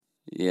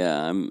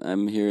Yeah,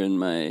 I'm here in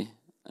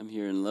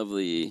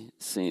lovely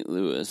St.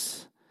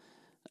 Louis.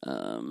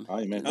 You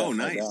made that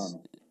nice.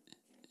 down.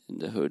 In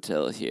the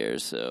hotel here,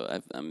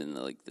 so I'm in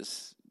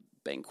this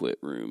banquet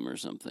room or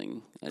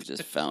something. I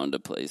just found a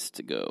place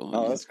to go.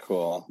 Oh, that's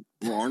cool.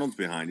 Well, Arnold's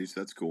behind you,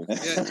 so that's cool.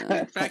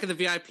 Yeah, back in the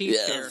VIP chair.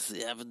 Yes,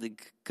 you have to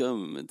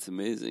come. It's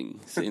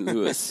amazing. St.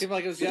 Louis. Seemed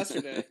like it was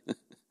yesterday.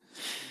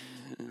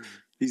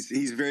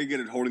 He's very good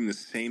at holding the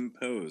same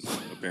pose,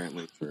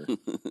 apparently.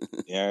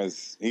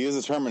 Yes, he is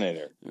a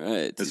Terminator.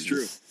 Right. That's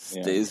true.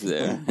 Stays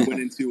there. Went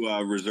into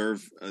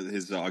reserve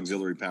his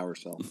auxiliary power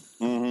cell.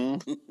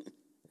 Mm-hmm.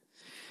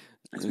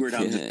 It's weird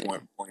how I'm just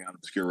pointing out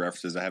obscure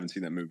references. I haven't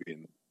seen that movie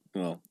in,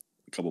 a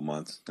couple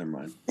months. Never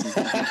mind.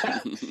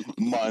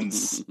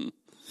 Months.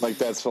 Like,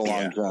 that's a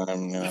long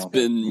time, you know. It's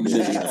been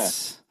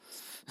minutes.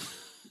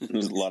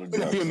 There's a lot of A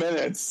drugs. few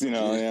minutes,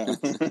 yeah.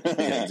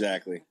 Yeah,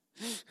 exactly.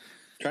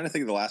 Trying to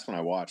think of the last one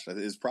I watched.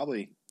 It's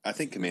probably, I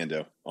think,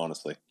 Commando,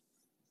 honestly.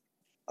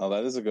 Oh,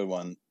 that is a good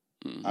one.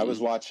 Mm-hmm. I was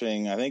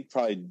watching, I think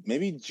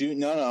maybe June.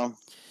 No. I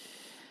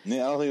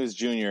don't think it was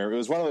Junior. It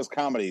was one of those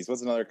comedies.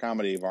 What's another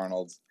comedy of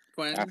Arnold's?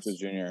 Twins. After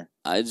Junior.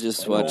 I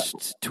just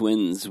watched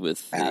Twins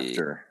with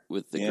the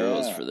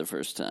girls Yeah. for the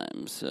first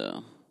time.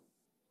 So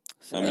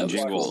I mean, that was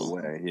Jingle All cool.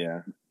 the Way,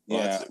 yeah.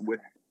 Yeah.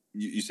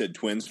 You said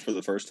Twins for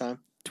the first time?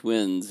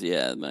 Twins,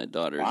 yeah. My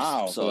daughter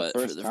saw it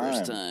for the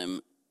first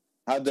time.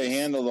 How'd they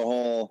handle the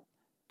whole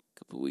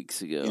couple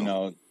weeks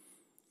ago?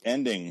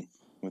 Ending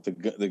with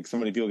the so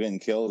many people getting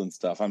killed and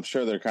stuff? I'm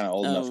sure they're kind of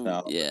old enough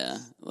now. Yeah,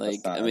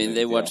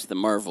 they watch the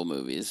Marvel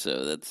movies,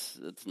 so that's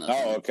nothing.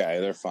 Oh, okay,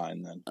 they're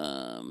fine then.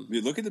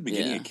 Dude, look at the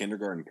beginning of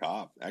Kindergarten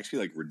Cop.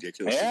 Actually,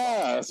 ridiculous.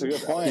 Yeah, that's a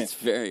good point. It's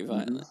very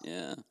violent. Mm-hmm.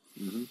 Yeah.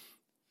 Mm-hmm.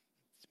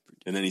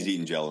 And then he's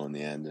eating Jello in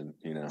the end, and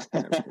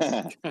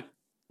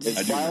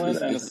it's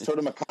violent and it's sort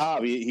of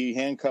macabre. He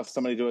handcuffs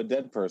somebody to a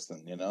dead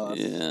person. Yeah. Oh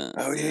yeah.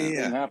 That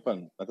doesn't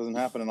happen. That doesn't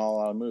happen in a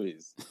lot of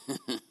movies.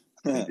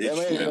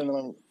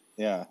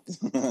 Yeah.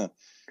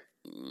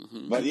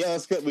 Mm-hmm. But yeah,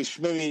 that's good. We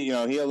should maybe, he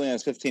only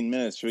has 15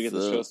 minutes. Should we get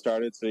the show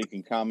started so he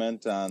can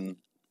comment on?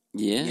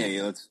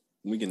 Yeah. Let's.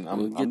 We can.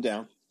 I'm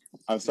down.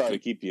 I'm sorry to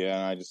keep you,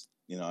 and I just,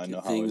 I know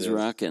how things it is.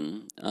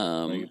 rocking.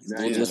 We'll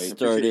just I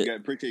start it.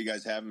 Appreciate you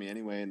guys having me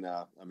anyway, and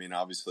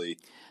obviously,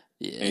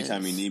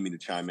 anytime you need me to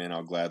chime in,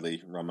 I'll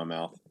gladly run my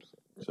mouth.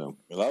 So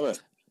we love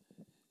it.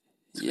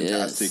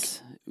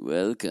 Yes,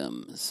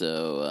 welcome.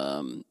 So,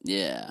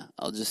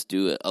 I'll just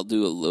do it. I'll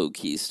do a low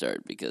key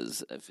start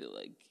because I feel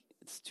like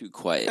it's too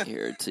quiet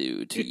here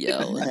to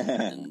yell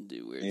and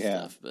do weird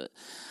stuff. But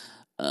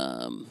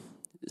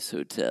this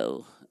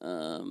hotel,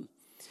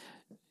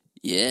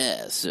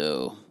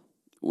 So,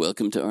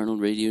 welcome to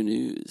Arnold Radio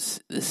News.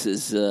 This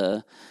is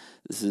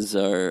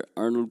our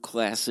Arnold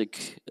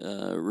Classic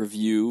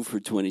review for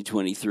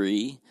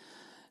 2023.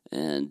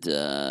 And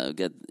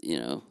got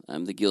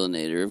I'm the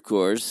Gillinator, of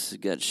course.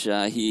 Got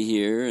Shahi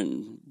here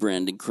and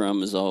Brandon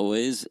Crum as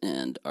always,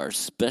 and our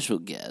special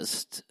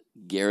guest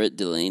Garrett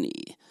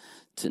Delaney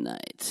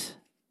tonight,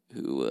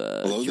 who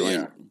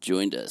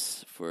joined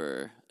us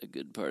for a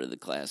good part of the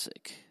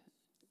classic.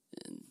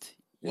 And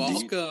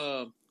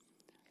welcome,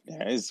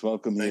 guys.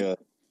 Welcome you.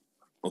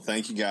 Well,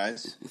 thank you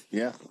guys.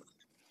 Yeah,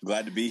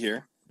 glad to be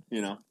here.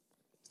 And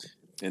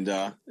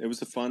it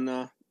was a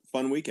fun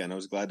weekend. I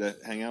was glad to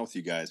hang out with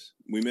you guys.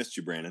 We missed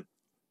you, Brandon.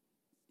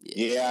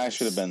 Yeah, I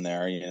should have been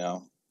there,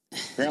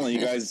 Apparently you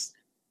guys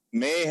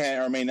may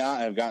or may not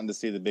have gotten to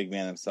see the big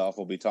man himself.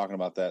 We'll be talking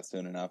about that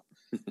soon enough.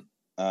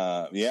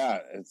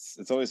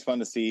 It's always fun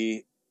to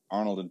see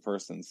Arnold in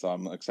person, so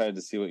I'm excited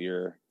to see what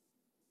your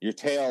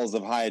tales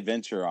of high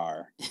adventure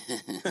are.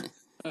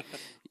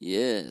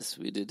 Yes,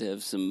 we did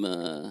have some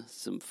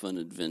fun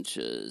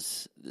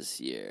adventures this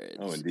year.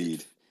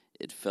 Indeed.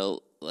 It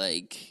felt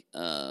like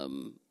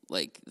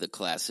the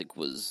classic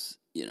was,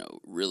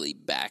 really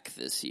back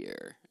this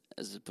year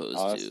as opposed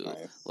to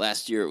nice.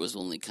 Last year. It was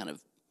only kind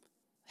of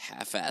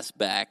half-ass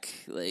back,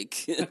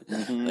 like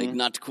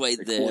not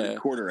quite there.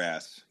 Quarter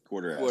ass,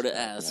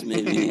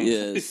 maybe.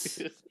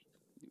 Yes,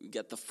 we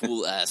got the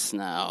full ass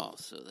now,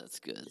 so that's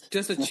good.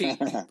 Just a cheat,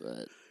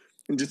 but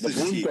just the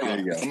cheat. There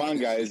you go. Come on,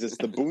 guys, it's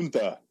the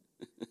bunta.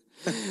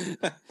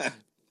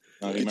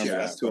 Get your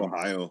ass to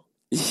Ohio.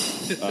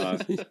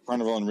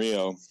 Carnival in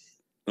Rio.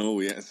 Oh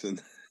yes,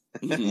 and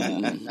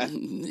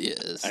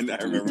yes, I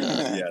remember.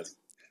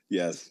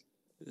 Yes,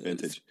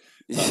 vintage.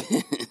 Yes,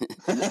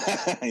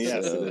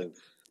 it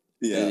is.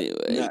 Yeah.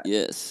 Anyway,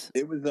 yes.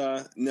 It was.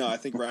 No, I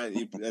think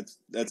Ryan.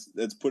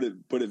 That's put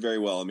it very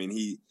well. I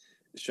mean,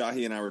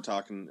 Shahi and I were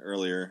talking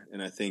earlier,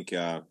 and I think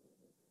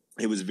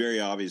it was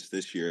very obvious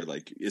this year.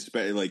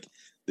 Especially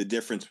the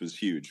difference was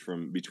huge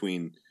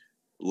between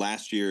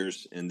last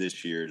year's and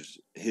this year's.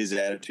 His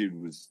attitude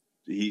was.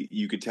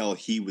 You could tell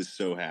he was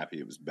so happy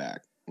it was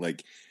back.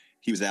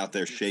 He was out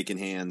there shaking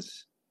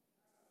hands,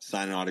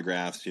 signing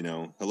autographs.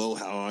 Hello,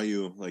 how are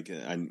you?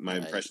 My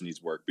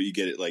impressions work, but you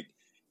get it.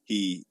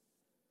 He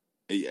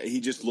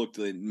just looked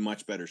in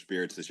much better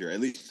spirits this year. At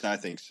least I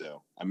think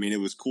so. I mean, it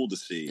was cool to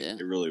see. Yeah.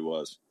 It really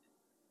was.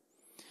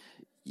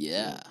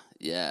 Yeah.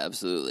 Yeah,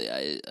 absolutely.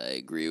 I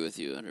agree with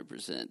you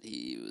 100%.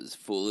 He was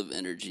full of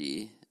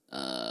energy,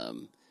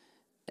 and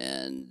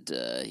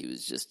he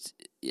was just,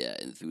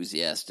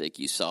 enthusiastic.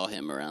 You saw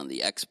him around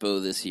the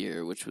expo this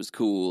year, which was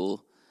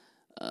cool,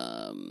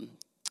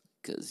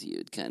 because he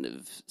had kind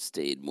of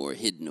stayed more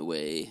hidden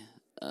away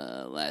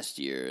last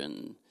year,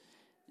 and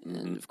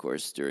of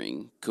course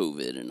during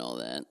COVID and all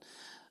that.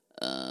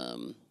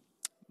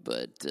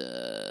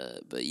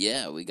 But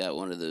yeah, we got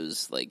one of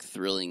those like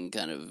thrilling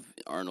kind of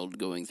Arnold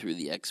going through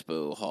the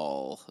expo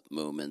hall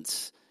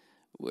moments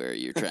where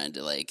you're trying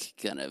to like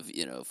kind of,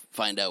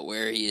 find out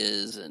where he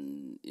is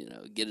and,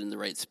 get in the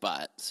right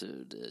spot so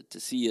to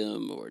see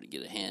him or to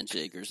get a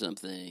handshake or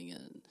something.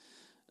 And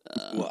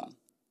well,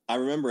 I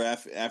remember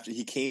after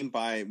he came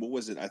by, what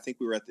was it? I think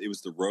we were it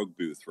was the Rogue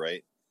booth,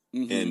 right?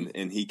 Mm-hmm.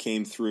 And he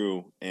came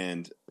through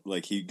and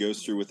like he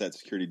goes through with that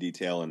security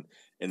detail and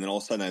then all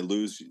of a sudden I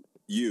lose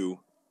you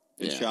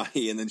and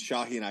Shahi, and then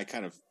Shahi and I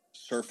kind of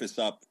surface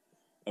up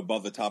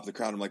above the top of the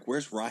crowd. I'm like,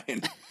 where's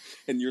Ryan?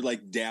 And you're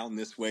like down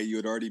this way. You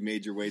had already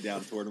made your way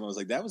down toward him. I was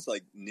like, that was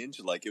like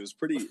ninja-like. It was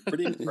pretty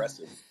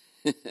impressive.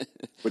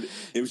 But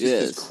it was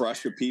just this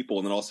crush of people,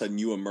 and then all of a sudden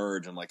you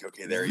emerge. I'm like,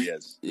 okay, there he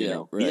is.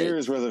 Right.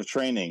 Years worth of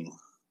training.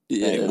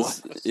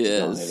 Yes.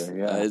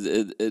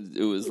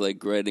 It was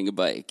like riding a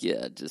bike.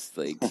 Yeah, just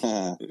like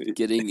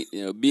getting,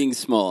 being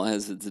small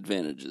has its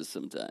advantages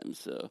sometimes.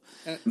 So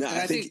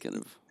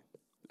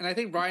I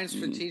think Ryan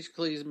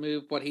strategically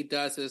moved. What he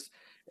does is,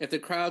 if the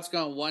crowd's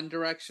going one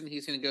direction,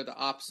 he's going to go the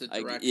opposite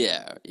direction.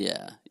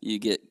 Yeah.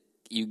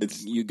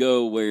 You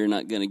go where you're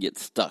not going to get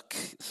stuck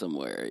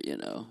somewhere.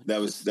 That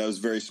was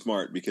very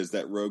smart because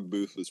that Rogue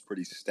booth was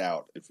pretty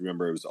stout. If you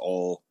remember, it was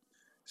all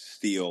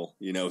steel.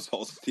 It was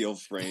all steel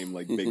frame,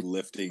 like big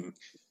lifting.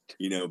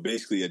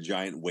 Basically a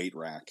giant weight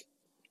rack.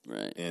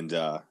 Right. And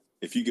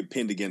if you get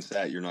pinned against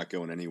that, you're not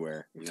going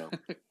anywhere.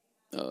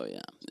 Oh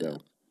yeah. So.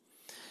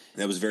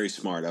 That was very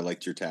smart. I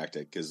liked your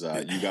tactic because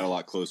you got a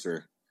lot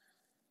closer.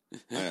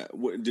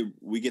 Did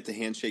we get the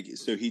handshake?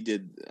 So he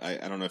did.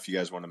 I don't know if you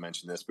guys want to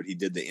mention this, but he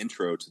did the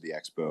intro to the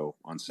expo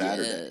on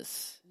Saturday.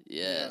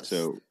 Yes.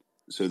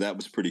 So that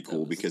was pretty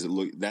cool because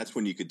that's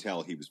when you could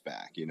tell he was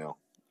back.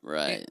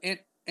 Right.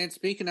 And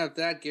speaking of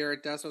that,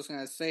 Garrett, that's what I was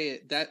going to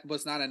say. That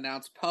was not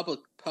announced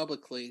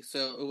publicly,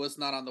 so it was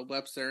not on the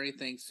website or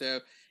anything. So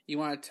you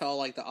want to tell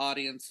like the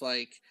audience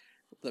like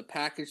the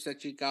package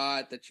that you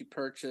got, that you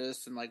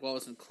purchased, and like what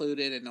was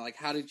included, and like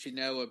how did you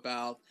know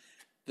about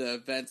the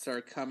events that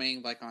are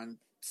coming, like on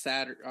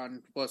Saturday,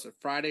 on what was it,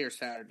 Friday or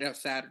Saturday? No,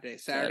 Saturday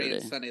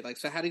and Sunday. Like,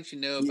 so how did you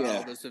know about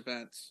all those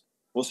events?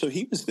 Well, so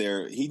he was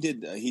there. He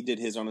did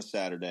his on the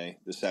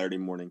Saturday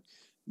morning.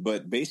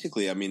 But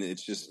basically, I mean,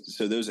 it's just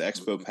so those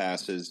expo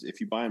passes. If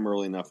you buy them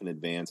early enough in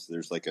advance,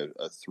 there's like a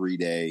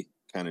 3-day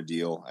kind of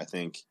deal, I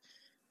think,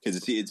 because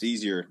it's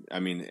easier. I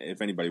mean, if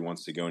anybody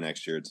wants to go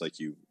next year, it's like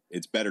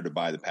it's better to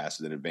buy the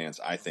passes in advance,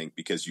 I think,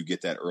 because you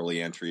get that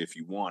early entry if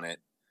you want it.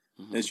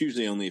 And it's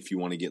usually only if you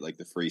want to get like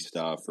the free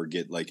stuff or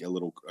get like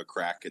a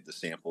crack at the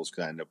samples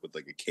because I end up with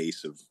like a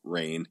case of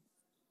rain.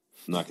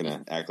 I'm not going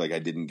to act like I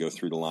didn't go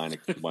through the line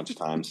a bunch of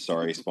times.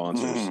 Sorry,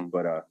 sponsors.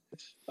 But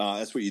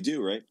that's what you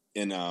do, right?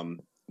 And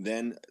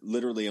then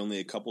literally only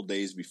a couple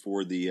days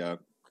before the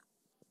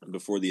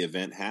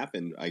event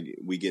happened,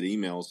 we get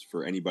emails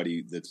for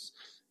anybody that's,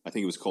 I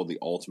think it was called the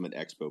Ultimate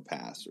Expo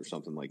Pass or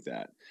something like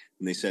that.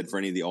 And they said for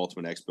any of the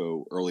Ultimate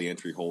Expo early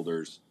entry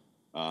holders,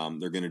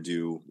 they're going to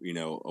do,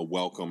 a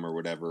welcome or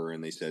whatever.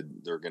 And they said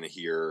they're going to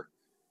hear,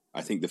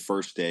 I think the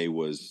first day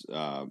was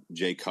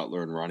Jay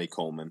Cutler and Ronnie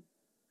Coleman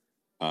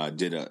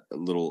did a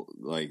little,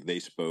 like they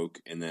spoke.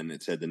 And then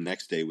it said the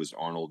next day was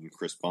Arnold and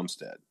Chris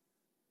Bumstead.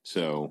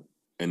 So,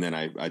 and then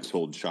I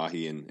told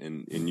Shahi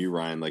and you,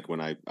 Ryan, like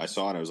when I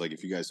saw it, I was like,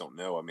 if you guys don't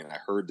know, I mean, I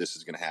heard this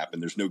is going to happen.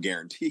 There's no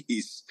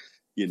guarantees,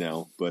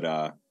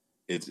 but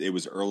it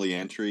was early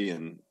entry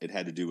and it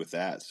had to do with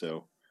that.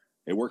 So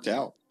it worked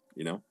out,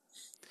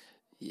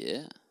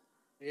 Yeah,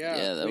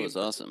 that was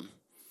awesome.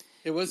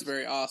 It was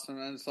very awesome.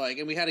 And it's like,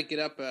 and we had to get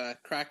up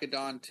crack of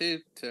dawn too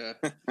to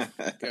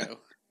go.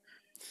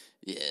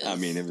 Yeah, I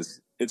mean,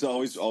 it's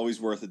always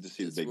worth it to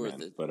see the big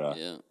man. But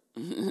yeah.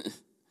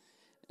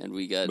 And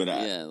we got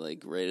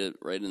like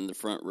right in the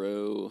front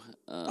row.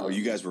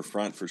 You guys were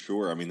front for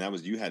sure. I mean, that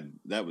was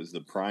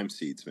the prime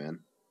seats, man.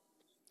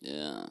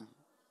 Yeah,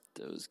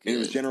 that was good. And it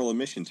was general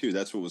admission too.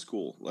 That's what was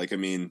cool. Like, I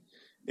mean,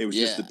 it was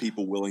just the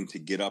people willing to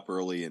get up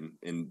early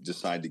and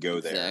decide to go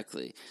there.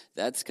 Exactly.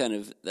 That's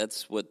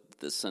what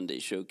the Sunday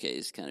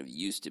Showcase kind of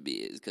used to be,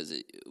 is because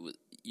it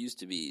used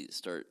to be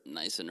start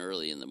nice and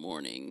early in the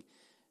morning.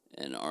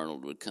 And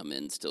Arnold would come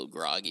in still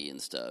groggy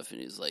and stuff, and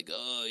he's like,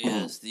 "Oh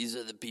yes, these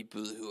are the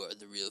people who are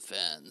the real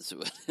fans," or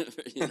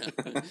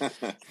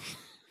whatever,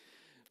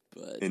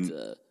 But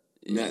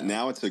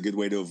now it's a good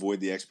way to avoid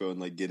the expo and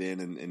like get in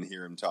and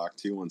hear him talk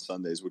too on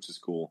Sundays, which is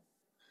cool.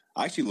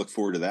 I actually look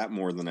forward to that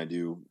more than I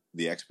do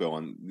the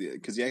expo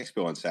because the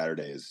expo on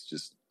Saturday is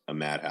just a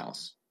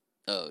madhouse.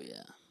 Oh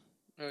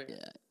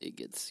yeah, it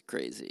gets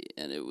crazy,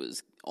 and it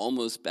was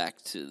almost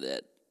back to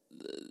that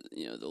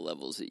the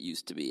levels it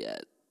used to be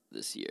at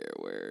this year,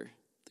 where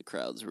the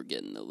crowds were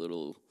getting a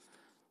little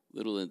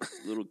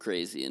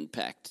crazy and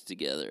packed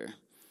together.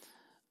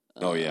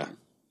 Oh yeah.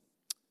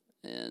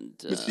 And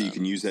but so you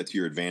can use that to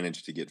your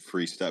advantage to get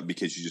free stuff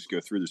because you just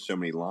go through. There's so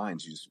many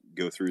lines. You just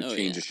go through,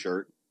 change a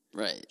shirt,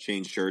 right?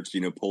 Change shirts.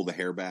 Pull the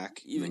hair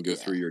back, and then go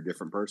through. You're a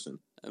different person.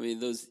 I mean,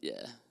 those,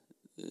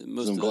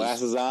 most some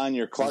glasses on.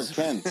 You're Clark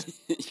Kent,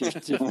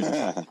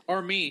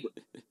 or me.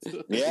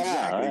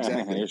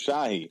 Exactly. You're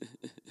Shahi.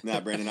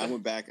 Nah, Brandon, I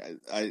went back.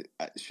 I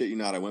shit you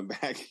not. I went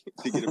back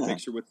to get a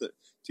picture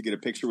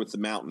with the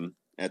mountain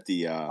at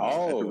the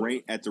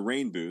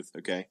rain booth.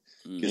 Okay,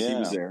 because he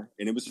was there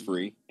and it was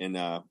free, and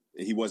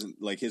he wasn't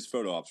like his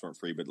photo ops weren't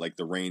free, but like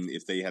the rain,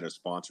 if they had a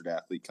sponsored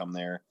athlete come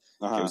there,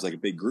 it was like a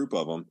big group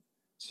of them.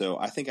 So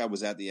I think I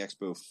was at the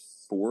expo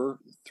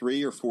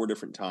 3 or 4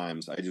 different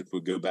times. I just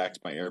would go back to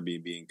my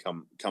Airbnb and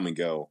come and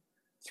go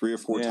 3 or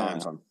 4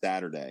 times on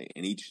Saturday,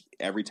 and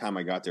every time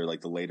I got there,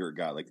 like the later it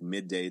got, like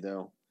midday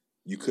though,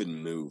 you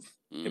couldn't move.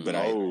 But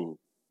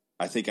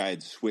I think I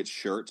had switched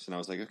shirts, and I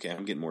was like, okay,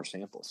 I'm getting more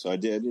samples, so I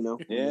did.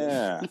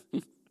 Yeah.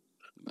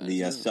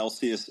 The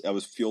Celsius, I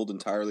was fueled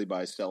entirely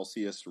by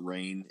Celsius,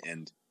 rain,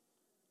 and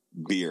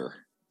beer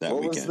that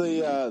weekend. What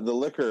was the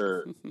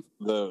liquor,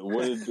 the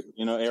wooded,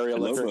 area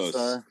liquor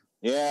store?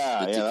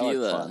 Yeah, the tequila. That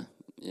was fun.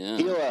 Yeah.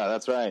 Tequila,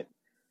 that's right.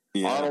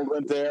 Yeah. Arnold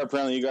went there.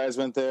 Apparently you guys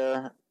went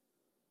there.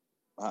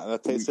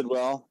 That tasted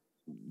well.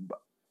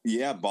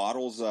 Yeah,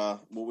 bottles.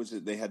 What was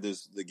it? They had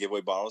the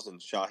giveaway bottles,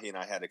 and Shahi and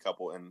I had a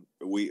couple, and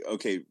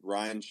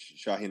Ryan,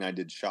 Shahi and I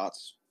did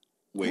shots.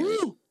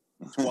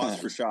 Squats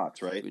for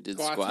shots, right? We did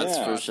squats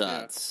for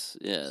shots.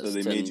 Yeah. So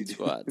they made you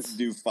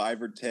do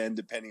 5 or 10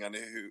 depending on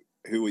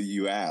who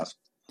you asked.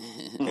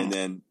 And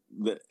then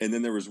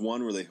there was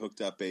one where they hooked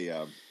up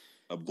a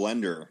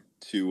blender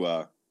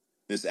to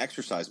this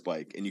exercise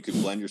bike, and you could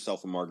blend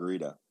yourself a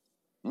margarita.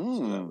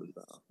 So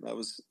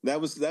that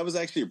was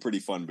actually a pretty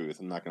fun booth.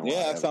 I'm not gonna lie.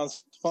 Yeah, that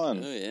sounds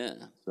fun. Oh yeah.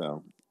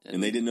 So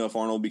and they didn't know if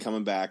Arnold would be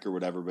coming back or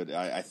whatever, but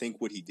I think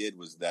what he did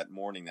was that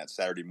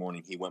Saturday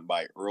morning, he went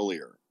by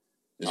earlier.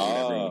 Is what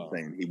everyone was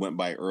saying. He went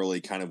by early,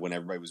 kind of when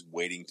everybody was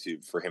waiting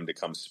for him to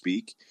come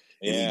speak,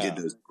 and he did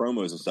those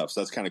promos and stuff.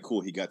 So that's kind of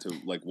cool. He got to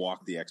like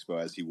walk the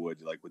expo as he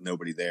would, like with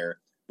nobody there.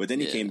 But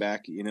then he came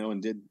back,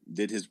 and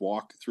did his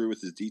walk through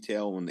with his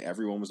detail when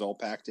everyone was all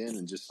packed in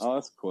and just. Oh,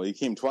 that's cool. He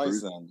came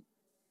twice then.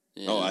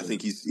 Yeah. Oh, I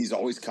think he's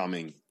always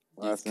coming.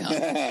 He's coming.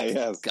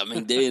 Yes,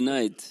 coming day and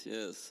night.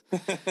 Yes,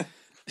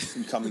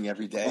 I'm coming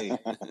every day.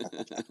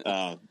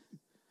 No,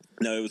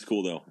 it was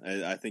cool though.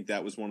 I think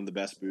that was one of the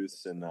best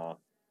booths, and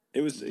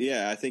it was.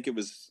 Yeah, I think it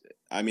was.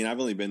 I mean, I've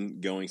only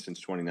been going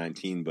since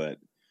 2019, but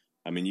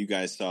I mean, you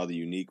guys saw the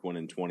unique one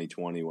in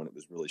 2020 when it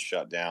was really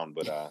shut down.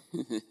 But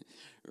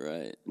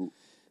right.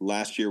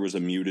 Last year was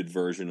a muted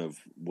version of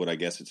what I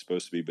guess it's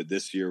supposed to be, but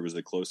this year was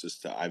the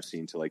closest I've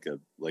seen to like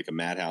a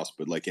madhouse,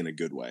 but like in a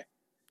good way.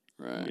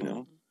 Right.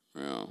 Yeah.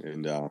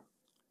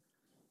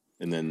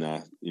 And then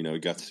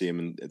got to see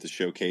him at the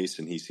showcase,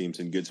 and he seems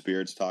in good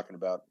spirits talking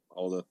about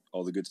all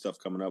the good stuff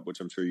coming up,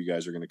 which I'm sure you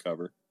guys are going to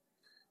cover.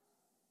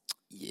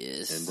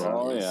 Yes. And,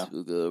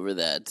 we'll go over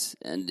that.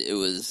 And it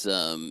was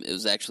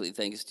actually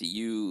thanks to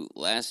you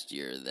last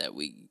year that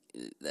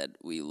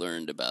we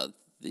learned about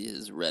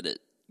his Reddit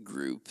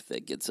group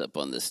that gets up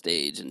on the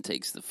stage and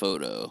takes the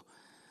photo.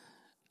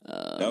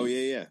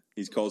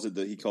 He calls it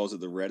the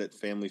Reddit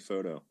family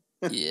photo.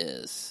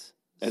 Yes.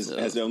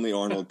 As only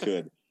Arnold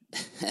could.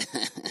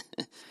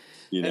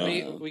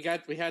 And we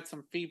had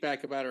some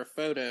feedback about our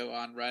photo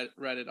on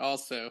Reddit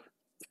also.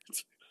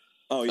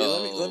 Oh yeah,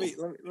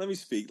 let me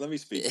speak to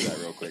that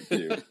real quick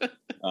too,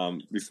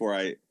 before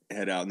I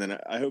head out, and then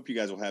I hope you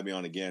guys will have me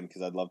on again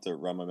because I'd love to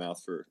run my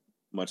mouth for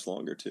much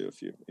longer too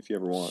if you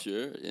ever want.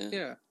 Sure,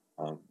 yeah.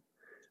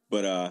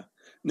 But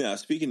no,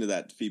 speaking to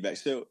that feedback,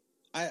 so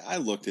I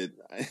looked at,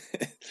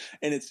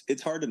 and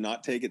it's hard to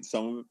not take it,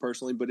 some of it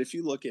personally, but if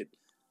you look at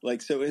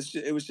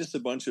it was just a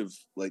bunch of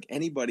like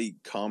anybody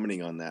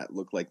commenting on that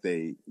looked like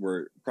they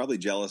were probably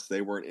jealous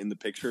they weren't in the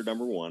picture,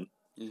 number one,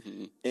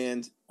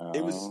 and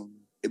it was.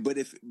 But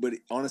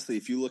honestly,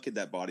 if you look at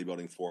that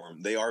bodybuilding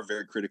forum, they are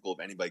very critical of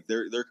anybody.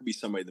 There could be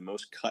somebody, the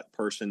most cut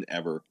person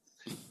ever,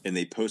 and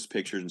they post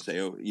pictures and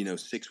say,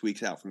 6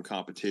 weeks out from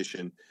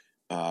competition,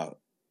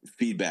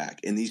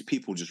 feedback, and these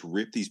people just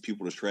rip these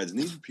people to shreds. And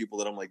these are people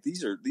that I'm like,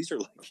 these are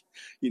like,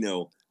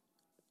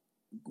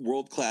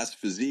 world class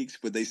physiques,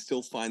 but they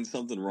still find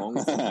something wrong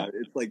with them.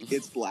 It's like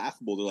it's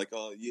laughable. They're like,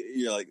 oh,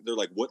 they're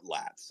like, what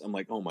lats? I'm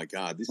like, oh my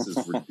god, this is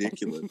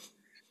ridiculous.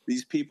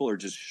 These people are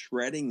just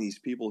shredding these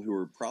people who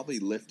are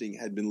probably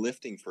had been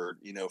lifting for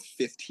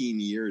 15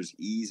 years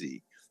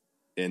easy.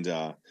 And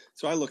so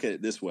I look at it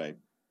this way,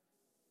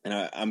 and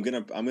I'm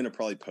gonna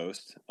probably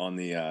post on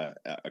the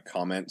a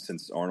comment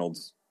since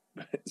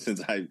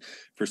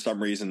for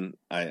some reason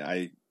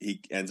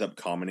he ends up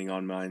commenting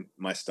on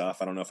my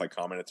stuff. I don't know if I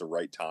comment at the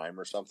right time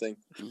or something,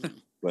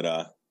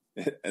 but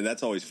and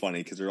that's always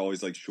funny because they're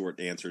always like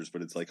short answers.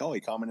 But it's like, oh, he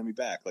commented me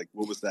back. Like,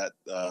 what was that?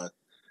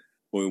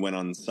 When we went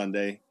on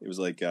Sunday, it was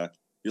like,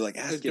 You're like,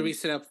 ask Do him. we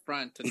sit up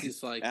front? And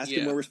he's like, ask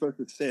him where we're supposed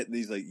to sit, and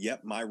he's like,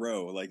 "Yep, my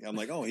row." Like I'm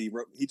like, "Oh, he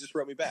just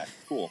wrote me back.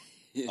 Cool."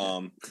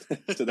 Yeah.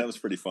 So that was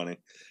pretty funny.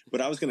 But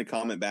I was going to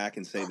comment back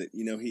and say that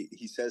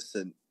he says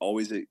to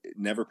always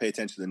never pay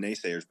attention to the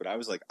naysayers. But I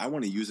was like, I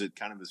want to use it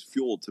kind of as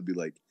fuel to be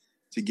like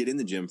to get in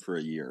the gym for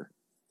a year,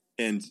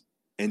 and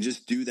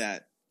just do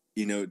that.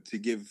 To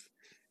give.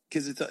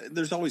 Because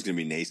there's always going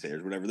to be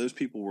naysayers, whatever. Those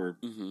people were,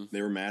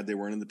 they were mad they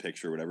weren't in the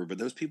picture, or whatever. But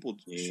those people,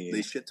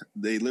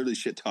 they literally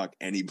shit talk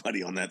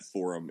anybody on that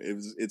forum.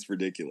 It's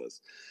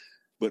ridiculous.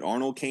 But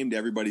Arnold came to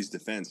everybody's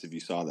defense. If you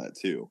saw that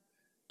too,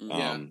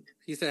 yeah,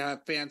 he said I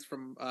have fans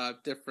from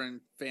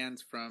different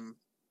fans from.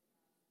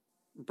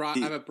 I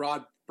have a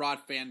broad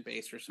fan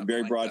base or something.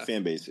 Very like broad that.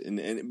 fan base,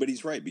 but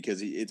he's right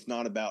because it's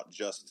not about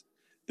just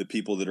the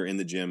people that are in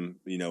the gym,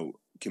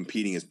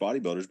 competing as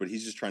bodybuilders, but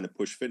he's just trying to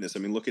push fitness. I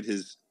mean, look at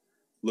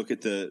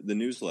the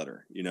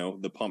newsletter,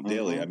 the Pump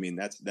Daily. I mean,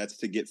 that's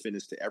to get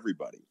fitness to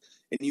everybody.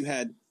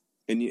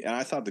 And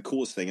I thought the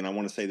coolest thing, and I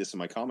want to say this in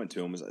my comment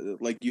to him, was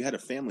like you had a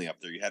family up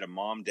there. You had a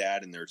mom,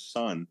 dad, and their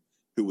son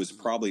who was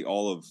probably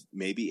all of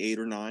maybe 8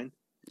 or 9.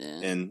 Yeah.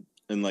 And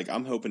like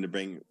I'm hoping to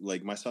bring,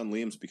 like, my son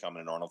Liam's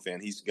becoming an Arnold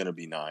fan. He's going to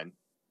be 9.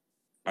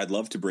 I'd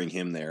love to bring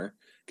him there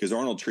because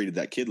Arnold treated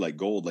that kid like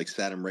gold, like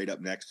sat him right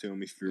up next to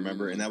him, if you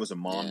remember. And that was a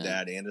mom,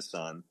 dad, and a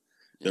son.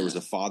 There was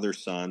a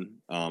father-son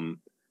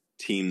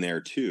team there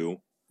too.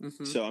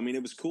 So I mean,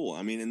 it was cool.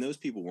 I mean, and those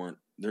people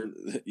they're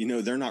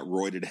not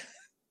roided.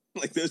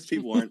 Like those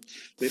people aren't.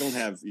 They don't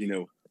have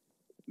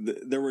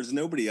there was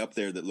nobody up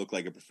there that looked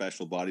like a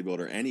professional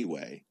bodybuilder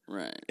anyway.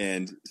 Right.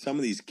 And some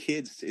of these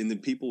kids and the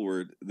people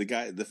were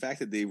the fact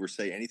that they were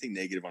saying anything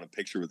negative on a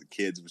picture with the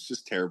kids was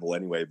just terrible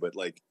anyway.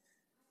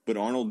 But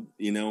Arnold,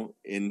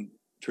 in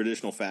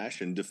traditional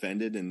fashion,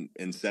 defended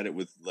and said it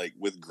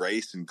with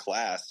grace and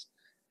class.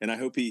 And I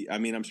hope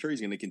I'm sure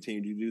he's going to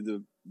continue to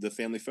do the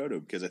family photo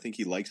because I think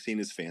he likes seeing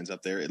his fans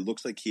up there. It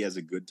looks like he has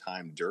a good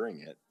time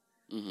during it.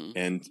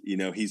 And,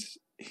 he's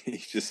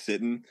just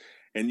sitting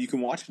and you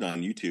can watch it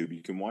on YouTube.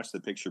 You can watch the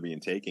picture being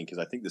taken because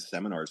I think the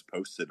seminar is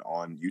posted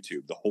on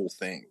YouTube, the whole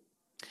thing.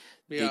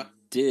 Yeah. They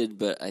did,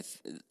 but I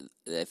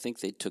think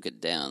they took it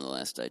down the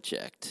last I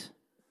checked.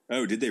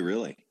 Oh, did they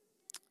really?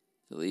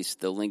 At least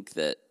the link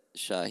that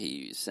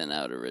Shahi sent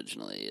out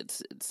originally,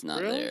 it's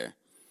not there.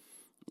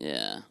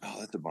 Yeah. Oh,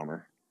 that's a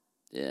bummer.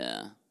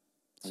 Yeah.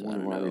 So I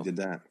wonder why they did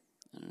that.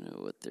 I don't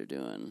know what they're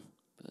doing,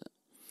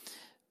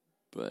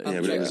 but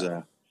yeah, but it was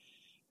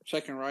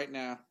checking right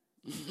now.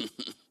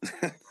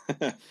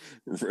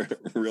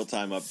 Real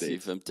time update. See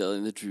if I'm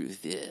telling the truth.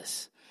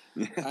 Yes.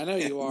 I know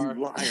you are.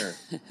 You liar.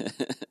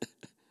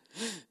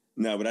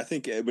 No, but I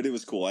think, but it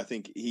was cool. I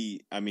think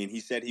he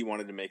said he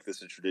wanted to make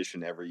this a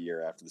tradition every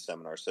year after the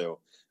seminar. So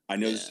I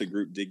noticed the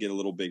group did get a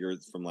little bigger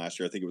from last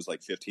year. I think it was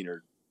like 15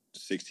 or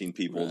 16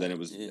 people. Right. Then it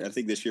was, I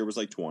think this year was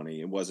like 20.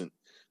 It wasn't,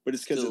 but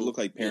it's because it looked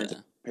like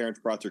parents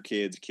brought their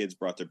kids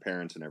brought their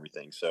parents and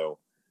everything. So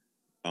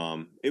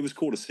it was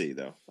cool to see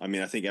though. I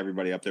mean, I think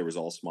everybody up there was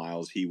all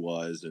smiles. He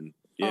was, and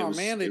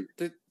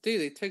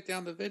they took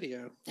down the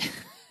video. I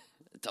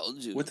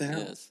told you. What the hell?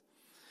 Yes.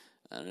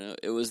 I don't know.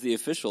 It was the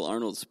official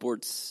Arnold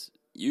Sports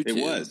YouTube.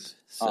 It was.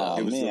 So,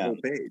 it was the whole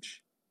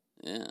page.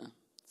 Yeah.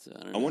 So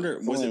I don't know. I wonder,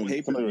 was it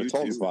paid for YouTube?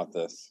 Told us about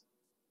this.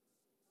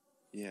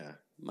 Yeah.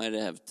 Might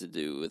have to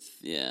do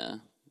with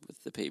the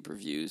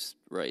pay-per-views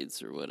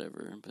rights or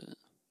whatever, but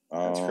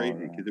that's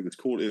crazy because it was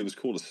cool. It was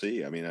cool to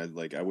see. I mean, I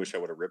wish I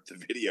would have ripped the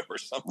video or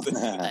something.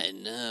 I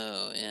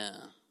know. Yeah.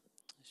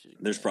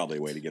 There's probably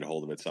a way to get a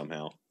hold of it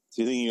somehow.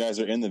 So you think you guys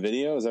are in the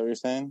video? Is that what you're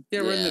saying?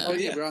 Yeah, we're in the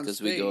video. We're on because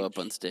stage. we go up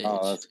on stage.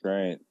 Oh, that's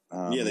great.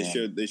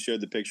 They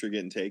showed the picture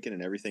getting taken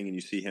and everything, and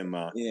you see him.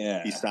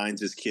 He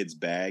signs his kid's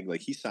bag. Like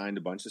he signed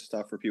a bunch of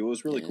stuff for people. It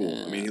was really cool.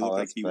 I mean, he looked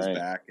like he was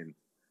back, and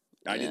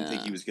I didn't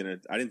think he was gonna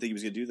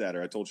do that.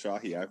 Or I told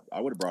Shahi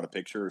I would have brought a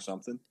picture or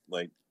something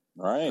like.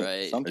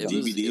 Right. Something. A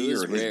DVD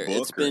or his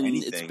book or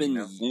anything. It's been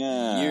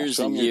years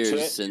and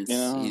years since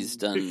he's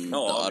done the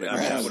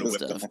autographs and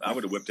stuff. I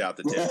would have whipped out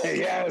the tip.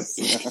 Yes.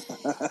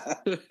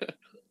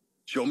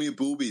 Show me your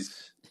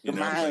boobies.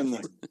 Come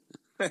on.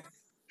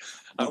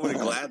 I would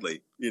have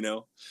gladly,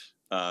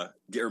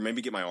 or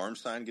maybe get my arm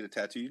signed, get a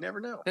tattoo. You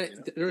never know.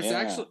 There was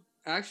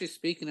actually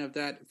speaking of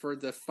that, for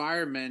the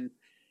firemen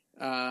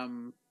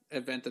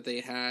event that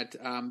they had,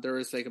 there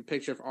was like a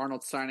picture of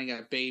Arnold signing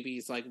a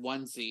baby's like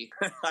onesie.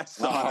 I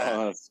saw that.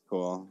 That's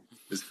cool.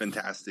 It's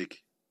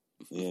fantastic.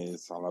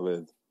 Yes, I love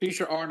it.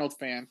 Future Arnold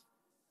fan.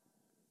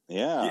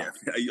 Yeah.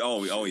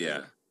 Oh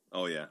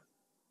yeah.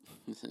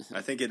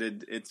 I think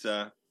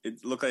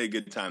it looked like a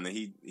good time that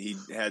he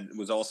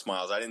was all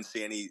smiles. I didn't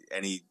see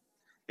any.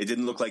 It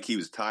didn't look like he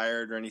was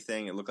tired or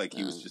anything. It looked like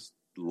he was just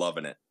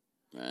loving it.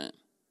 Right.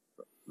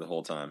 The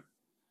whole time.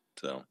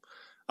 So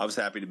I was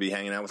happy to be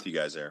hanging out with you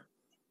guys there.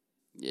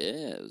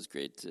 Yeah, it was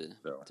great to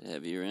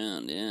have you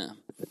around. Yeah.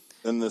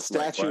 And the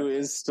statue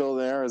is still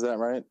there. Is that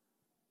right?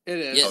 It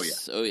is.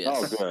 Yes. Oh,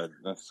 yes. Oh, good.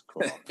 That's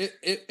cool.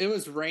 It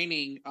was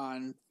raining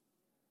on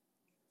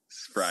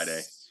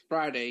Friday.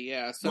 Friday,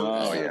 yeah. So,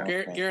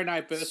 Garrett and I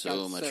both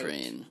so got much soaked.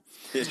 rain.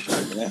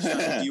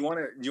 Do you want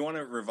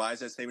to revise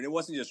that statement? It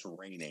wasn't just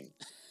raining.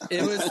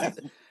 It was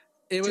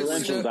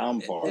torrential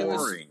downpour. It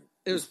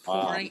was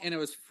pouring and it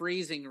was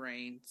freezing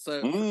rain.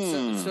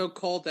 So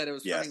cold that it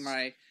was hurting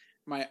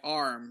my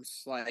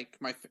arms, like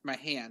my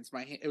hands.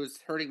 It was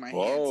hurting my hands.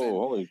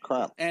 Whoa! Holy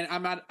crap! And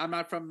I'm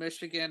not from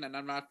Michigan, and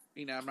I'm not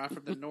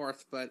from the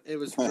north, but it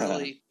was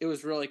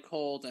really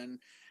cold, and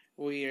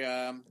we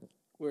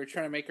were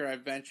trying to make our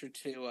adventure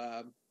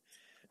to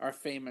our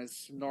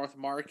famous North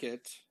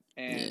Market,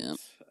 and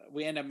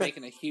we ended up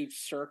making a huge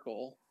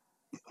circle.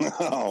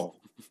 Oh.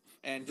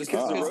 And just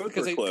because the roads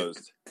were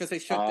closed because they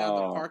shut down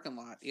the parking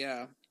lot.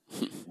 Yeah.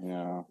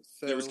 Yeah.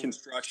 So there was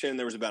construction.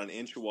 There was about an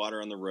inch of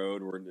water on the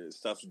road where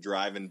stuff's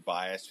driving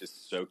by us,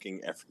 just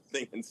soaking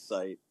everything in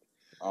sight.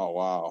 Oh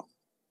wow!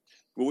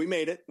 Well, we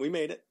made it.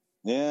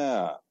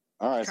 Yeah.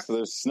 All right. So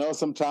there's snow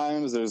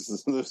sometimes.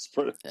 There's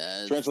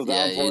torrential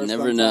downpours. You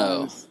never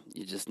know.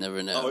 You just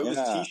never know. Oh, it was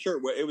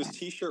t-shirt. It was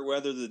t-shirt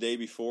weather the day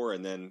before,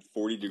 and then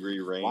 40-degree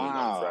rain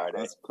on Friday.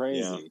 That's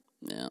crazy.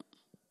 Yeah.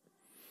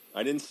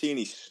 I didn't see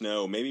any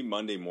snow. Maybe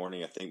Monday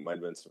morning, I think, might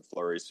have been some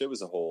flurries. So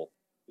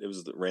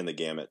it ran the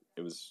gamut.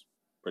 It was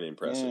pretty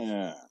impressive.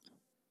 Yeah.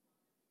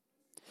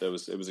 It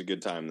was a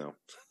good time though.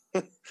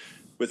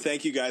 But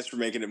thank you guys for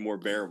making it more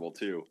bearable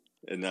too.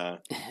 And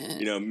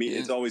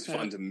it's always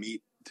fun to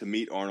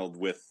meet Arnold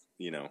with,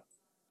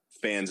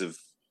 fans of,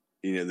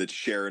 that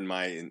share in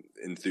my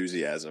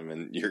enthusiasm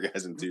and your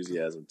guys'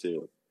 enthusiasm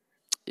too.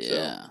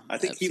 Yeah. So I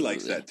think he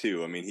likes that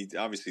too. I mean, he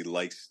obviously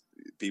likes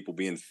people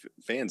being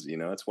fans,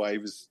 that's why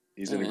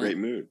he's in a great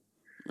mood.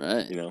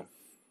 Right.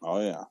 Oh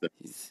yeah.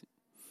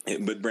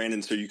 But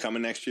Brandon, so you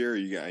coming next year? Or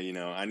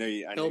I know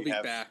he'll be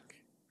back.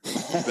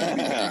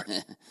 Yeah,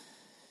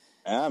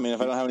 I mean,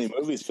 if I don't have any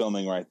movies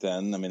filming right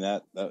then, I mean,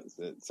 it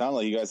sounded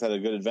like you guys had a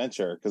good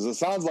adventure, because it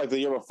sounds like the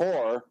year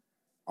before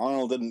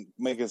Arnold didn't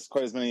make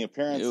quite as many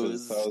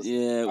appearances.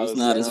 It was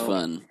not as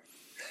fun.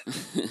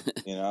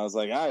 I was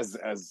like,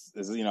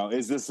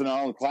 is this an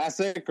Arnold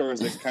classic, or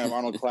is it kind of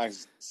Arnold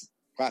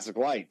classic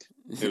light?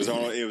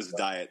 It was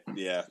diet.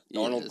 Yeah.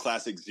 Arnold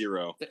Classic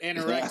Zero. The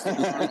anorexic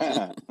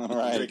Arnold.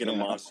 Right, I'm drinking a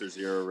Monster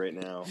Zero right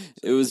now. So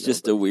it was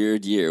just a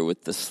weird year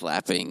with the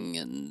slapping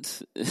and.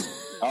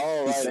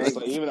 Oh, right.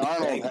 So even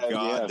Arnold had.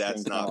 God,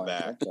 that's not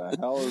back. What the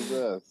hell is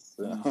this?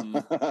 Mm-hmm.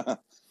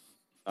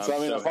 So I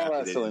mean, if all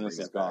that silliness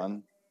is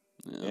gone,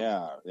 I'm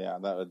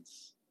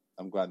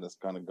glad that's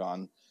kind of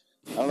gone.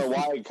 I don't know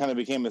why it kind of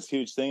became this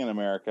huge thing in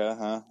America,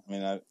 huh? I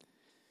mean, I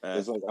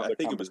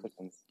think it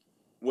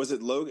was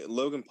it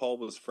Logan Paul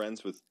was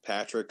friends with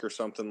Patrick or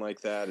something like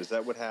that? Is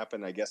that what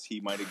happened? I guess he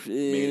might have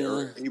made it.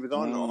 Or he was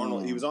on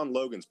Arnold. He was on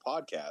Logan's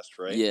podcast,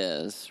 right?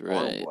 Yes, right.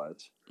 Arnold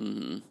was.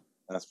 Mm-hmm.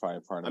 That's probably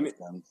part of it.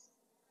 Then.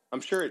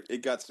 I'm sure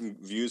it got some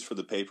views for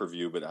the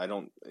pay-per-view, but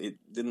it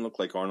didn't look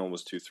like Arnold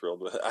was too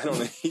thrilled with it. I don't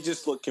know. He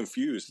just looked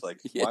confused. Like,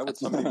 why would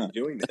somebody be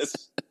doing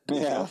this?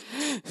 Yeah.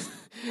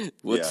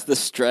 What's the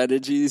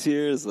strategies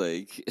here? Is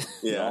like,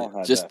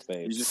 you just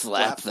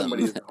slap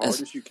somebody as hard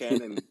as you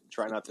can and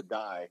try not to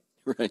die.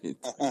 Right.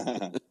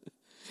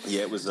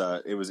 Yeah, it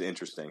was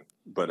interesting,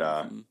 but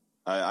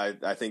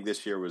I think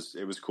this year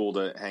it was cool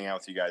to hang out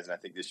with you guys, and I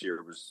think this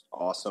year was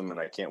awesome, and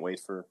I can't wait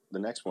for the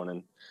next one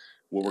and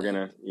what we're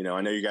gonna.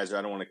 I know you guys.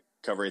 I don't want to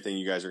cover anything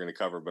you guys are going to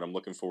cover, but I'm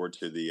looking forward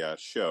to the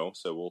show.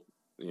 So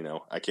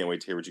I can't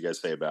wait to hear what you guys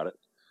say about it.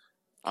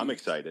 I'm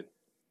excited.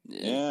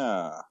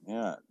 Yeah.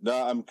 No,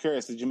 I'm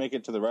curious. Did you make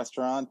it to the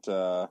restaurant?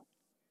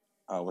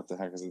 What the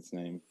heck is its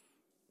name?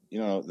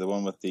 The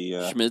one with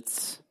the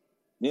Schmitz.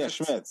 Yeah,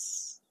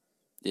 Schmitz.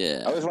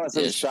 Yeah. I always want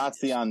to say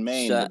Schatzi on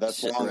Main, but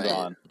that's long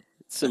gone.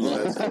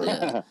 Similar.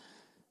 Yeah.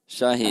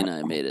 Shahi and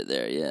I made it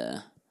there,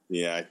 yeah.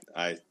 Yeah,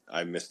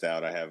 I missed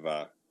out. I have,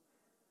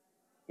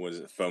 what is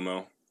it,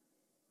 FOMO?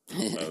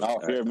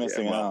 Fear of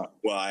missing out.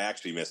 Well, I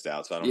actually missed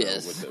out, so I don't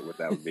know what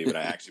that would be, but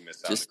I actually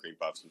missed out on the cream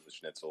puffs and the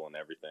schnitzel and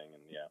everything,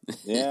 and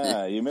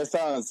Yeah, you missed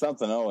out on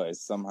something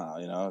always, somehow,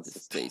 It's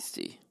just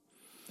tasty.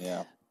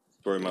 Yeah.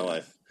 Story of my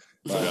life.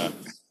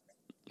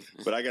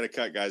 But I got to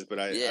cut, guys. But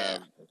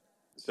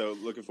so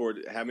looking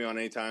forward to having me on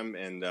anytime,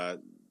 and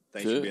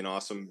thanks for being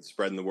awesome,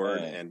 spreading the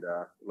word, and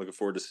looking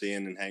forward to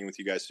seeing and hanging with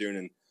you guys soon,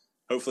 and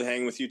hopefully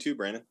hanging with you too,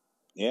 Brandon.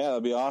 Yeah,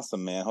 that'll be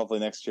awesome, man. Hopefully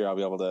next year I'll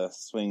be able to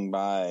swing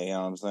by. You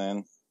know what I'm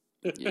saying?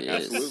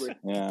 Yes. Absolutely.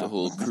 Yeah. The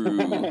whole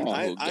crew.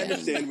 I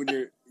understand when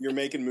you're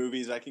making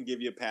movies. I can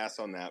give you a pass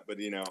on that, but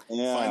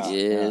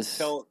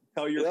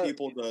tell your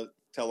people to.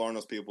 Tell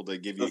Arnold's people to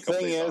give you a couple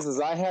days off. The thing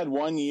is I had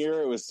one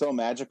year, it was so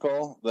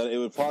magical that it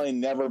would probably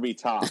never be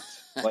topped.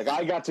 Like,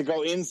 I got to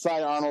go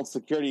inside Arnold's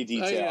security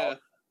detail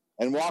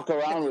and walk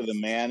around with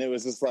him, man. It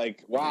was just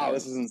like, wow,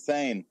 this is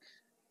insane.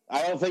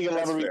 I don't think it'll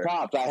ever be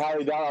topped. I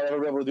highly doubt I'll ever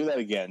be able to do that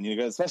again.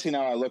 Especially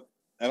now it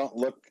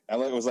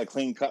was like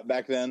clean cut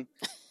back then.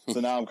 So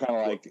now I'm kind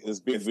of like this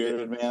big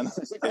bearded man.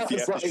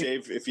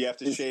 If you have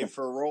to shave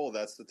for a role,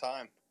 that's the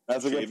time.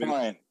 That's a good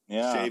point.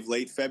 Yeah. Shave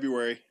late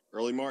February.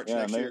 Early March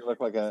next year. Maybe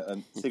look like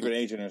a secret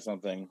agent or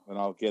something, and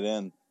I'll get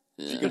in.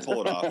 You can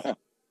pull it off.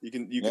 You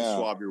can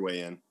swab your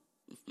way in.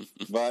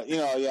 But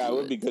it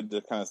would be good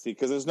to kind of see,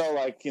 because there's no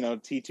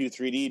T2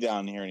 3D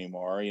down here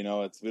anymore. We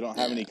don't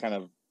have any kind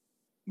of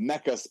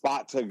mecca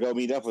spot to go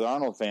meet up with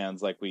Arnold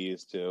fans like we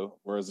used to.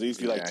 Whereas there used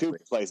to be like two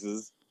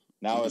places.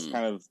 Now it's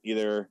kind of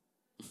either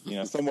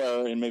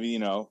somewhere in maybe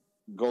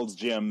Gold's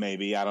Gym,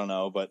 maybe, I don't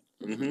know, but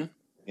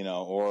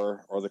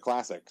or the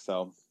Classic.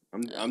 So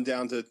I'm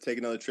down to take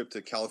another trip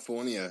to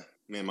California.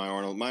 Man, my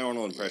Arnold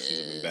impressions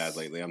have been bad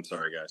lately. I'm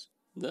sorry, guys.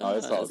 No,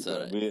 it's all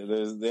good.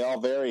 Right. They all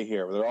vary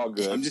here, but they're all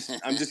good. I'm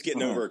just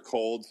getting over a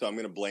cold, so I'm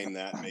going to blame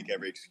that and make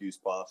every excuse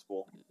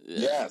possible.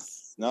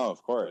 Yes. No,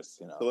 of course.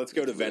 So let's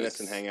go to Venice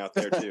and hang out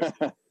there too.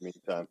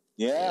 Meantime.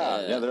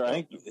 Yeah. I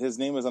think his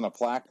name was on a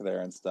plaque there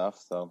and stuff.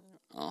 So.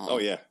 Oh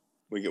yeah,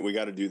 we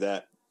got to do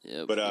that.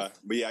 Yeah. But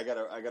yeah, I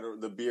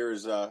got the beer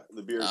is warming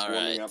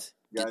right. up,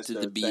 guys. To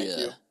the beer. Thank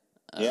you.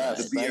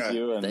 Yes, thank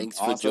you. And thanks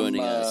for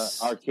joining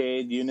us.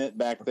 Arcade unit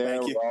back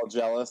there. We're all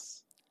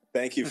jealous.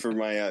 Thank you for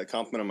my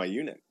compliment on my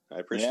unit. I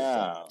appreciate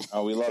that.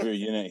 Oh, we love your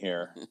unit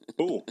here.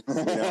 Cool.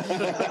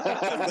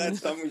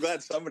 I'm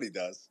glad somebody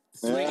does.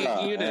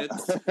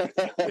 Units.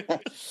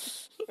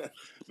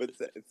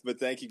 but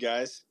thank you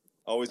guys.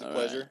 Always a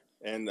pleasure.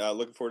 Right. And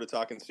looking forward to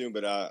talking soon.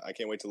 But I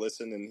can't wait to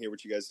listen and hear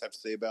what you guys have to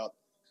say about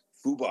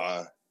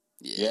FUBA.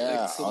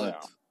 Yeah. Excellent.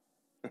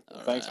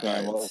 Thanks,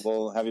 man.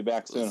 We'll have you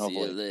back soon,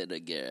 hopefully. See you later,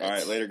 Garrett. All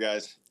right, later,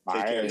 guys.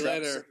 Take care. See you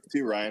later. See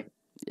you, Ryan.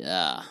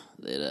 Yeah,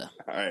 later.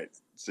 All right.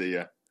 See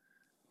ya.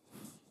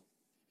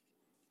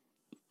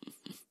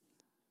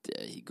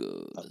 There he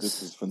goes.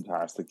 This is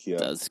fantastic. Yeah.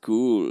 That's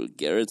cool.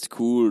 Garrett's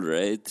cool,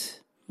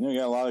 right? You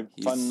got a lot of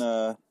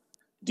fun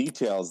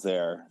details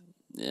there.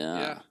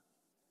 Yeah.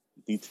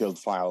 Detailed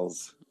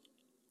files.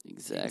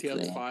 Exactly.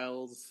 Detailed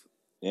files.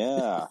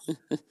 Yeah.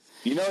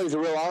 He's a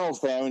real Arnold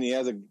fan when he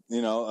has a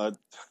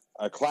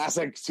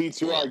classic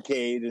C2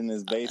 arcade in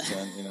his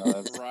basement.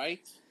 That's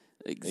right.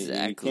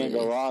 Exactly. You can't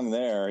go wrong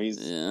there. He's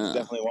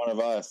definitely one of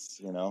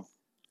us.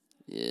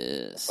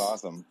 Yes. That's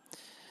awesome.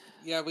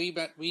 Yeah, we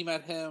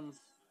met him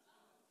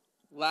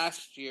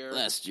last year.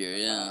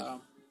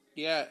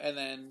 Yeah, and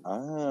then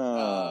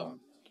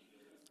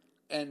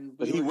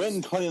but he went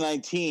in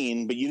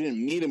 2019, but you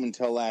didn't meet him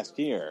until last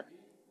year.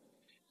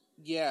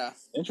 Yeah.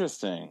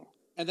 Interesting.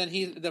 And then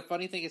the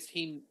funny thing is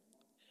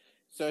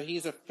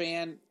he's a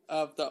fan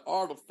of the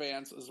Arnold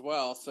fans as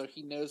well, so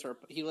he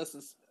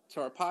listens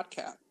to our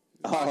podcast.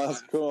 Oh,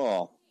 that's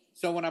cool.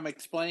 So when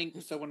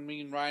when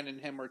me and Ryan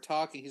and him were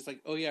talking, he's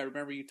like, "Oh yeah, I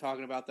remember you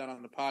talking about that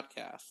on the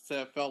podcast."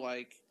 So it felt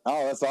like,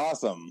 oh, that's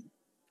awesome.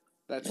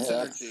 That's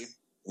synergy.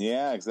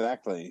 Yeah,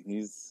 exactly.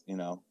 He's,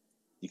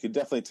 you could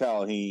definitely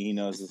tell he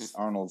knows his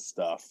Arnold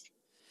stuff.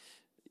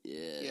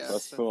 Yeah,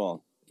 that's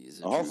cool.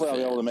 Hopefully, I'll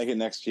be able to make it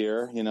next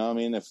year.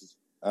 What's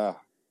the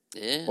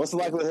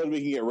likelihood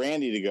we can get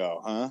Randy to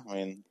go? Huh? I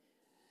mean,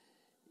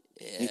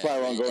 he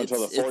probably won't go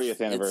until the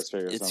 40th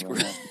anniversary or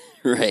something.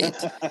 Right.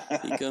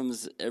 He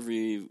comes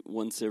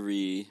once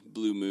every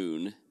blue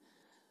moon.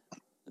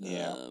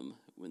 Yeah.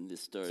 When the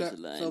stars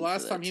align. So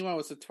last time he went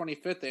was the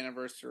 25th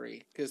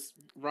anniversary, because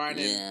Ryan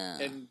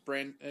and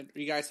Brent,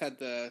 you guys had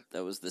the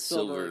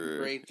silver and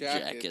gray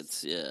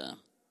jackets. Yeah.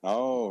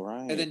 Oh,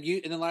 right. And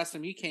then last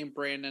time you came,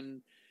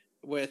 Brandon,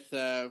 with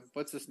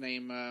what's his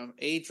name?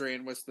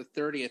 Adrian, was the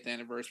 30th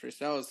anniversary.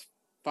 So that was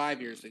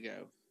 5 years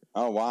ago.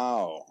 Oh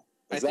wow.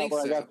 Is that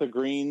where I got the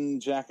green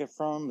jacket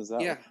from? Is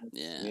that? Yeah.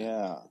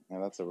 Yeah.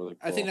 That's a really cool.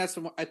 I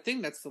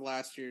think that's the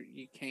last year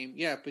you came.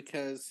 Yeah,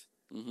 because.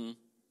 Mm-hmm.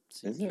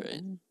 Is it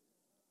right?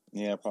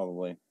 Yeah,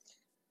 probably.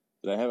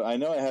 But I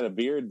know I had a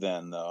beard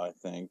then, though. I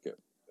think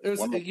it was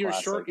you were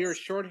short. You were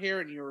short hair,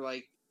 and you were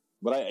like.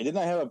 But I didn't.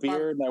 I have a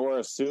beard, and I wore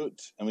a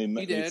suit, and we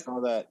saw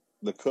that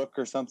the cook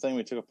or something.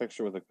 We took a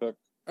picture with the cook.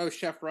 Oh,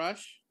 Chef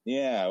Rush.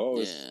 Yeah. What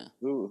was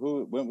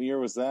who? What year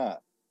was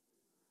that?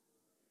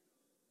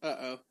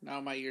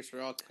 Now my ears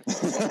are all.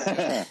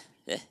 I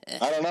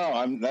don't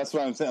know. That's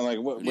what I'm saying. Like,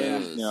 when, I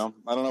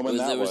don't know when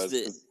that was.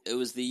 It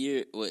was the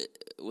year.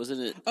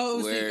 Wasn't it? Oh, it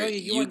was where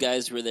you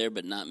guys were there,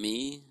 but not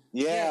me.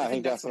 Yeah, I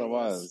think that's what it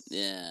was.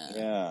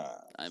 Yeah.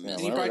 I missed.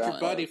 And you brought your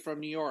buddy from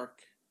New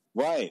York.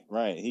 Right.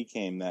 He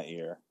came that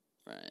year.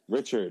 Right.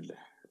 Richard.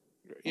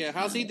 Yeah,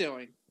 how's he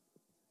doing?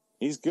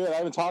 He's good. I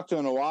haven't talked to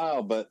him in a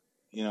while, but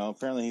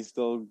apparently he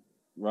still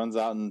runs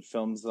out and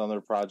films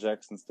other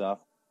projects and stuff.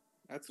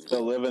 That's cool.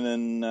 Still living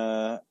in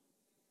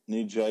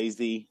New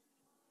Jersey.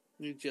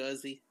 New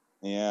Jersey.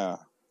 Yeah.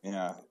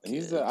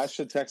 He's. I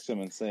should text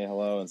him and say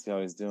hello and see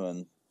how he's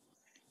doing.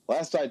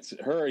 Last I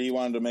heard, he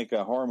wanted to make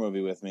a horror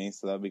movie with me,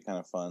 so that'd be kind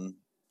of fun.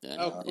 Yeah.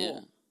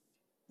 Cool.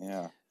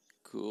 Yeah.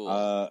 Cool.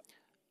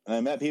 And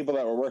I met people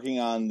that were working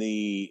on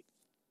the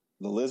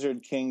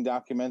Lizard King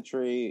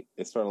documentary.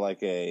 It's sort of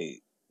like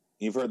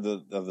you've heard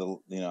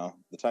the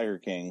Tiger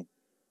King.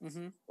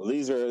 Mm-hmm. Well,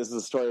 this is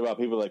a story about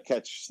people that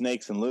catch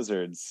snakes and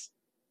lizards.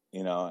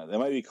 They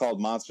might be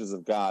called Monsters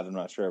of God. I'm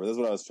not sure, but this is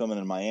what I was filming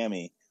in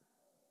Miami.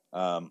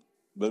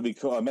 But it'd be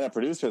cool. I met a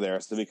producer there,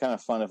 so it'd be kind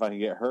of fun if I could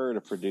get her to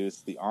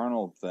produce the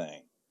Arnold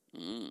thing.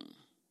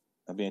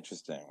 That'd be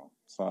interesting.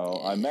 So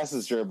I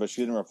messaged her, but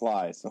she didn't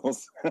reply. So we'll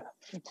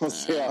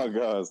see how it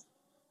goes.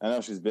 I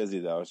know she's busy,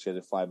 though. She had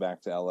to fly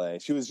back to L.A.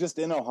 She was just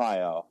in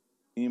Ohio.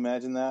 Can you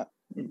imagine that?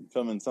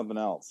 Filming something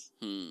else.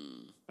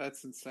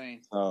 That's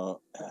insane.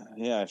 So,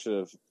 yeah, I should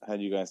have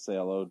had you guys say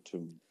hello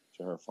to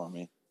her for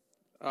me.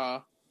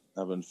 That'd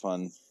have been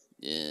fun.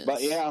 Yes.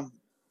 But, yeah,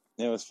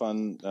 it was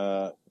fun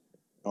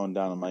going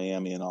down to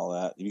Miami and all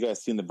that. You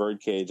guys seen the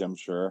Birdcage, I'm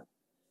sure.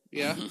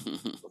 Yeah.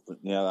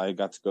 Yeah, I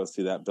got to go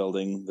see that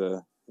building,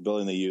 the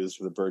building they used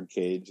for the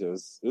Birdcage. It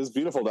was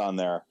beautiful down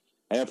there.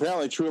 And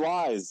apparently True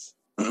Lies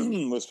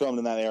was filmed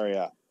in that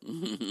area.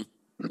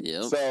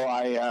 Yep.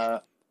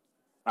 So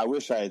I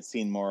wish I had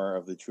seen more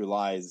of the True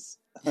Lies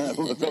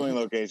filming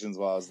locations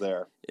while I was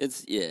there.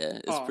 It's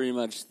pretty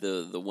much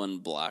the one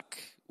block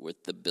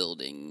with the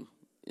building,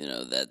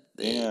 that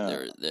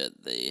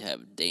they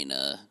have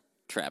Dana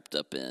trapped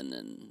up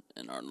in,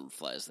 and Arnold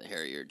flies the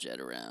Harrier jet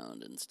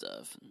around and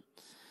stuff.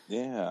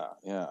 Yeah.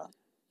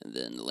 And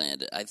then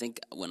landed. I think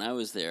when I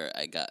was there,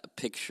 I got a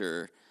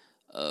picture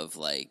of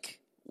like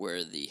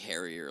where the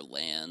Harrier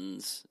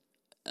lands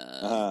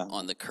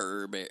on the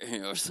curb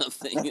or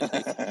something.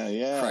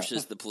 Yeah,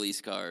 crushes the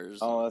police cars.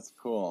 Oh, that's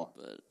cool.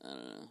 But I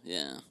don't know.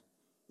 Yeah.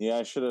 Yeah,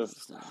 I should have.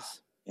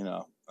 Nice.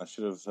 I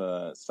should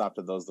have stopped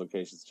at those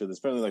locations too. There's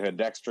probably like a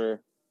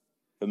Dexter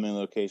filming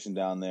location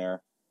down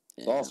there.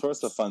 Yeah. All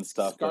sorts of fun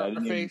stuff.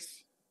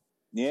 Scarface.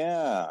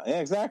 Yeah,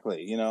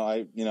 exactly.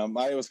 I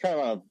was kind of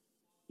on a.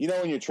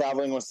 When you're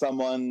traveling with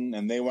someone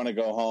and they want to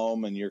go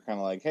home and you're kind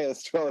of like, hey,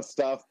 let's do all this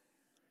stuff.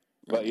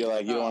 But you're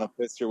like, you don't want to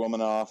piss your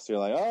woman off. So you're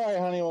like, all right,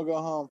 honey, we'll go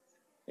home.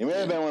 It may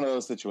have been one of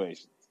those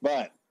situations.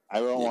 But I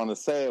don't want to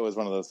say it was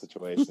one of those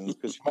situations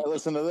because she might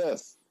listen to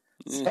this.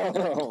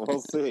 So we'll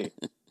see.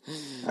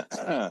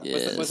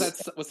 Yes.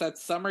 Was that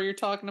Summer you're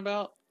talking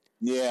about?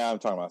 Yeah, I'm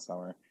talking about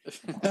Summer.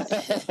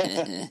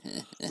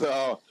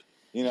 So,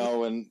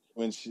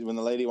 when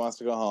the lady wants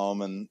to go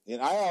home, and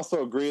I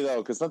also agree though,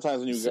 because sometimes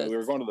when we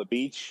were going to the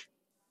beach,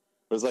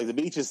 it was like the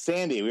beach is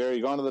sandy. We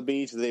already gone to the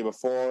beach the day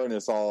before, and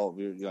it's all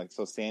like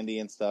so sandy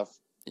and stuff.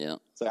 Yeah.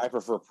 So I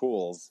prefer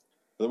pools.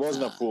 There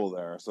wasn't a pool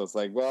there, so it's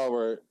like, well,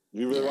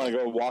 we really want to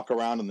go walk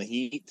around in the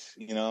heat,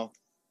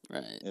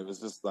 Right. It was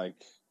just like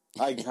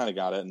I kind of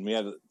got it, and we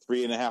had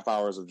 3.5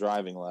 hours of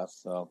driving left,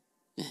 so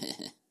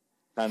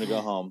time to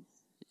go home.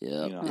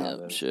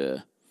 Yeah,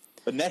 sure.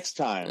 But next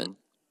time.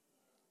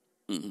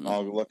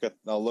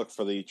 I'll look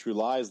for the True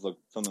Lies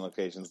filming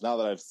locations now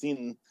that I've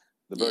seen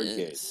the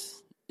Birdcage.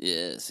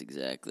 Yes,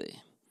 exactly.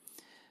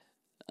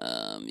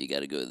 You got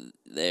to go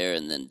there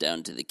and then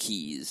down to the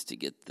Keys to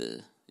get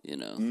the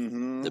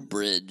the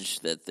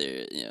bridge that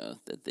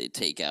they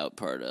take out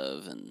part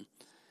of, and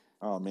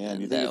oh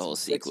man, and that whole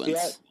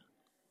sequence.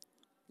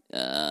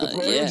 The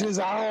bridge is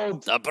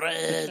out. The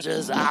bridge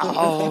is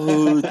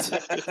out.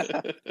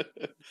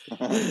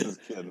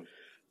 Just kidding.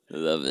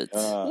 Love it.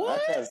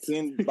 Actually, I've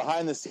seen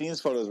behind the scenes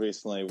photos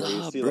recently where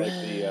you see like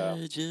the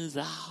bridge is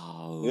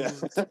out.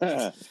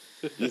 Yeah.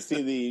 You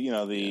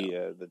see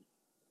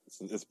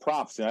it's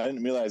props. I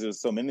didn't realize it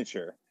was so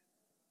miniature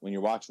when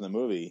you're watching the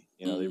movie.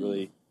 They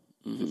really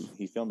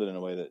he filmed it in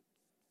a way that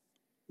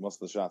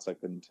most of the shots I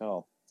couldn't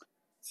tell.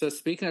 So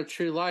speaking of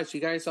True Lies, you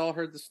guys all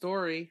heard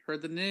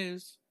the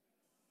news.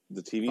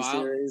 The TV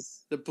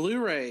series, the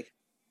Blu-ray.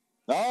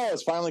 Oh,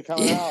 it's finally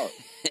coming out.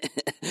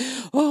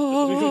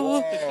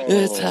 Oh,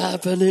 it's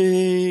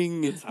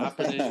happening. It's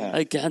happening.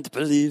 I can't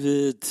believe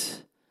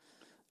it.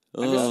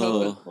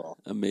 Amazing.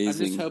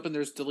 I'm just hoping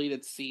there's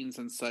deleted scenes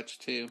and such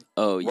too.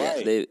 Oh, yeah.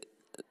 Right.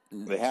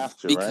 They have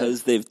to,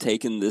 because they've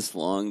taken this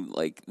long.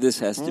 Like, this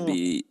has to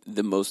be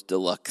the most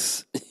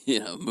deluxe,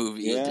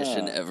 movie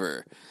edition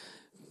ever.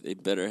 They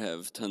better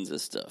have tons of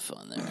stuff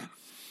on there.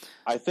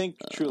 I think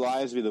True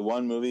Lies would be the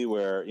one movie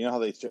where, how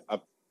they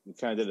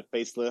kind of did a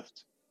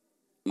facelift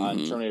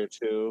on Terminator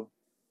 2,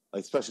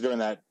 like especially during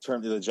that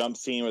the jump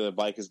scene where the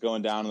bike is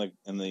going down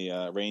in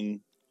the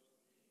rain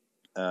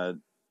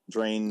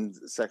drain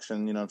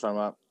section, you know what I'm talking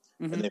about?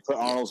 And they put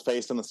Arnold's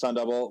face on the stun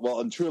double. Well,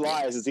 in True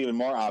Lies, it's even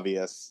more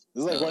obvious.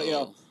 This is like,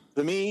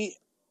 to me,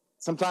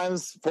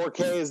 sometimes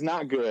 4K is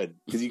not good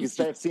because you can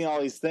start seeing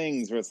all these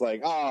things where it's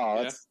like,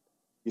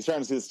 you're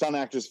starting to see the stunt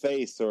actor's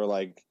face or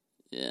like,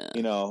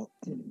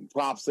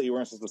 props that you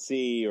weren't supposed to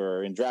see,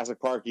 or in Jurassic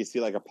Park, you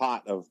see like a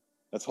pot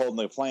that's holding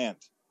the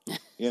plant.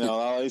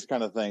 All these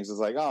kind of things. It's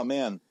like, oh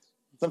man,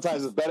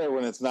 sometimes it's better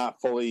when it's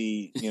not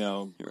fully,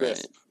 crisp. Right.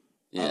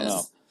 Yes. I don't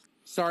know.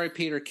 Sorry,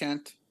 Peter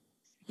Kent.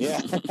 Yeah.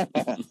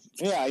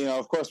 Yeah,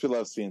 of course we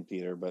love seeing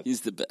Peter, but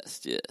he's the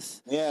best,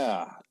 yes.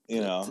 Yeah,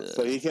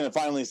 so he can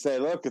finally say,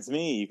 look, it's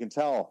me. You can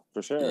tell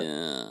for sure.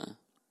 Yeah.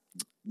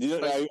 You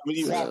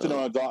have to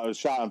know a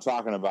shot I'm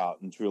talking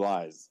about in True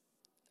Lies.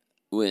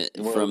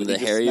 From the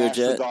Harrier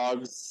jet?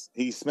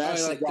 He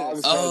smashed the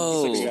dogs.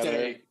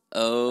 Together.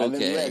 Oh, okay. And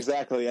then,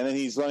 exactly. And then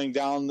he's running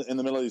down in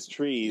the middle of these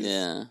trees.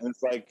 Yeah. And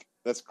it's like,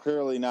 that's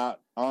clearly not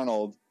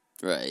Arnold.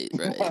 Right.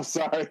 I'm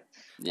sorry.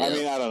 Yeah. I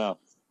mean, I don't know.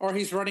 Or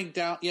he's running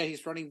down. Yeah,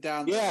 he's running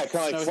down. Yeah,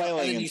 kind of like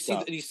flailing and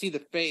stuff. you see the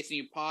face, and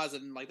you pause,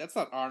 and like that's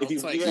not Arnold.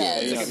 It's like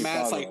it's like a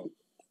mask. Like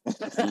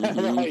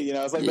right,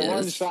 it's like the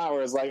one shot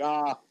where it's like,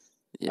 I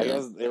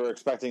guess they were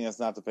expecting us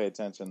not to pay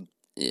attention.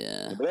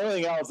 Yeah. But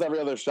everything else, every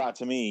other shot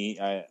to me,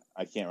 I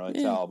can't really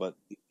tell. But,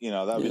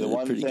 that would be the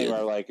one thing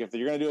where, like, if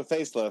you're going to do a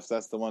facelift,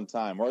 that's the one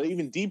time. Or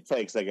even deep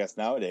fakes, I guess,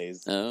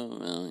 nowadays. Oh,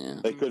 well, yeah.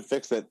 They could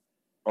fix it.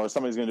 Or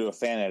somebody's going to do a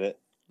fan edit.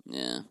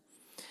 Yeah.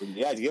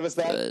 Yeah, give us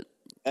that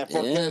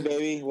 4K,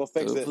 baby. We'll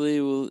fix Hopefully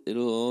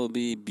it'll all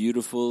be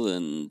beautiful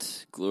and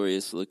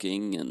glorious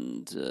looking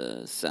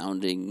and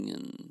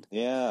sounding.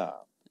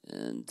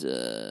 And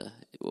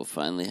we'll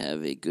finally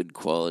have a good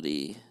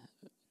quality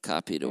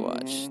copy to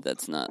watch.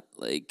 That's not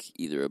like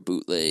either a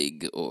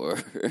bootleg or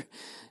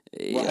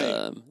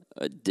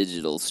a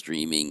digital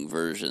streaming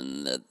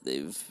version that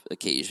they've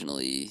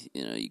occasionally,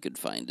 you could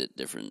find at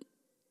different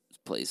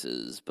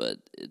places, but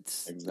it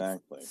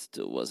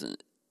still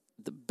wasn't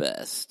the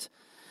best.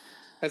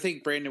 I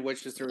think Brandon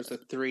wishes there was a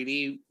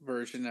 3D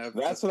version of.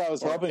 That's what I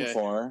was hoping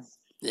for.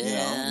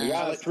 Yeah, we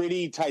got a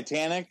 3D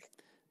Titanic.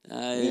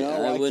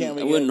 I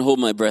wouldn't hold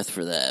my breath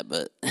for that,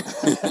 but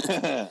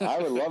I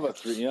would love a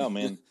 3D.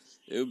 Man,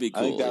 it would be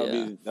cool. I think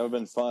that would have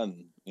been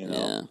fun.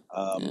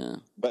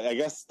 But I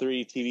guess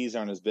 3D TVs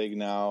aren't as big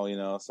now.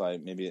 So I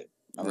don't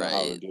know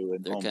how to do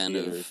it. They're home kind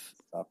theaters of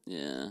stuff.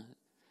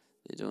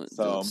 They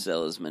don't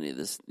sell as many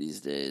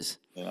these days.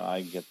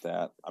 I get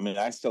that. I mean,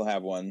 I still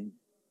have one,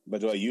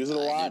 but do I use it a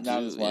lot?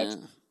 Not as much. Yeah.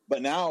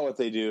 But now what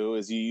they do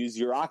is you use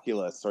your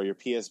Oculus or your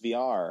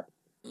PSVR,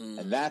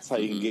 and that's how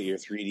you can get your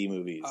 3D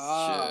movies.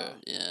 Sure.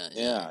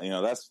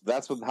 Yeah.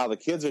 That's how the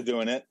kids are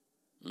doing it.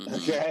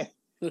 Okay.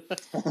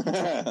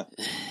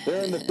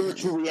 They're in the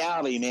virtual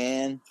reality,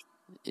 man.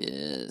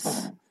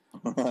 Yes.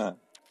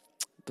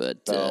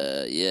 But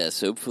so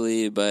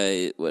hopefully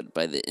by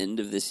the end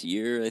of this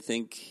year, I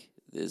think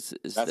that's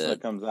when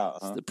it comes out.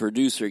 Huh? The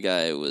producer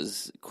guy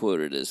was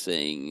quoted as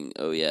saying,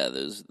 "Oh yeah,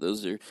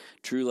 those are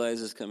True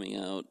Lies is coming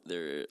out.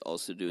 They're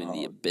also doing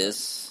The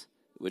Abyss,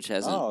 which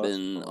hasn't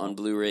been on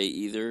Blu-ray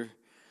either.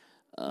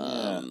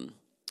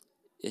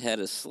 It had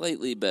a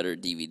slightly better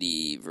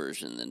DVD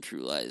version than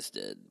True Lies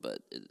did,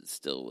 but it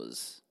still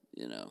was,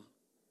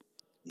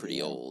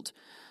 pretty old."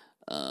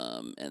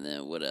 And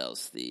then what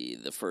else?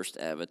 The first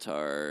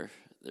Avatar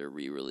they're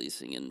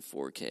re-releasing in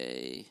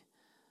 4K,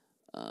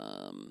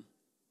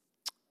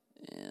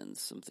 and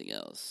something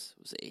else.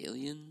 Was it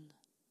Alien?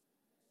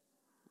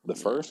 The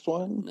first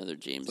one? Another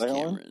James Cameron.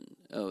 One?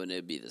 Oh, and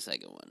it'd be the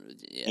second one.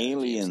 Yeah,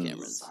 Aliens. James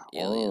Cameron's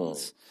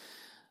Aliens.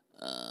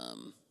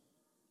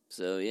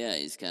 So yeah,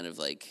 he's kind of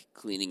like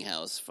cleaning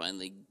house,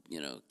 finally,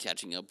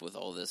 catching up with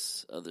all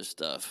this other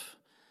stuff.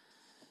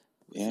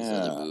 With his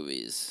other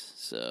movies.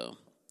 So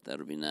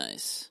that'll be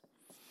nice.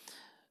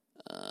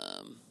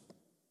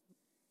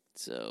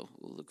 So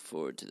we'll look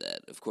forward to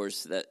that. Of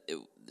course, that it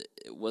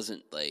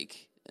wasn't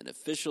like an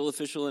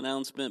official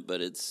announcement,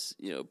 but it's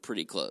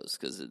pretty close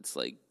because it's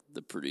like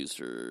the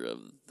producer of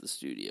the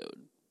studio,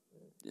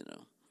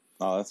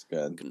 Oh, that's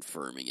good.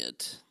 Confirming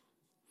it.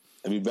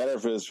 It'd be better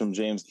if it was from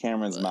James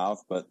Cameron's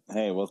mouth, but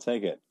hey, we'll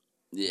take it.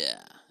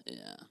 Yeah.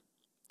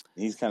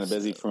 He's kind of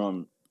busy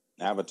from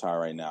Avatar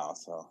right now,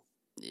 so.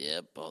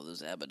 Yep, all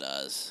those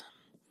Abadars.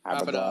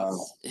 But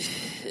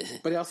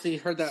also, you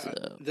heard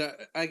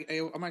that.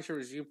 I'm not sure it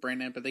was you,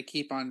 Brandon, but they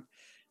keep on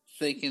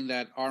thinking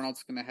that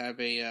Arnold's going to have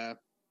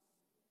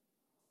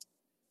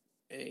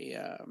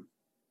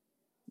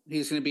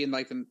he's going to be in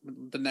like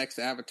the next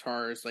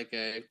Avatar is like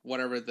a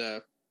whatever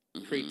the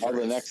creature. Oh,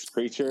 the next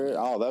creature.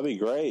 Oh, that'd be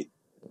great.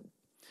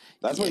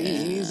 That's what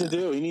he needs to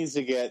do. He needs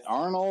to get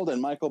Arnold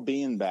and Michael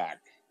Biehn back.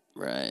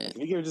 Right. If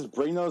you could just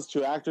bring those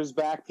two actors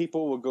back,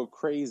 people will go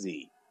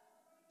crazy.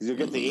 You'll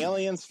get the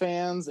Aliens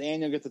fans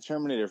and you'll get the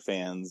Terminator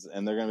fans,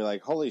 and they're going to be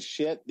like, holy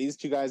shit, these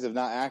two guys have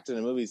not acted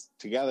in movies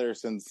together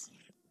since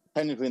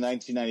technically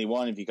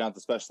 1991 if you count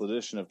the special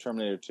edition of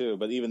Terminator 2,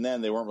 but even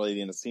then they weren't really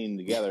in a scene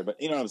together,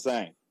 but you know what I'm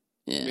saying?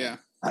 Yeah.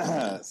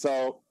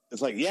 So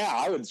it's like,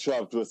 I would show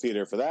up to a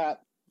theater for that.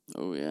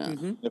 Oh, yeah.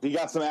 Mm-hmm. If he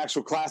got some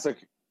actual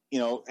classic,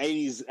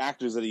 80s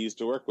actors that he used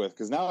to work with,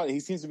 because now he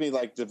seems to be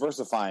like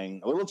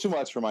diversifying a little too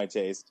much for my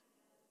taste,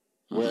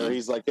 where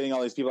he's like getting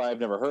all these people I've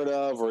never heard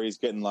of, or he's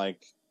getting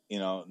like,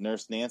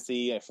 Nurse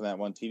Nancy from that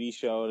one TV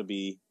show to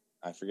be,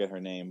 I forget her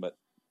name, but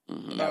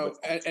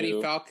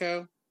Eddie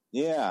Falco.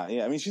 Yeah.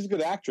 I mean, she's a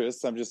good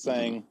actress. I'm just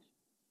saying,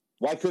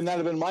 why couldn't that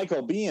have been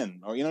Michael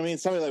Biehn, or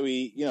somebody that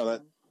we,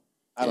 that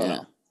I don't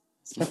know.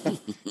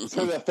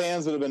 So the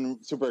fans would have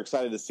been super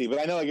excited to see, but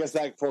I guess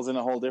that pulls in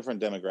a whole different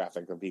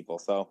demographic of people.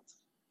 So,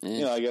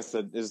 I guess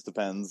it just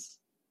depends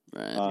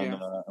on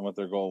what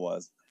their goal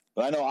was.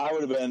 But I know I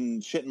would have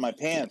been shitting my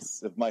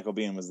pants if Michael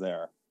Biehn was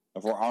there,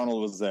 before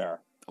Arnold was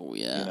there. Oh,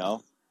 yeah.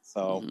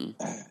 So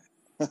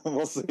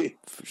we'll see.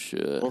 For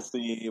sure. We'll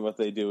see what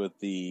they do with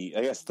the,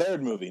 I guess,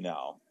 third movie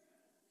now.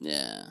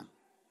 Yeah.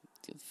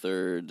 The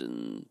third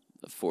and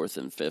the fourth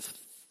and fifth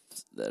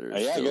that are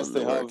I guess in they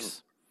the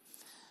works.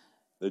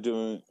 They're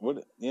doing,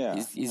 what?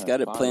 Yeah. He's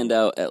got it planned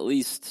out at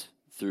least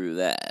through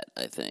that,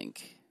 I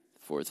think.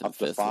 Fourth and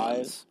fifth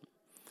ones.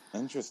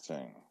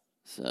 Interesting.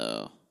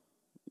 So,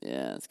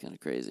 yeah, it's kind of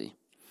crazy.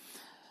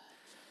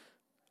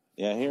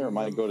 Yeah, here it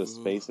might go to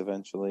space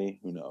eventually.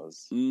 Who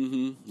knows?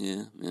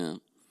 Yeah.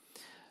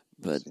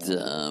 But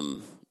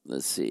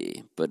let's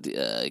see. But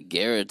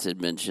Garrett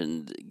had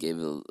gave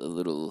a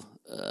little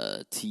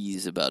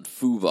tease about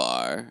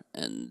FUBAR,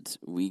 and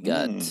we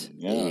got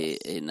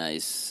a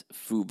nice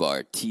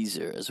FUBAR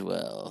teaser as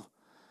well.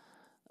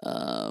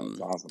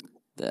 That's awesome.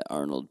 That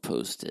Arnold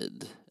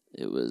posted.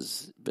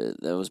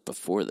 But that was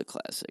before the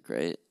classic,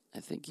 right? I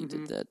think he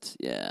did that.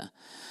 Yeah.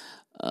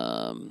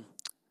 So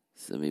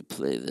let me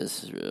play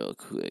this real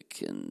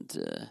quick, and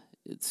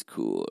it's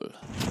cool.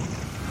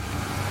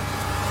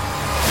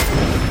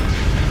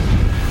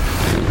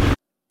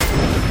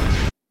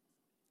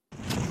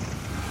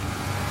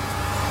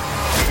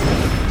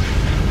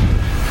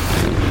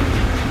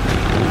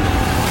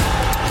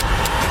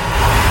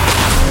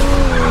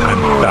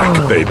 I'm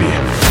back, baby.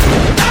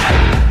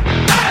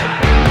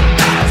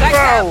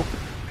 Ow!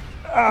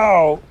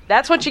 Ow!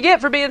 That's what you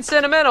get for being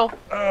sentimental.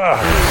 May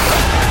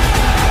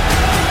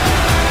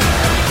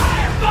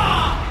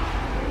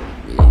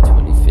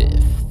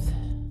 25th.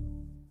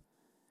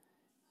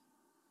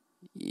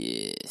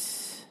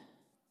 Yes.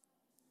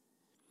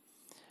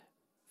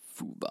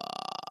 FUBAR.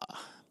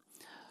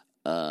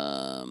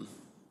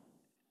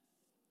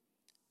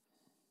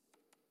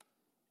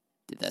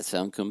 Did that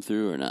sound come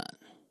through or not?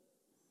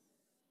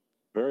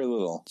 Very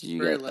little. Did you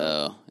Very get? little.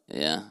 Oh,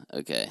 yeah.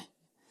 Okay.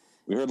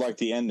 We heard like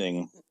the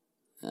ending.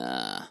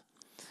 All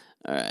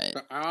right.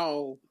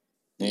 Ow.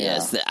 Yeah.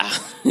 Yes.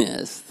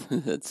 Yes.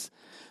 That's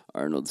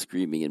Arnold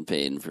screaming in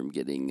pain from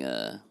getting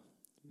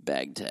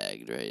bag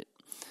tagged, right?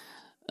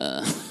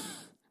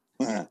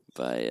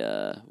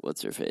 By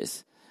what's her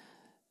face?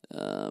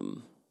 I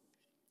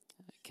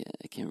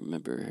can't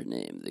remember her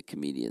name. The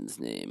comedian's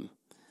name.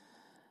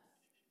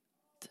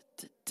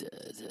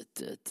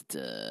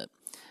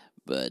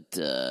 But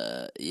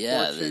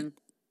yeah,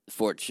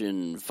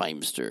 Fortune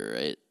Feimster,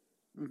 right?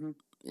 Mm-hmm.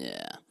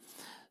 Yeah.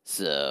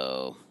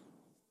 So,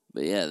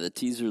 but yeah, the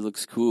teaser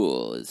looks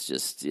cool. It's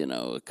just,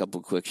 a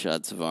couple quick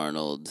shots of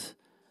Arnold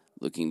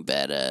looking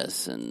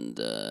badass and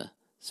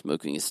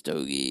smoking a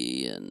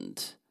stogie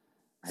and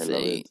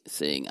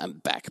saying "I'm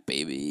back,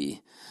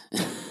 baby."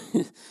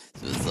 So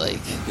it's like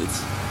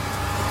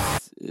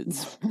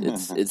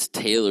it's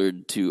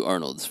tailored to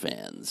Arnold's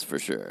fans for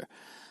sure,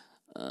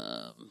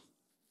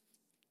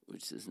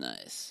 which is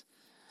nice.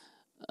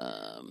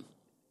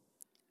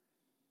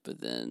 But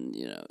then,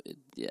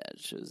 it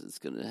shows it's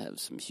going to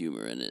have some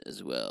humor in it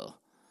as well.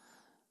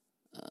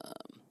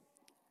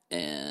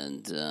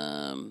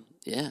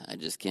 I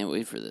just can't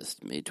wait for this.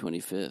 May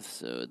 25th.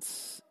 So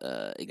it's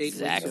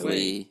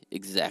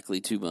exactly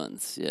 2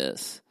 months.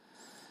 Yes.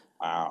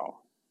 Wow.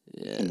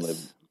 Yes. You can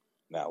live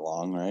that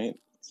long, right?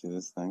 See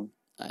this thing?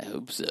 I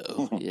hope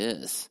so.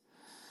 Yes.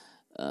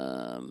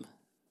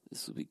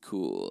 This will be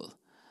cool.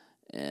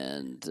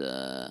 And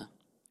I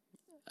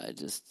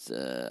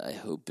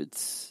hope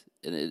it's,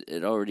 and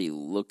it already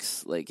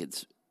looks like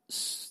it's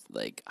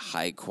like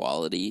high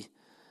quality,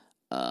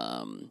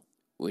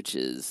 which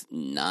is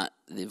not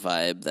the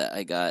vibe that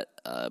I got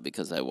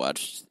because I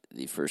watched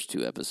the first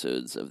 2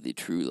 episodes of the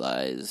True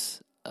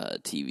Lies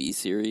TV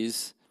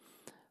series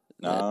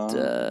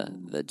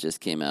that just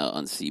came out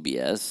on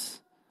CBS.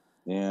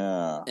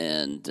 Yeah.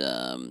 And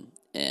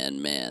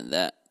man,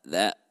 that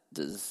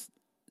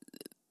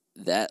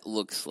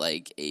looks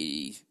like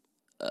a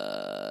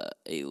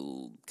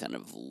kind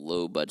of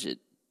low budget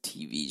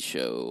TV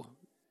show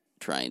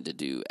trying to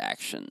do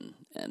action,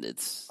 and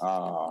it's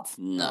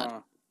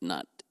not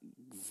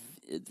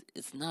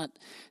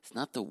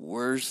the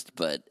worst,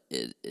 but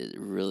it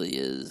really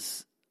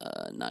is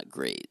not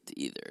great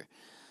either.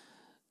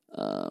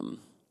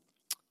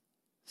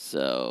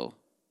 So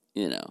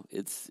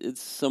it's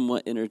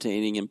somewhat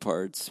entertaining in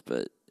parts,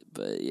 but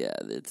yeah,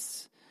 it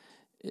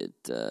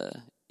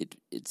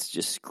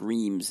just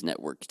screams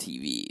network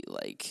TV,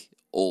 like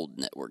old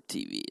network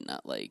TV,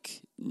 not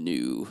like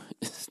new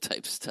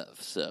type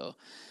stuff. So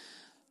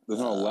there's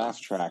no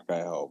laugh track,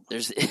 I hope.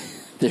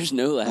 There's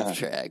no laugh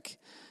track,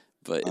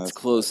 but it's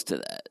close to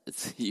that.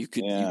 It's you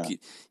could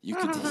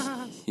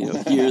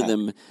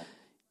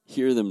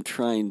hear them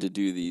trying to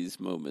do these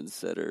moments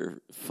that are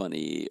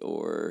funny,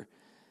 or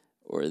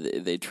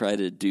they try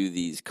to do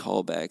these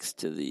callbacks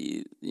to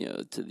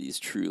to these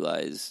True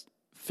Lies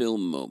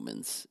film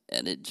moments,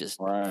 and it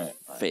just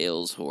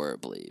fails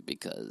horribly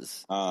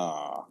because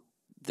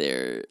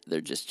they're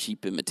just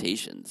cheap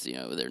imitations.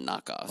 They're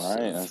knockoffs.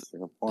 Right, that's a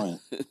good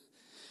point.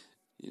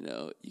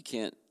 You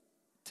can't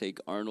take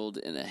Arnold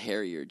in a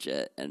Harrier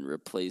jet and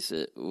replace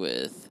it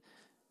with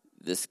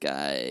this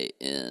guy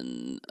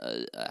in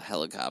a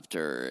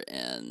helicopter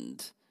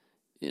and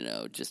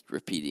just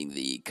repeating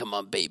the "come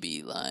on,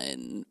 baby"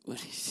 line when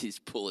he's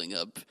pulling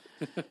up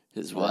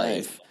his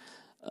wife.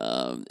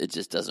 It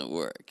just doesn't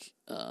work.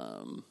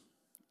 I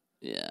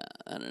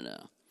don't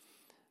know.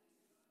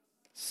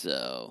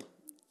 So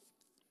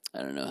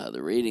I don't know how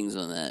the ratings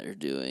on that are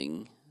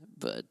doing,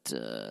 but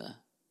the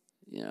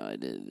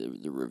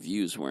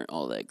reviews weren't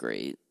all that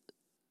great.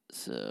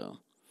 So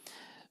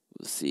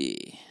we'll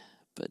see.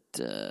 But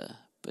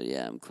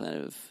yeah, I'm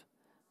kind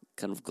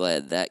of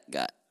glad that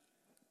got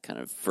kind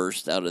of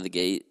first out of the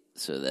gate,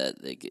 so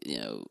that they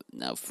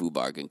now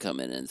Fubar can come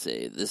in and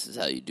say, this is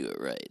how you do it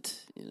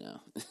right,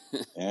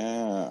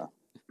 Yeah.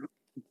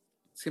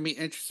 It's going to be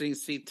interesting to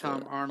see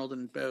Tom Arnold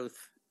in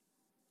both.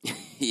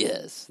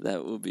 Yes,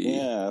 that will be.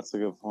 Yeah, that's a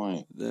good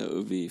point. That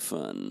would be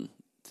fun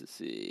to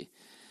see.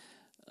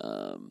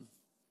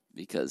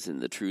 Because in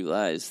the True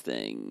Lies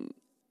thing,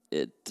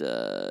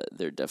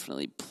 they're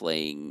definitely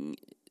playing,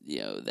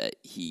 that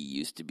he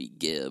used to be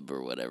Gib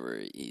or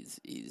whatever. He's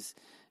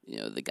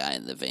the guy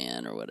in the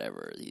van or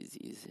whatever.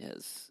 He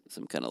has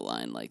some kind of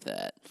line like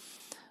that.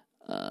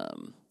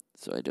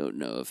 So I don't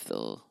know if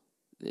they'll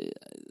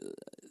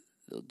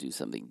do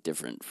something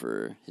different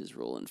for his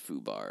role in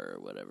Fubar or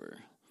whatever.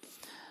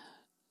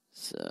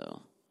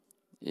 So,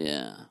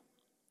 yeah.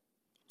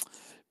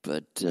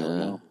 But,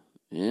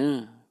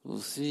 yeah, we'll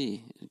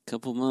see. In a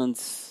couple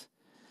months,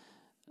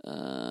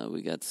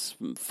 we got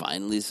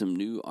finally some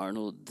new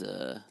Arnold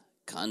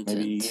content.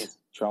 Maybe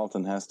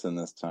Charlton Heston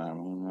this time.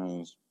 Who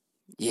knows?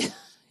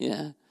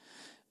 Yeah.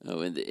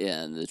 Oh, and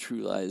the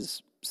True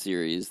Lies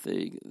series,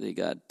 they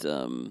got.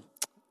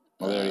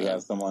 They already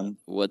have someone.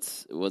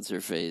 What's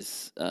her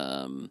face?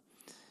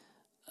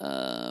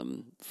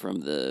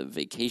 From the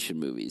Vacation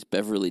movies,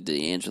 Beverly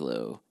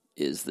D'Angelo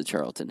is the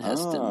Charlton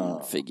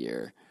Heston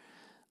figure.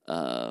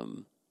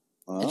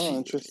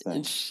 Interesting.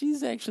 And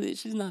she's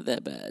not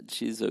that bad.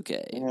 She's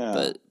okay.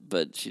 Yeah.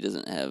 But she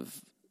doesn't have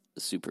a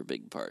super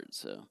big part,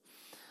 so.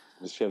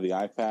 Does she have the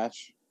eye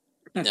patch?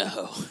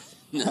 No,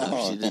 she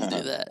didn't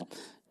do that.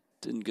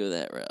 Didn't go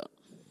that route.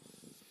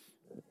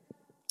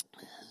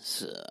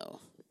 So,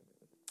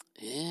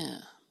 yeah.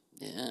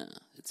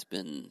 It's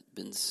been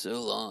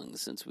so long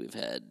since we've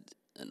had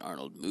an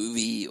Arnold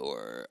movie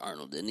or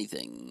Arnold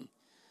anything,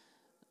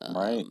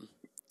 right?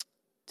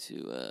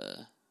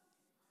 To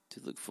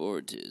look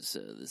forward to. So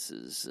this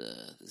is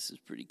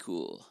pretty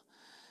cool.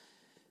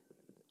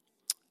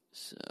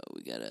 So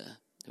we gotta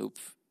hope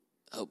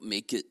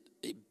make it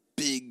a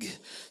big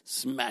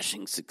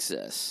smashing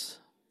success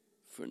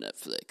for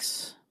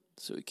Netflix.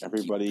 So we can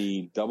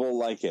everybody double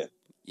like it.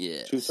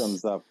 Yeah, 2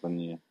 thumbs up when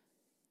you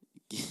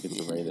get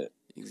to rate it.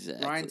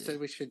 Exactly. Ryan said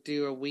we should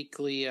do a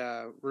weekly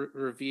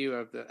review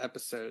of the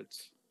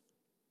episodes.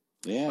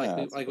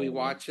 Yeah, like we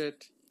watch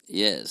it.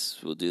 Yes,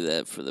 we'll do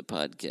that for the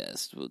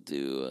podcast. We'll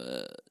do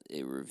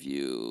a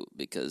review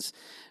because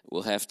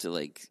we'll have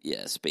to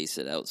space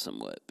it out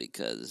somewhat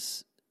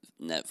because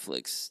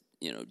Netflix,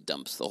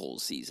 dumps the whole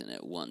season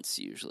at once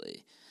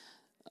usually.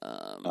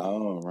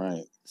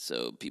 Right.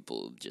 So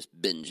people just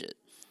binge it.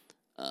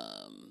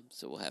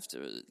 So we'll have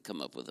to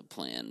come up with a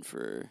plan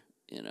for,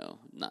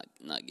 not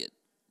get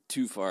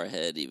too far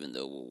ahead, even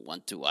though we'll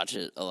want to watch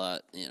it a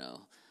lot,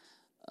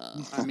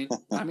 I mean,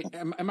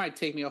 it might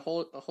take me a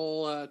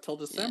whole till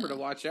December to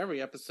watch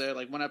every episode,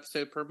 like 1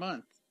 episode per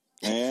month.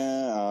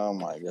 Yeah. Oh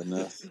my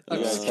goodness. You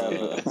guys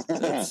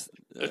have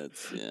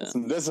that's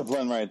some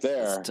discipline right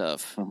there. It's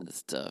tough.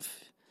 It's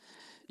tough.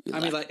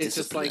 It's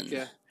just like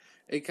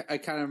it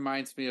kind of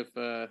reminds me of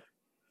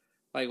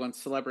like when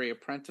Celebrity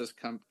Apprentice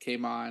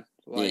came on.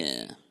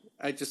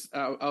 I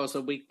was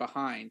a week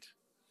behind.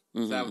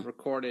 So I would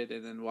record it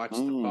and then watch the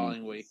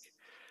following week.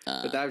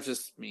 But that was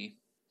just me.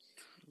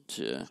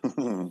 Sure.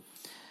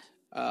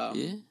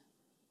 Yeah.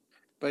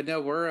 But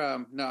no,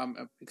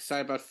 I'm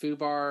excited about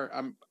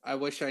Fubar. I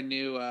wish I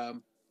knew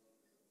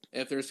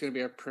if there's going to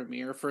be a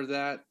premiere for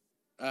that.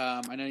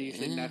 I know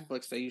usually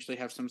Netflix, they usually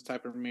have some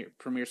type of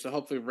premiere. So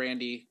hopefully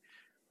Randy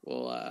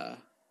will,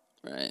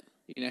 right.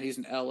 He's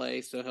in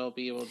LA, so he'll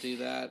be able to do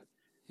that.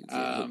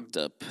 Get hooked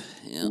up.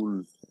 Yeah.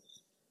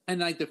 And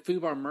like the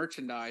Fubar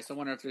merchandise, I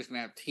wonder if there's going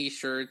to have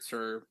T-shirts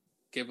or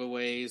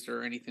giveaways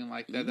or anything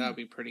like that. That would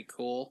be pretty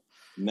cool.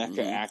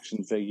 NECA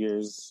action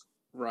figures.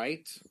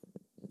 Right.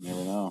 You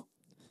never know.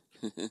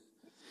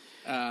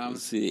 We'll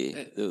see.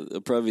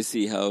 They'll probably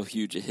see how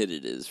huge a hit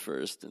it is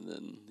first, and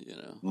then,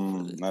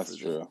 that's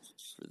true.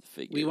 For the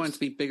figures. We want it to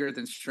be bigger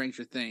than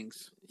Stranger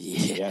Things.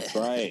 Yeah. That's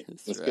right.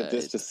 Let's get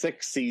this to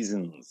 6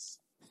 seasons.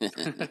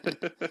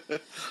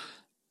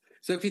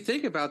 So if you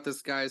think about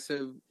this, guys,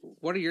 so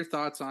what are your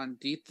thoughts on,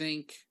 do you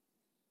think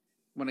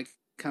when it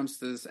comes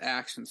to this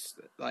action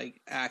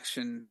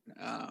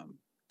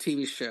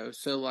TV show,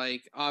 so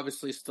like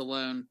obviously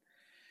Stallone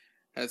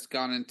has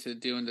gone into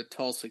doing the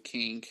Tulsa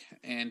King,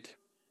 and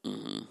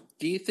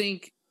do you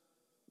think,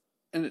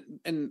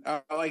 and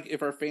like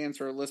if our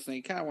fans are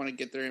listening, kind of want to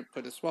get their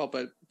input as well,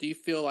 but do you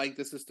feel like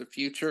this is the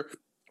future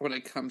when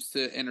it comes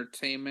to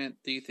entertainment?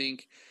 Do you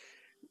think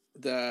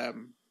we're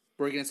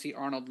going to see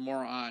Arnold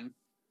more on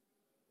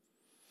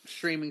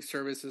streaming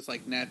services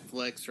like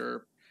Netflix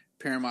or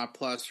Paramount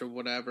Plus or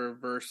whatever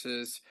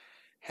versus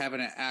having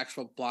an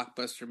actual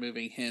blockbuster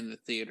movie in the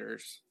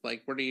theaters?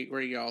 Like, what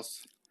are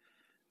y'all's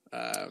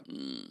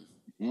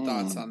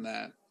thoughts on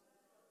that?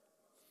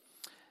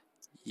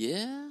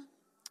 Yeah.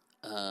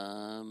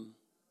 I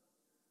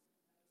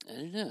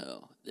don't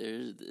know.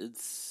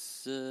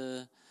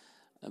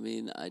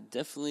 I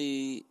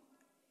definitely,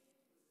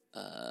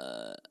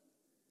 I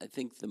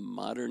think the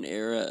modern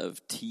era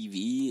of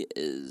TV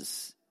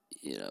is,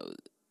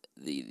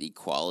 the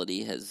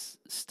quality has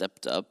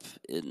stepped up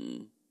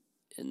in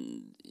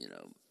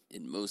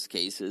most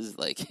cases,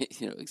 like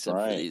except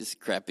for these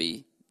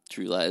crappy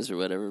True Lies or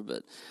whatever.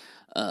 But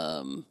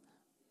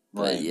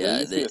there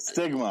used to be a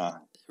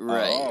stigma.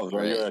 Right,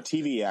 you're a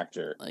TV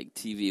actor. Like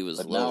TV was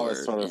but lower. Now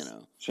it's sort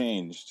of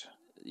changed.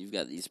 You've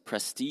got these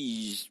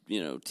prestige,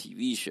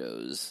 TV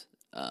shows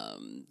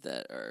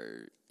that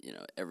are,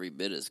 every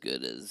bit as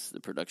good as the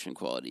production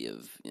quality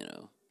of,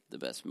 the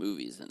best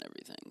movies and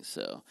everything.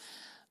 So,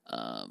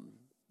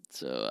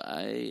 so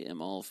I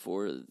am all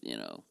for,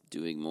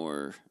 doing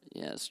more,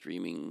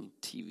 streaming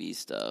TV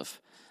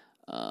stuff.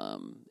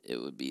 It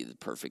would be the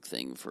perfect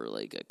thing for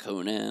like a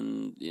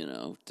Conan,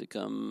 to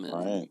come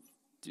and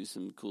do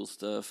some cool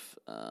stuff.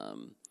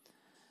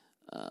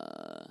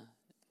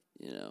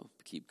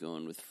 Keep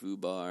going with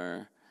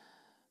FUBAR.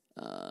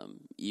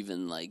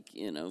 Even like,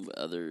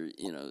 other,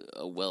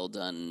 a well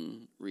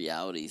done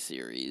reality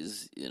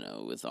series,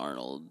 with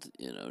Arnold,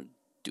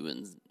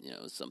 doing,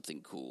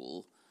 something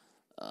cool.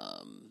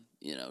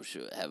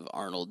 Should have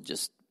Arnold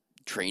just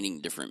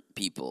training different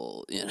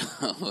people,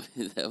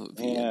 that would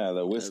be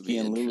the Whiskey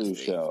and Lulu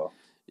show.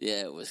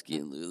 Yeah, Whiskey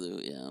and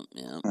Lulu. Yeah.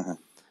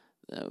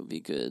 That would be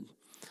good.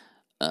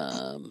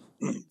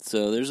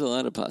 So there's a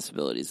lot of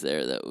possibilities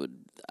there that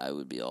I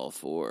would be all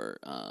for.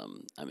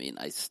 I mean,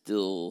 I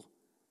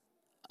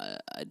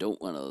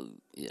don't want to,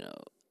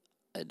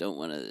 I don't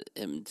want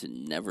him to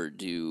never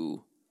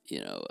do,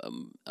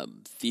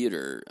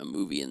 a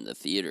movie in the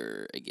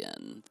theater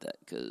again.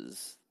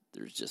 Because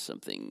there's just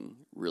something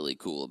really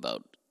cool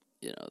about,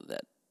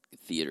 that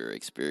theater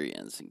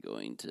experience and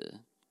going to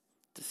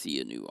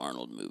see a new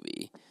Arnold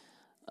movie.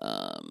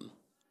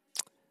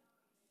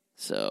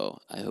 So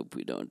I hope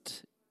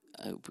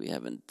we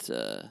haven't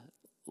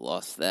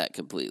lost that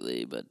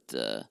completely, but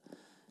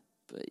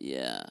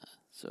yeah.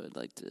 So I'd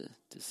like to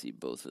see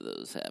both of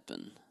those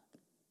happen.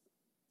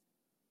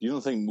 You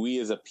don't think we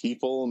as a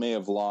people may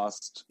have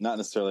lost, not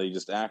necessarily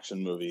just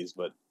action movies,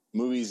 but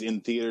movies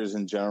in theaters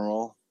in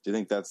general? Do you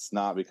think that's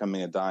not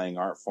becoming a dying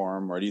art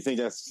form, or do you think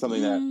that's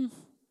something that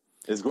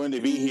is going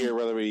to be here,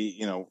 whether we,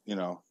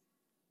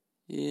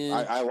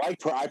 Yeah.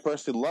 I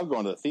personally love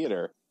going to the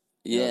theater.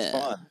 It's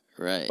fun.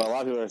 Right. But a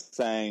lot of people are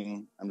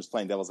saying, I'm just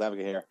playing devil's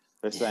advocate here,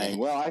 they're saying,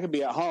 well, I could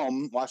be at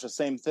home, watch the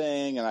same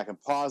thing, and I can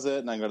pause it,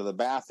 and I can go to the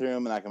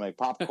bathroom, and I can make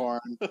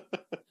popcorn,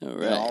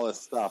 all this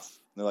stuff.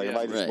 They're like, if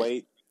I just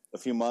wait a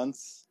few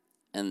months.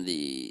 And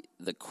the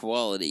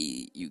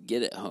quality you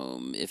get at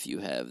home if you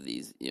have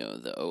these,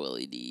 the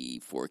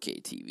OLED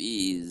 4K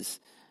TVs,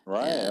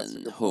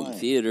 and home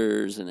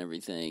theaters and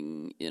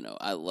everything.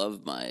 I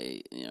love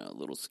my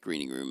little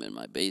screening room in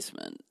my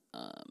basement.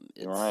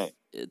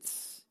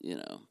 It's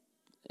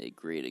a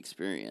great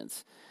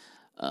experience.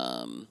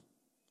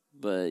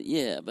 But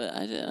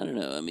I don't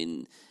know. I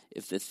mean,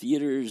 if the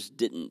theaters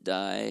didn't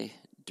die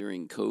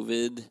during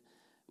COVID,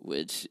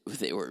 which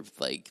they were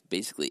like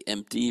basically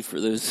empty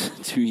for those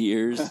 2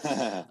 years,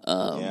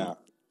 I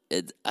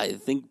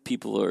think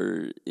people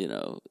are,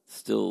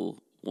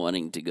 still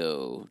wanting to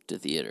go to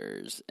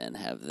theaters and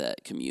have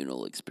that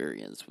communal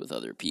experience with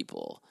other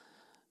people.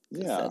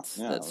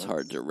 That's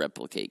hard to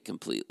replicate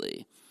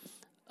completely.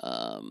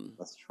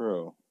 That's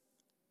true.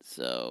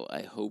 So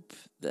I hope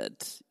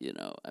that,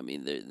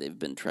 they've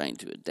been trying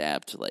to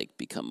adapt, like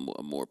become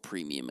a more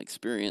premium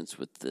experience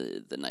with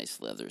the nice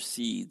leather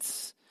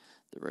seats,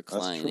 the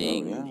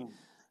reclining. That's true, yeah.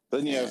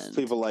 Then you have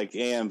people like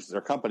AMC,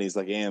 or companies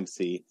like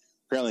AMC.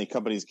 Apparently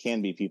companies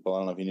can be people. I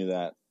don't know if you knew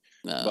that.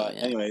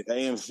 Anyway,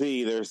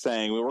 AMC, they're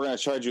saying, we're going to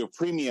charge you a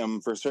premium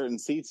for certain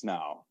seats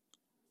now.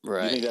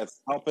 Right. Do you think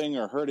that's helping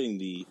or hurting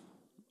the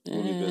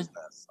movie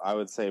business? I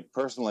would say,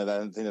 personally, I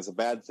don't think that's a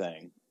bad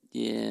thing.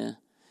 Yeah.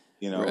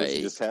 You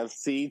just have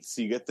seats.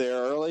 You get there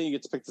early, you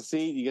get to pick the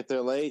seat. You get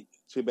there late,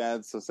 too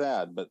bad, so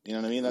sad. But you know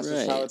what I mean? That's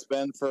just how it's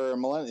been for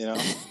millennia.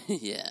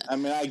 Yeah. I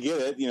mean, I get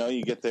it.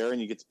 You get there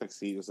and you get to pick a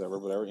seat or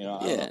whatever.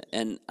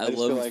 And I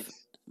love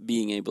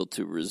being able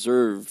to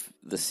reserve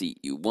the seat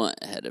you want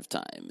ahead of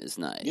time is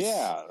nice.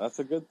 Yeah, that's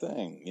a good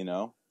thing.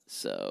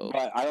 So,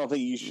 but I don't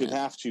think you should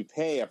have to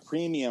pay a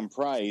premium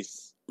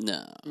price.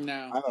 No.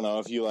 I don't know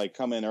if you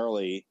come in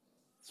early.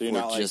 So you're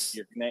not just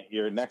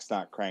your neck's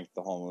not cranked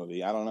the whole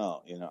movie. I don't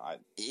know.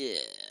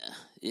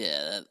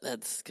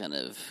 That's kind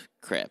of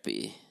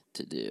crappy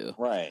to do.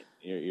 Right.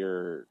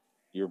 You're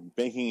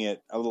making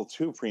it a little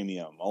too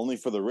premium, only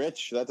for the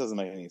rich. That doesn't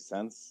make any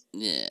sense.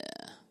 Yeah.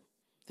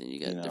 Then you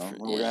got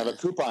different. We're gonna have a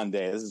coupon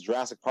day. This is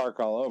Jurassic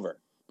Park all over.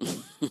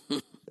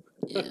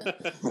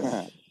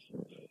 Yeah.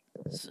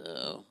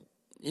 So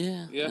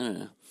I don't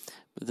know.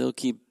 But they'll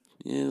keep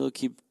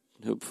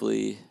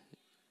hopefully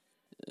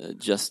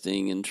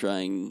adjusting and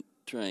trying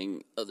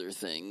other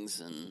things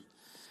and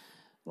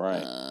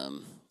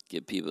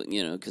get people,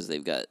 because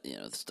they've got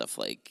stuff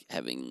like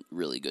having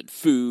really good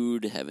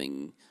food,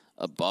 having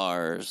a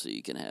bar so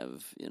you can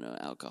have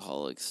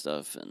alcoholic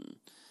stuff and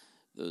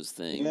those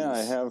things. Yeah,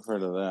 I have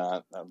heard of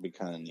that. That'd be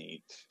kind of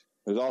neat.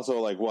 There's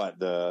also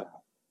the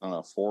I don't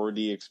know,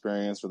 4D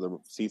experience where the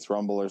seats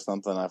rumble or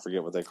something. I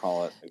forget what they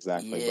call it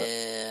exactly.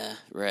 Yeah,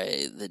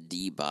 right. The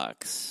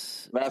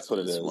D-Box. That's what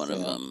it is. One of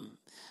them.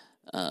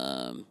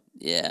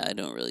 Yeah, I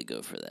don't really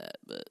go for that,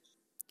 but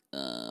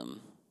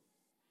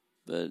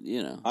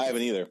you know. I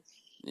haven't either.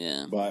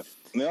 Yeah. But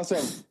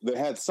they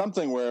had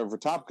something where for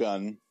Top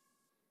Gun,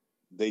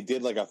 they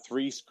did like a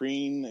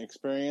 3-screen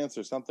experience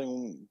or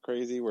something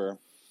crazy where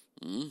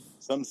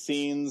some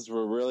scenes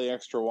were really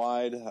extra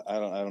wide.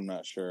 I'm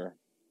not sure.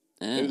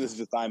 Maybe this is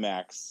just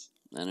IMAX.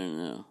 I don't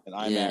know. And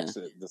IMAX,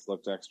 it just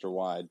looked extra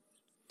wide.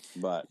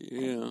 But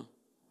yeah.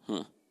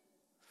 Huh.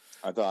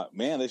 I thought,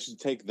 man, they should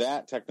take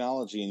that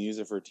technology and use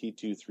it for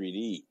T2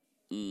 3D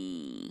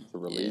to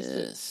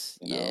release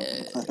it. You know?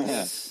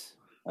 Yes.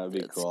 That would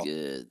be cool.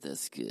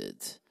 That's good.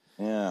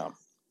 Yeah.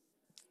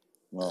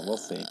 Well, we'll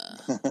see.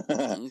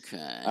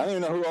 Okay. I don't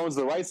even know who owns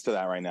the rights to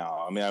that right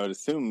now. I mean, I would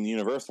assume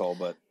Universal,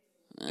 but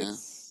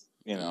it's,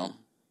 you know.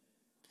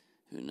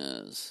 Who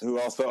knows? Who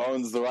also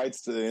owns the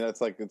rights to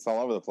it's like it's all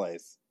over the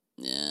place.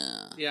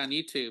 Yeah, on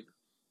YouTube.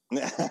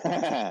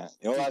 Well,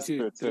 that's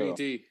true too.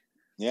 3D.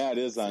 Yeah, it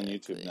is on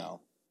YouTube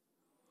now.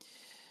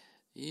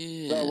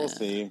 Yeah. So we'll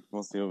see.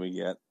 We'll see what we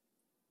get.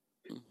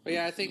 But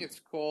yeah, I think it's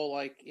cool.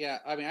 Like, yeah,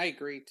 I mean, I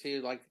agree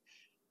too. Like,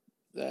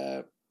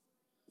 the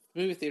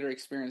movie theater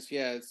experience,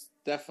 yeah, it's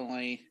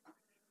definitely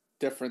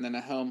different than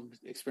a home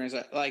experience.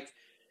 Like,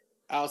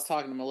 I was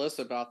talking to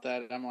Melissa about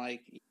that, and I'm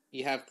like,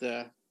 you have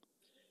the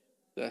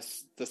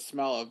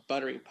smell of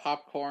buttery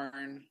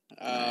popcorn.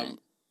 Right.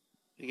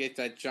 You get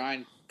that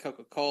giant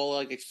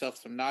Coca-Cola. Get yourself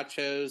some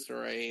nachos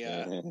or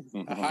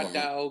a hot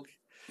dog.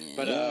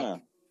 Yeah.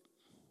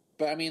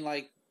 But I mean,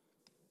 like,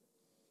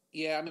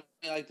 yeah, I mean,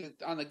 like,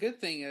 on the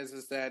good thing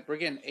is that we're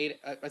getting 8.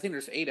 I think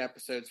there's 8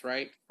 episodes,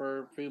 right,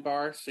 for Food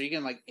Bar. So you're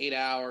getting like 8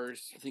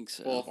 hours. I think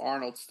so. Full of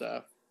Arnold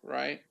stuff,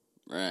 right?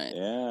 Right.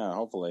 Yeah,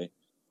 hopefully.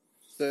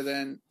 So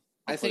then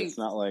I think it's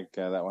not like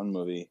that one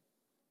movie.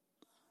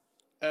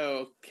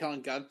 Oh,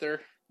 Killing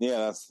Gunther. Yeah,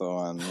 that's the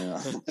one.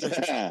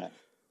 Yeah.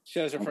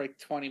 Shows up for like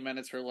 20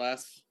 minutes or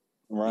less.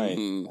 Right.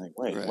 Mm-hmm. Like,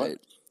 wait, right. what?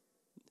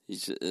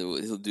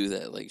 He'll do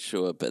that, like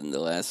show up in the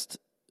last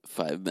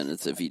 5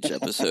 minutes of each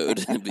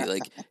episode and be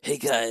like, "Hey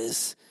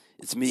guys,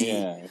 it's me."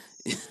 Yeah.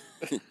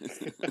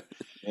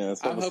 Yeah,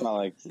 it's not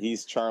like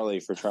he's Charlie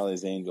for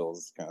Charlie's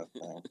Angels kind of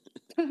thing.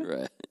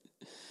 Right.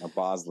 Or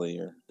Bosley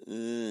or.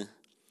 Yeah.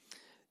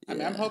 I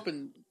mean, I'm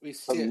hoping we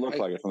see. Doesn't look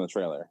like it from the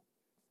trailer.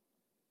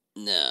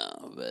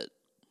 No, but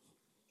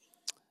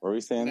what are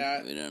we saying?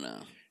 We don't know.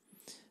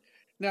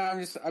 No, I'm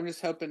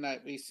just hoping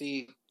that we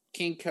see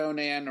King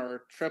Conan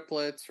or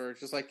triplets or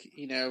just like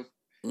he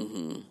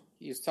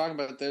was talking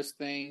about those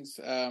things.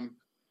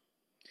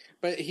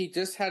 But he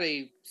just had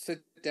a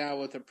sit down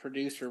with a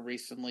producer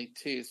recently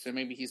too, so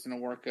maybe he's in the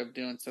work of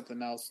doing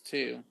something else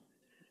too.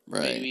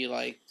 Right. Maybe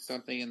like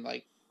something in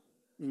like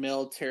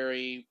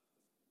military,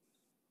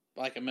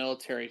 like a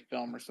military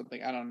film or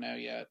something. I don't know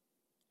yet.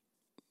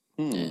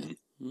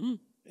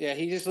 Yeah,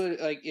 he just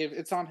like if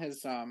it's on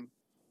his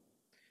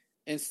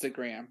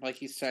Instagram, like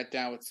he sat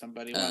down with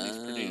somebody, one of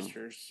these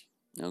producers.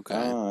 Okay.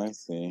 Oh, I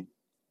see.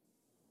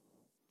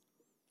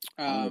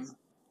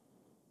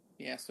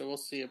 Yeah, so we'll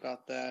see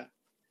about that.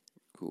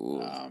 Cool.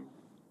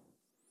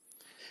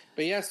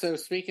 But yeah, so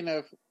speaking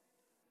of,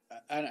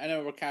 I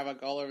know we're kind of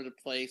like all over the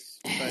place,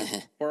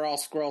 but we're all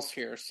squirrels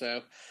here,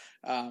 so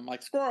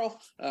like squirrel.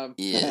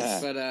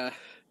 Yes. But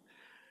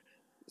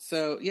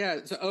so yeah,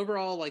 so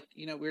overall, like,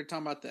 you know, we were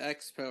talking about the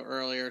expo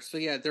earlier. So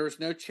yeah, there was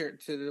no to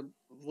the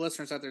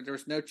listeners out there. There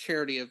was no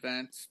charity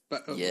events,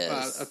 but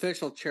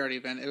official charity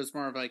event. It was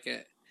more of like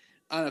a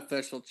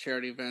unofficial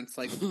charity events,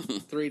 like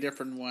 3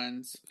 different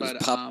ones. But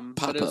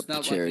but it was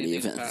not charity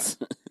like events.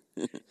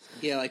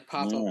 Yeah, like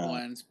pop-up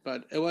ones,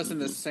 but it wasn't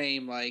the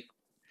same, like,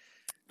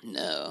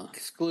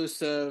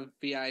 exclusive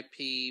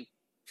VIP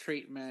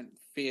treatment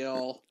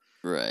feel.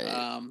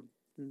 Right.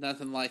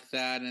 Nothing like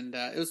that. And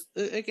it was,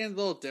 again, a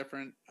little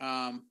different.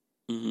 But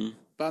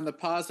on the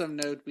positive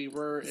note, we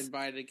were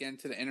invited again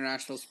to the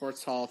International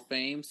Sports Hall of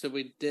Fame. So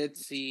we did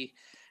see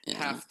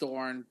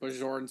Hafthorn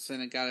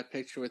Bjornsson and got a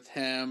picture with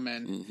him.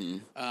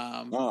 And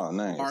oh,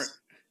 nice.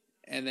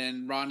 And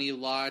then Ronnie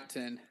Lott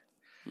and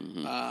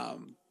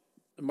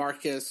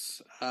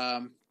Marcus,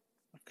 I've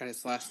got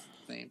his last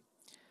name.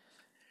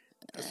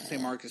 I was going to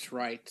say Marcus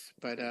Wright,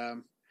 but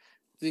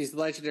these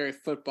legendary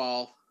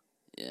football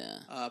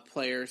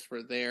players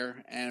were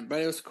there, but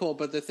it was cool.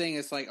 But the thing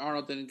is, like,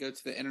 Arnold didn't go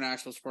to the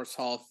International Sports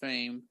Hall of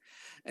Fame.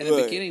 And in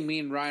the beginning, me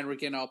and Ryan were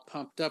getting all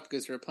pumped up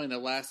because we were playing the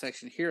Last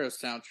Action Hero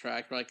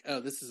soundtrack. We're like, oh,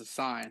 this is a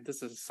sign.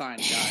 This is a sign,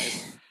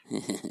 guys.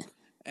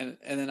 and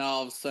then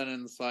all of a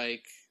sudden, it's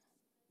like,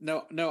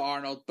 no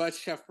Arnold. But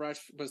Chef Rush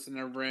was in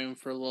the room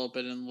for a little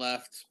bit and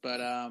left. But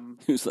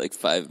he was like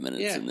 5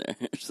 minutes in there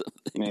or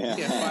something.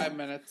 Yeah, 5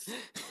 minutes.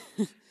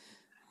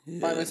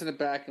 5 minutes in the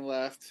back and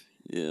left.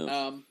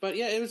 Yeah. But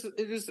yeah, it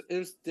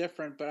was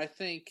different. But I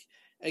think,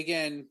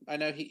 again, I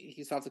know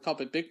he's off the call,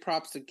 but big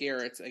props to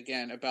Garrett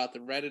again about the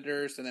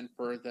Redditors, and then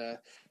for the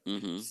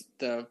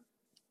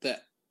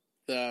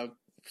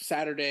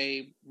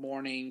Saturday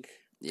morning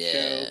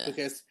show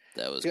because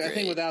that was great. I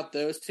think without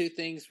those two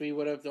things,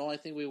 the only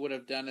thing we would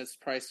have done is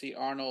probably see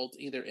Arnold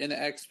either in the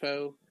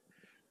expo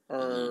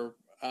or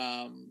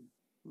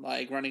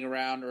like running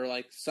around, or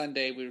like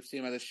Sunday we would see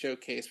him at the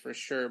showcase for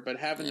sure. But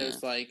having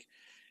those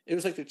it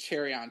was like the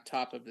cherry on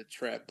top of the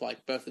trip,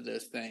 like both of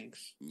those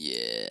things.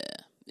 Yeah.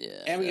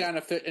 And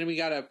we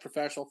got a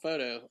professional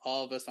photo,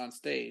 all of us on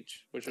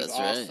stage, which was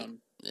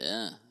awesome.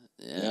 Right.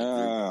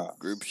 Yeah.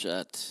 Group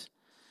shot.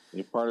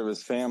 You're part of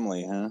his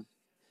family, huh?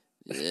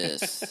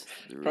 Yes,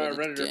 the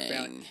Reddit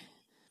family.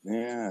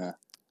 Yeah.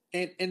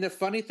 And the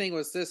funny thing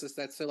was this is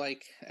that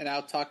and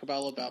I'll talk about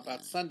a little bit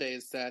about Sunday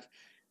is that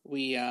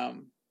we got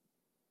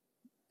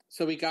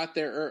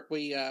there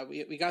we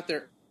got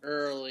there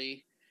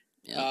early.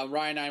 Yeah.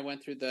 Ryan and I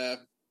went through the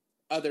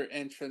other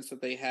entrance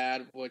that they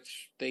had,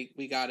 which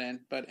we got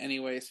in. But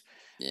anyways,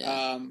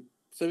 so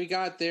we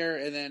got there,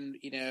 and then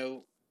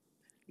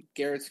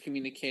Garrett's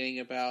communicating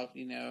about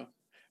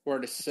where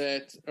to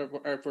sit, or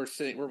if we're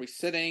sitting, where we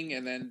sitting,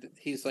 and then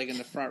he's like in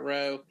the front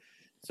row.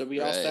 So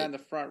we all sat in the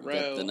front row.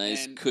 Got the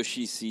nice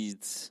cushy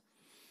seats.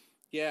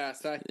 Yeah,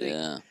 so I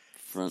think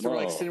front. So we're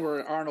like sitting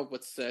where Arnold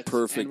would sit.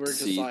 Perfect and we're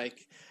just seat.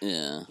 Like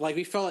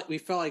we felt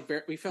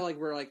like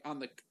we're like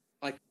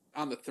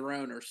on the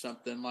throne or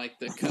something, like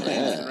the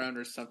Conan throne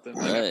or something.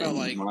 Like I felt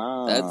like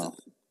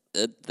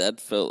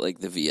that felt like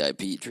the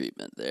VIP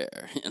treatment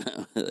there.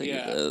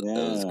 That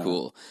was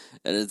cool,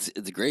 and it's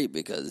great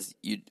because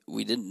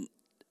we didn't.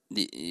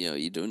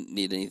 You don't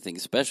need anything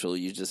special.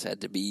 You just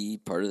had to be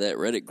part of that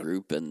Reddit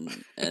group and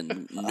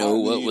know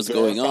what was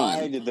going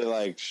on. Did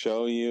they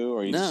show you,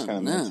 or you just kind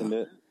of mentioned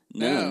it?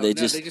 No, they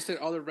just said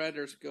all the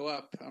Redditors go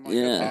up. I'm like,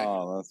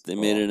 okay. They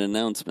made an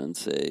announcement.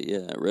 Say,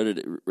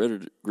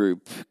 Reddit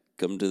group,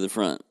 come to the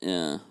front.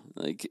 Yeah,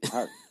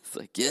 it's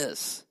like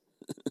yes.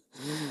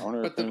 I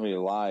wonder if anybody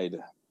lied.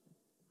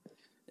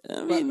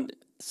 I mean.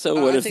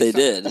 So what if they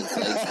did?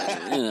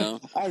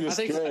 It's I'm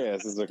just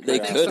curious. They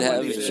could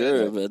have,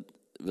 sure, but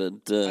I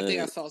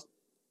think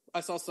I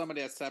saw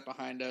somebody that sat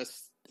behind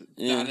us,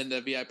 not in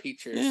the VIP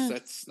chairs,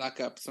 that snuck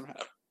up somehow.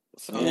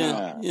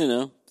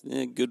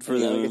 Good for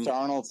them. Get to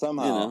Arnold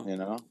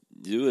somehow.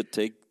 Do it.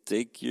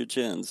 Take your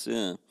chance.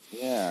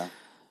 Yeah.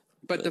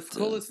 But the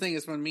coolest thing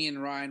is when me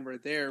and Ryan were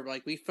there,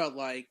 like we felt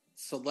like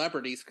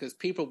celebrities because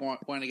people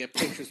want to get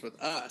pictures with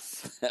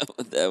us.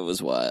 That was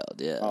wild.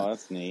 Yeah. Oh,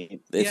 that's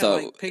neat. They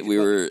thought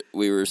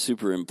we were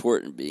super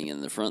important being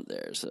in the front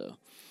there. So.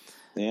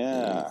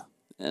 Yeah.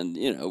 And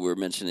we're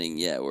mentioning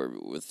we're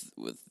with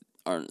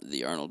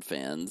the Arnold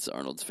fans,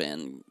 Arnold's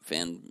fan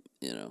page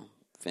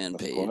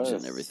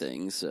and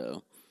everything.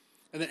 So.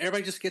 And then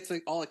everybody just gets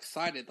all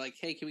excited, like,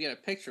 "Hey, can we get a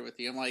picture with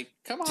you?" I'm like,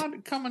 "Come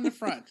on, come in the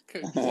front."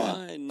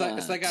 Why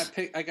not? So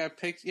I got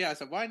picked. Yeah, I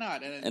said, "Why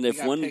not?" And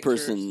if one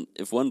person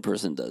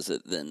does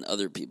it, then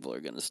other people are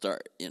going to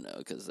start.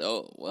 Because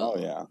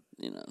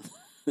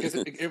because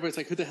everybody's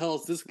like, "Who the hell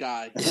is this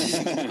guy?"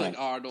 Like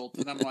Arnold,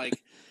 and I'm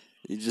like,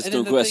 you just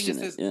don't question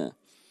it.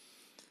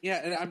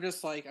 Yeah, and I'm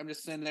just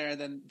sitting there, and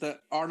then the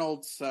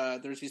Arnold's.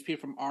 There's these people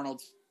from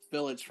Arnold's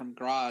village from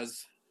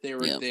Graz. They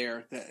were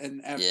there,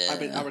 and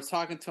I was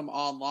talking to them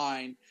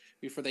online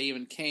before they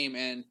even came,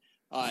 and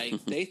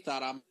they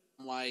thought I'm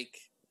like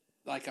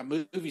a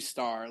movie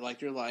star.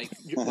 Like you're like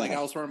I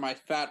was wearing my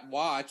fat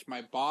watch,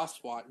 my Boss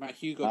watch, my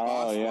Hugo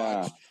Boss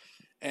watch,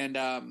 and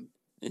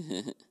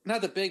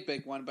not the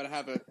big one, but I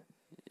have a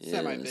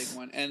semi big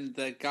one. And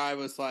the guy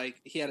was like,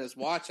 he had his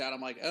watch out.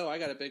 I'm like, oh, I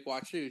got a big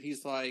watch too.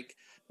 He's like,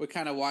 what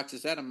kind of watch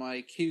is that? I'm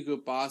like, Hugo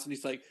Boss, and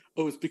he's like,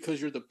 oh, it's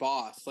because you're the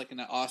boss, like in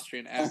an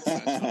Austrian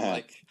accent. So I'm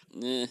like,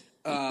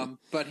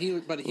 but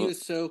he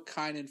was so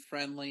kind and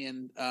friendly,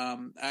 and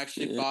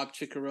actually Bob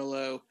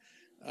Ciccarello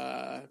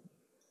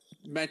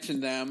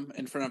mentioned them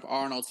in front of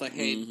Arnold. It's like,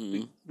 hey,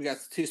 we got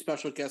two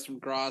special guests from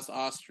Graz,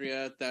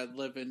 Austria, that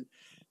live in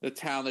the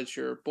town that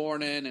you're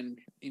born in, and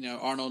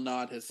Arnold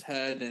nodded his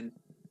head, and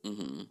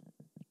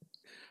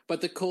but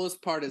the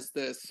coolest part is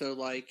this. So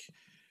like,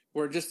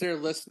 we're just there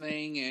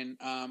listening, and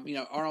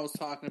Arnold was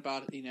talking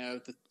about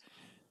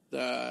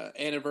the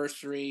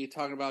anniversary,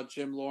 talking about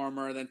Jim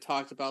Lorimer, then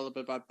talked about a little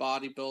bit about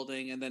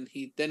bodybuilding, and then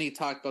he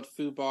talked about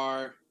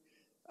FUBAR,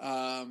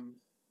 and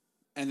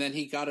then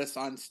he got us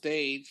on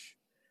stage.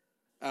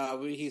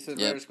 He said,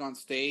 "Let us go on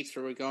stage."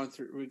 So we're going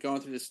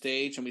through the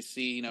stage, and we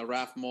see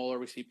Ralph Moeller,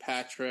 we see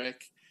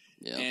Patrick.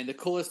 Yeah. And the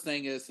coolest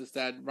thing is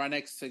that right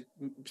next to,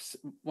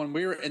 when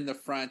we were in the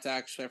front,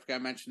 actually, I forgot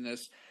to mention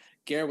this,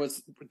 Garrett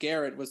was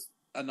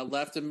on the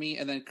left of me,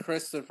 and then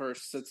Christopher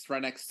sits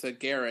right next to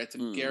Garrett,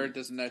 and Garrett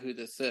doesn't know who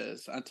this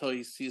is until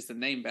he sees the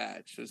name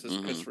badge. It says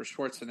Christopher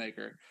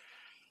Schwarzenegger.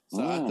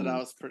 So I thought that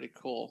was pretty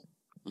cool.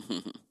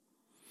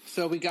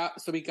 So we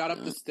got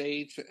up the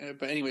stage,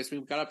 but anyways,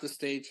 we got up the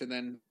stage, and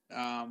then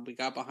we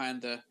got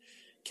behind the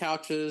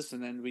couches,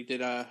 and then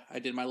I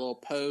did my little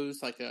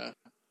pose, like a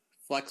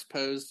flex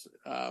pose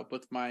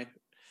with my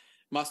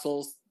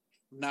muscles,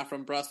 not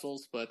from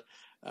Brussels, but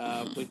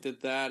we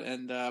did that,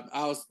 and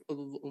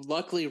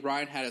luckily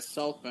Ryan had a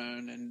cell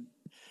phone, and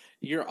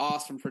you're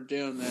awesome for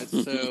doing this.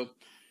 So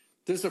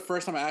this is the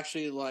first time I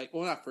actually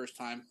not first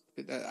time,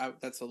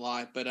 That's a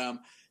lie. But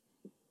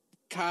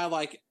kind of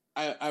like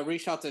I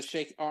reached out to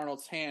shake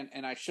Arnold's hand,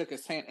 and I shook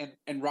his hand,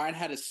 and Ryan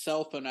had his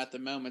cell phone at the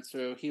moment,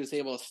 so he was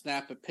able to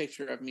snap a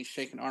picture of me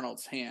shaking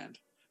Arnold's hand,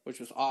 which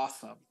was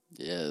awesome.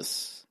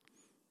 Yes.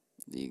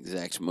 The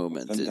exact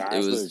moment.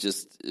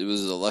 It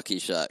was a lucky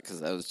shot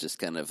because I was just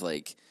kind of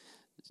like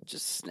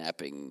just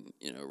snapping,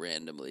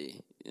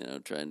 randomly,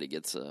 trying to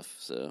get stuff.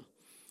 So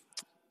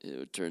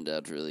it turned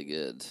out really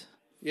good.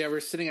 Yeah,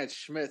 we're sitting at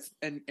Schmidt's,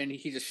 and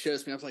he just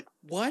shows me. I was like,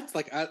 "What?"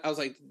 Like I was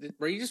like,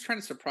 "Were you just trying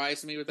to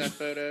surprise me with that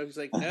photo?" He's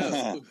like,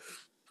 "No."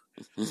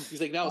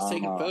 He's like, "No, I was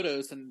taking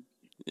photos, and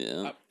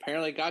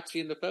apparently got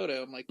you in the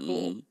photo." I'm like,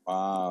 "Cool."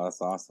 Wow,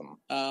 that's awesome.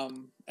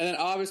 And then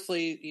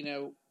obviously,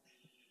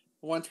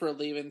 once we're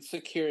leaving,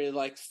 security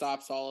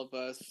stops all of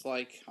us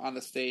on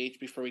the stage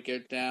before we go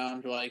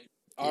down. We're like,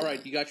 "All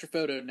right, you got your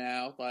photo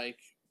now.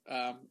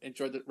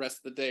 Enjoy the rest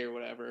of the day or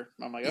whatever."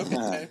 I'm like,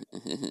 "Okay."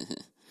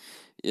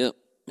 Yep.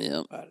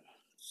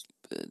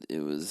 But it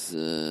was,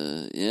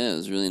 it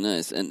was really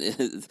nice. And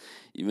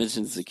you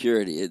mentioned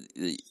security.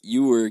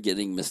 You were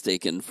getting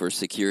mistaken for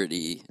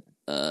security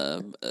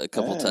a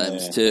couple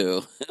times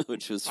too,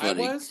 which was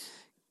funny. I was?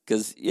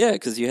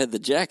 Because you had the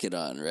jacket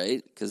on,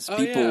 right? Because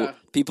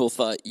people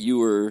thought you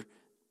were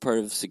part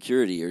of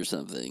security or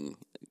something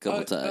a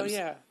couple times. Oh,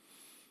 yeah.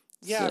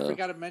 Yeah, so. I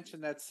forgot to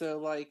mention that.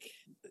 So,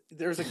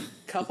 there's a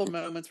couple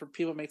moments where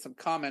people made some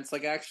comments.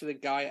 Actually, the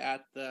guy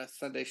at the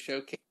Sunday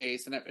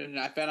Showcase, and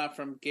I found out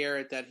from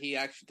Garrett that he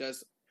actually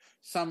does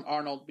some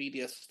Arnold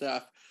media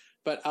stuff.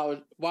 But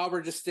while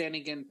we're just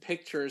standing in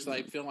pictures,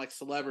 feeling like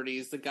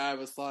celebrities, the guy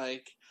was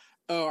like,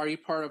 "Oh, are you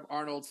part of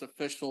Arnold's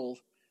official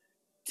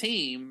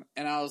team?"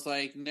 And I was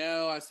like,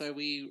 "No." I said,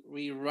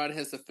 "We run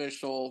his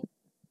official.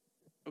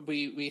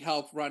 We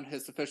help run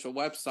his official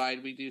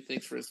website. We do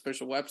things for his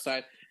official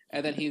website."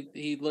 And then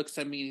he looks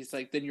at me and he's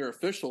like, "Then you're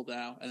official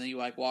now." And then he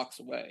walks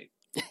away.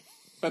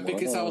 But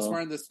because I was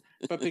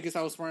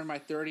wearing my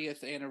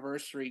 30th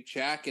anniversary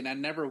jacket, I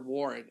never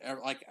wore it.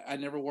 I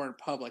never wore it in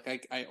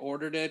public. I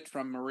ordered it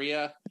from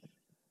Maria.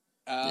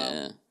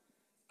 And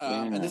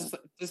this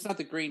is not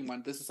the green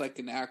one. This is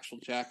an actual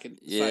jacket.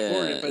 So I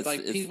ordered it,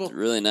 but people, it's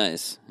really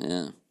nice.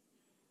 Yeah.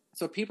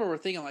 So people were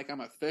thinking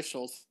I'm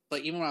official.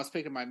 Even when I was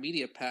picking my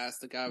media pass,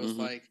 the guy was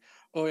like,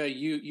 "Oh yeah,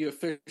 you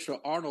official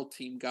Arnold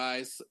team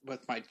guys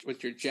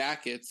with your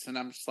jackets," and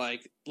I'm just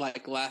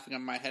laughing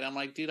in my head. I'm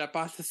like, "Dude, I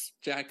bought this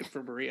jacket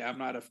for Maria. I'm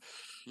not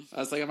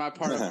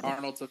part of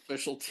Arnold's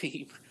official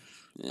team."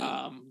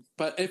 Yeah.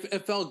 But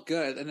it felt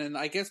good, and then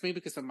I guess maybe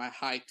because of my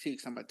height too,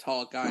 because I'm a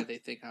tall guy, they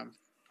think I'm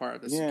part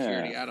of the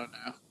security. I don't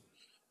know.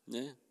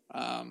 Yeah.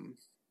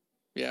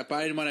 Yeah, but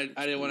I didn't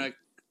want to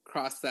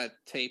cross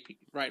that tape,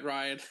 right,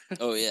 Ryan?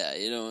 Oh yeah,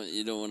 you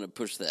don't want to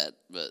push that,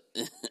 but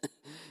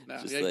no,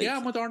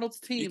 I'm with Arnold's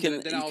team. You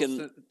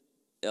can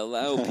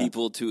allow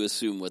people to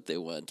assume what they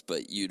want,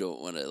 but you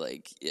don't want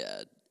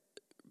to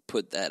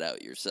put that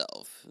out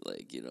yourself.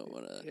 You don't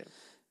want to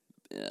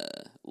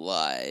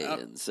lie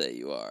and say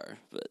you are,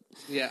 but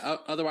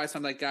otherwise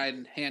I'm that guy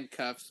in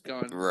handcuffs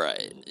going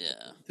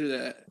through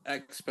the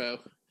expo.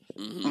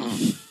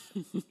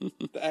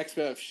 The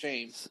expo of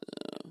shame.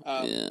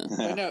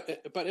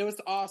 But it was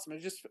awesome.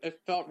 It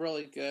felt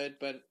really good.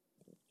 But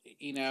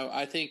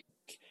I think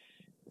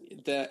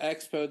the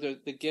expo,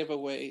 the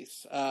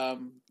giveaways,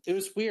 it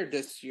was weird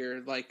this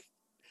year.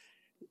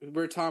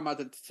 We're talking about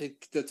the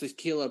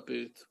tequila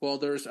booth. Well,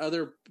 there's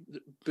other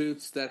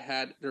booths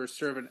that were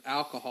serving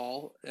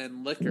alcohol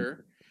and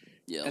liquor.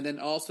 Yeah. And then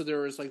also there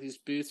was these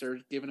booths that were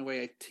giving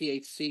away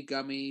THC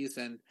gummies,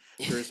 and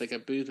there was a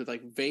booth with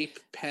vape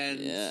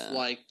pens,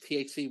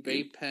 THC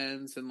vape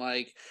pens, and they're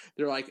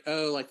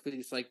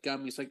these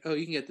gummies, oh,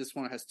 you can get this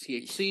one that has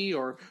THC,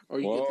 or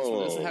you can get this one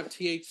that doesn't have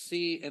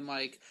THC,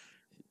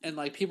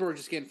 and people were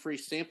just getting free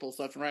samples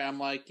left and right. I'm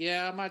like,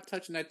 I'm not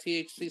touching that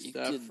THC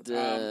stuff.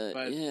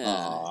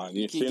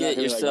 You get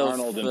yourself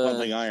Arnold and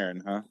Pumping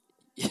Iron, huh?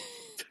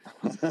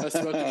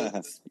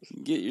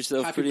 Get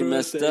yourself pretty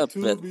messed up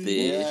at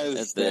the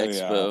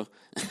expo.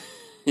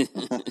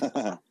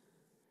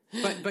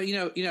 But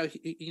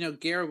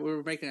Garrett, we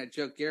were making a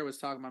joke. Garrett was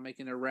talking about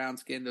making the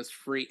rounds, getting those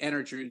free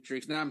energy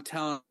drinks. Now I'm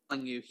telling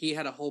you, he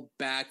had a whole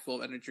bag full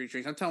of energy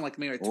drinks. I'm telling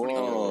maybe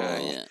 20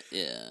 packs.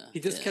 Yeah. He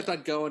just kept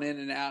on going in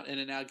and out,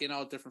 getting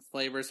all different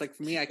flavors. For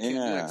me, I couldn't do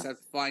that because I was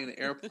flying the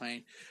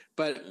airplane.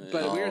 But we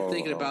were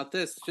thinking about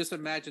this. Just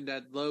imagine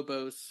that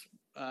Lobo's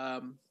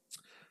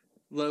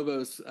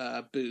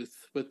booth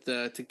with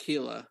the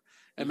tequila.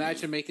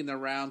 Imagine making the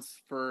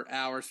rounds for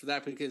hours for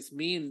that, because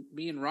me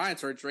and Ryan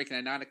started drinking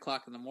at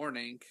 9:00 in the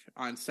morning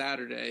on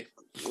Saturday.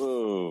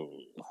 Whoa!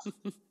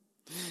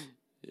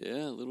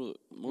 A little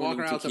walking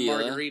around tequila.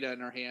 with a margarita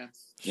in our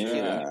hands.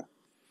 Yeah.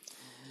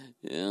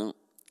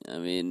 I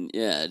mean,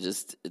 it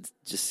just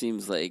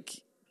seems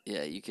like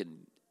you could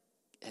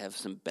have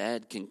some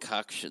bad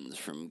concoctions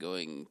from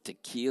going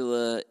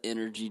tequila,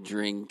 energy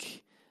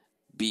drink,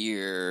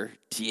 beer,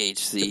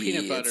 THC. The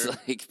peanut butter.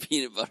 It's like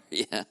peanut butter,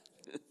 yeah.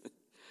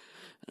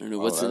 I don't know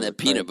what's in that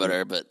peanut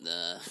butter, but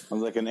it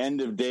was like an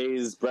end of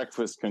days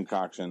breakfast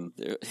concoction.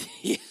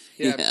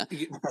 Yeah.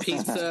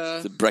 Pizza,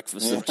 the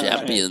breakfast of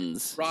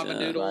champions, ramen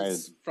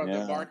noodles from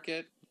the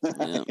market.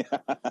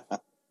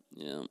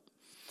 Yeah.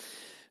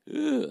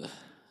 Ugh.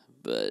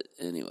 But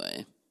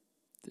anyway,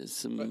 there's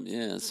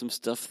some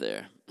stuff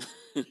there.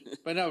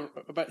 but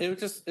it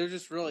was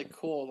just really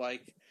cool.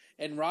 Like,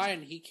 and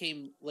Ryan, he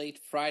came late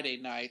Friday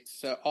night,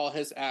 so all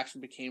his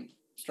action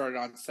started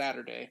on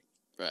Saturday.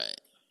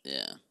 Right.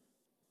 Yeah.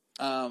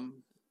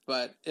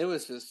 But it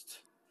was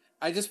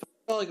I just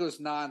felt like it was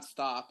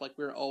nonstop. Like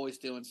we were always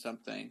doing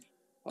something.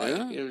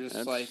 Like it was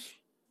just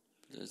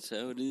that's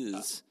how it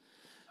is.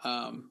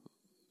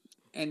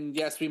 And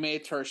yes, we made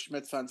it to our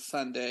Schmitz on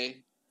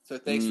Sunday. So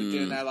thanks for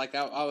doing that. Like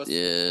I was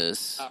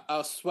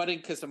sweating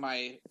because of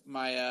my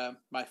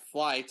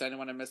flight. I didn't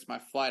want to miss my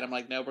flight. I'm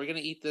like, no, we're gonna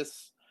eat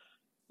this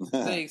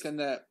things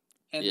the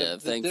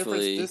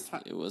thankfully this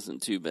time, it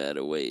wasn't too bad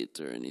a wait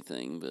or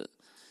anything, but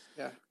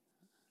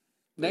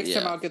next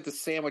time I'll get the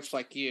sandwich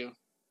like you.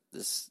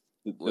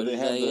 Do they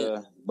have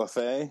the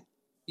buffet?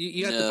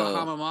 You got the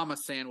Bahama Mama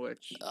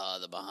sandwich. Oh,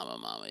 the Bahama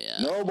Mama,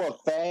 yeah. No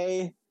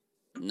buffet.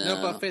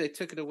 No buffet. They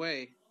took it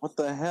away. What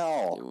the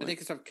hell? I think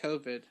it's of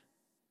COVID.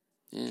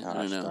 Yeah, I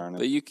don't know.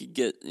 But you could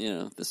get,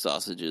 the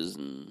sausages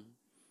and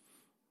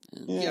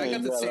I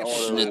got the sandwich.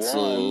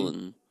 Schnitzel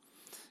and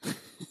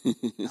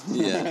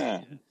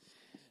yeah,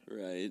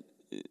 right.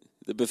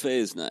 The buffet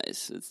is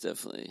nice. It's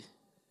definitely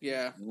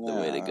the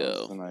way to go.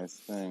 It's a nice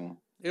thing.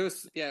 It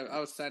was I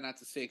was sad not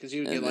to see it because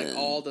you would get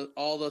all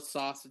the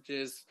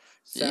sausages,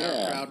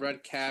 sauerkraut,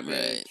 red cabbage.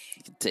 Right.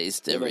 You can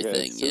taste everything.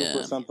 Like soup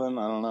or something.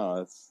 I don't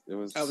know. It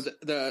was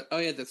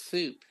the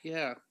soup.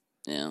 Yeah.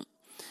 Yeah.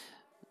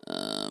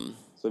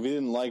 So if you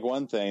didn't like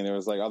one thing, there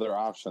was like other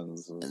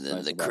options. And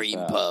then the cream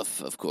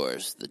puff, of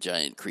course, the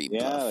giant cream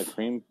puff. Yeah, the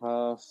cream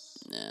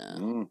puffs.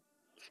 Yeah.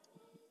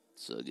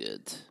 So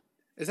good.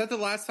 Is that the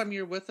last time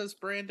you were with us,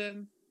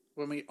 Brandon?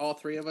 When all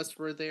three of us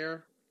were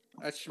there?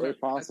 Very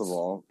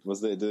possible.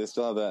 Do they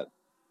still have that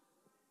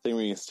thing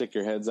where you stick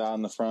your heads out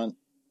in the front?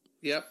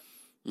 Yep.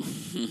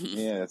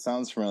 Yeah, it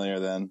sounds familiar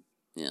then.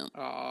 Yeah.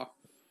 Aw.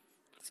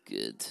 It's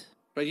good.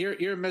 But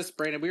you're Miss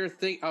Brandon.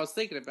 I was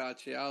thinking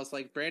about you. I was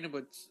like, Brandon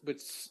would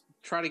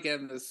try to get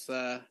in this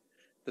the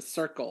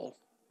circle.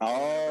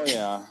 Oh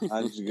yeah,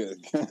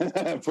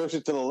 push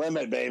it to the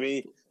limit,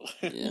 baby.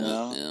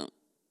 Yeah, yeah.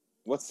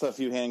 What's a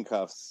few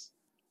handcuffs?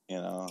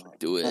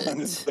 Do it. I'm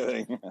just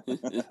kidding.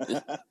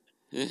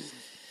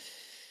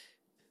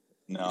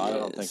 No, I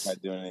don't think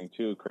I'd do anything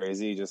too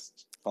crazy.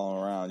 Just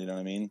following around. You know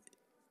what I mean?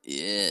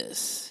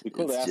 Yes. We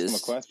could ask him a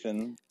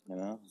question.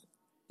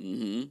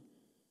 Mm-hmm.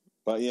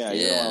 But you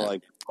don't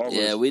want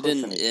to we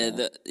didn't.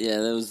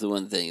 That was the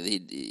one thing.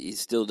 He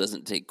still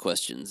doesn't take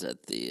questions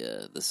at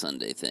the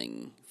Sunday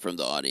thing from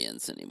the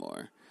audience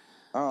anymore.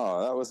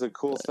 Oh, that was a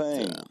cool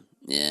thing.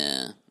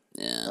 Yeah.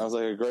 That was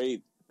like a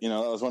great. That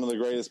was one of the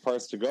greatest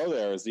parts to go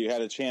there. Is you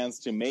had a chance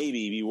to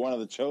maybe be one of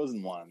the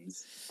chosen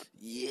ones.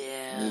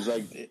 Yeah. It was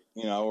like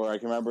where I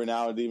can remember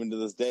now, even to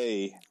this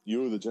day,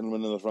 you were the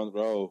gentleman in the front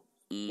row.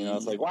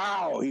 It's like,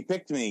 wow, he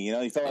picked me.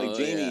 He felt like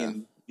Jamie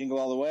and Jingle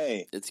All the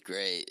Way. It's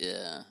great.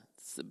 Yeah.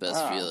 It's the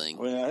best feeling.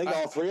 I mean, I think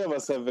all three of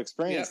us have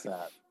experienced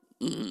that.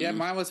 Mm-hmm. Yeah,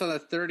 mine was on the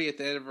 30th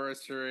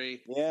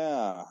anniversary.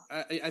 Yeah,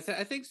 I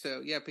think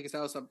so. Yeah, because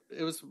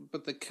it was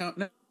with the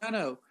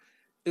no,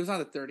 it was not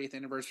the 30th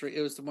anniversary.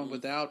 It was the one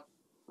without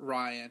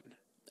Ryan.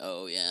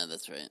 Oh yeah,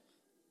 that's right.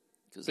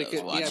 Because I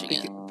was watching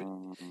it.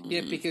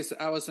 Yeah, because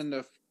I was in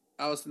the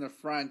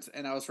front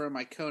and I was wearing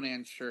my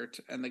Conan shirt,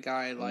 and the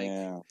guy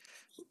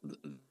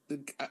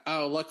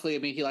luckily,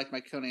 he liked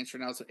my Conan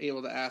shirt, and I was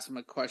able to ask him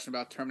a question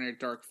about Terminator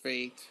Dark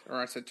Fate, or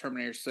I said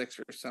Terminator 6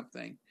 or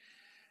something.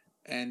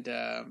 And,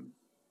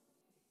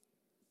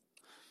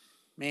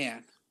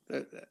 man,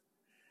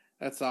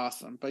 that's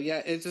awesome. But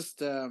yeah, it's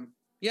just,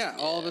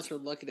 all of us are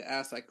lucky to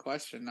ask that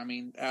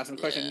question. Ask him a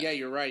question. Yeah,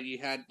 you're right. You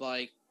had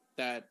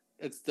that.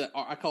 It's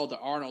I call it the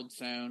Arnold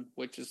zone,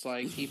 which is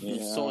he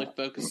solely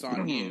focused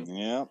on you.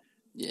 Yeah.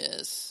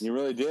 Yes. You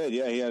really did.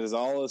 Yeah, he had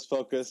all his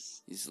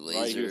focus. He's laser.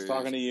 Right? He was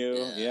talking to you.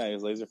 Yeah, he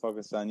was laser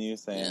focused on you,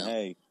 saying,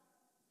 hey,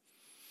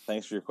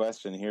 thanks for your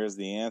question. Here's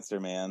the answer,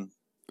 man.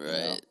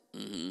 Right.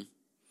 Mm-hmm.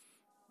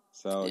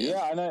 So,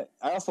 and I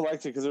also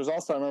liked it because there was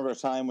also, I remember a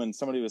time when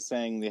somebody was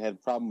saying they had a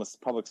problem with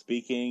public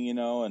speaking,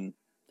 and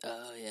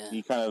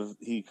he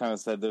kind of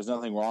said there's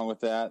nothing wrong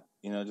with that,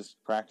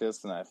 just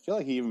practice. And I feel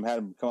like he even had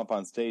him come up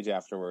on stage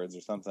afterwards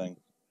or something.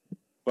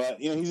 But,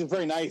 he's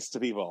very nice to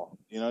people,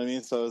 you know what I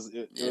mean? So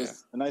it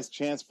was a nice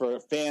chance for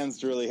fans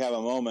to really have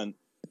a moment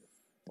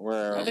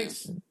where, I think,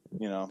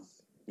 you don't.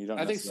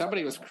 I think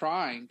somebody was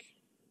crying.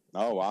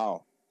 Oh,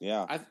 wow.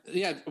 Yeah.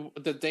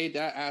 The day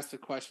that asked the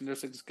question,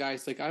 there's this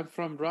guy's like, I'm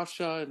from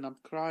Russia and I'm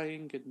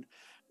crying and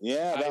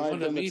I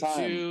want to meet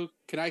you.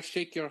 Can I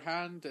shake your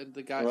hand? And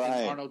the guy,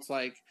 and Arnold's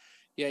like,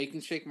 yeah, you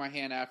can shake my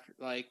hand after,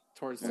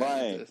 towards the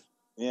end of this.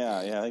 Yeah,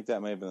 I think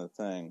that may have been the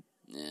thing.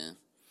 Yeah.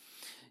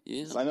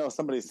 Yeah. So I know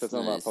somebody said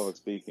something about public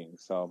speaking.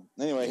 So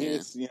anyway,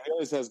 he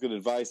always has good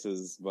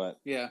advices, but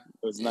yeah,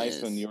 it was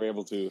nice when you were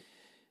able to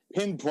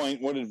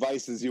pinpoint what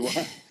advices you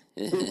want.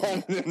 We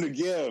wanted him to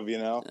give, I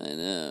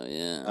know,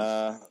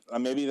 yeah.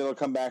 Maybe it'll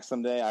come back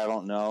someday. I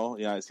don't know.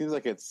 It seems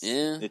like it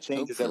changes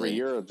hopefully. every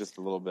year just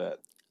a little bit.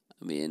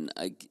 I mean,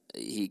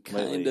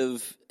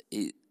 the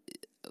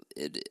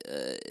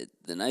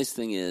nice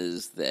thing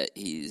is that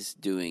he's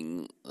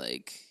doing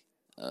like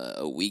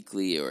a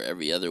weekly or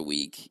every other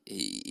week.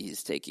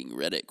 He's taking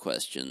Reddit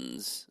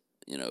questions,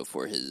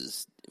 for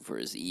his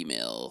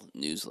email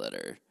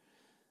newsletter.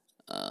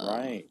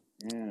 Right.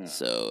 Yeah.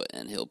 So,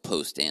 and he'll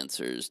post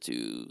answers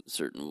to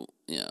certain,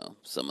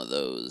 some of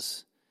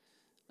those,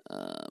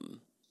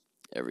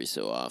 every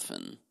so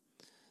often.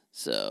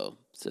 So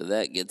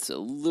that gets a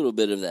little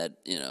bit of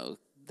that,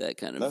 that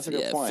kind of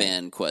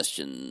fan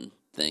question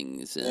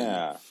things.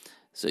 And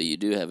so you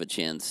do have a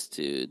chance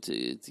to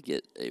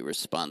get a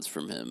response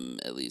from him,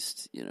 at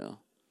least,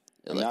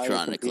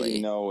 electronically.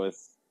 Now with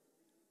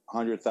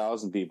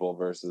 100,000 people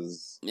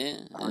versus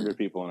 100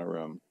 people in a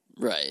room.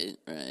 Right.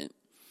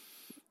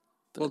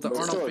 Well,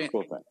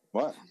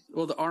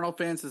 the Arnold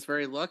fans is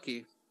very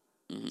lucky.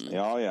 Mm-hmm.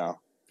 Oh yeah,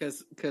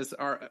 because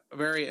our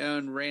very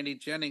own Randy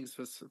Jennings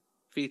was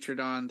featured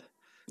on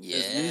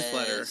his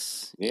newsletter.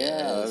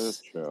 Yeah, that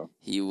is true.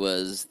 He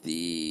was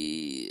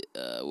the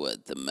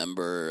the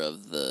member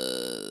of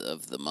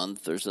the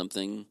month or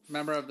something.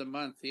 Member of the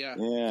month, yeah.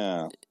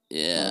 Yeah.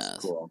 That's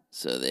cool.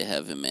 So they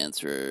have him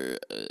answer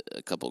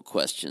a couple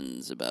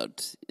questions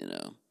about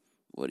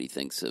what he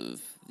thinks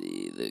of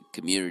the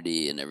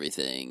community and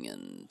everything,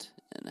 and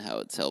how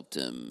it's helped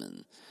him,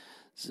 and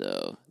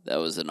so that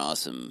was an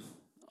awesome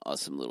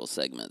little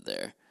segment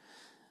there.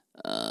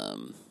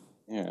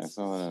 I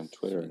saw that on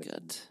Twitter.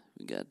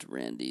 We got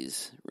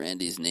Randy's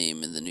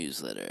name in the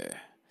newsletter.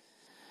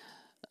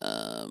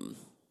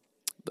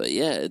 But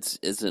yeah,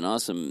 it's an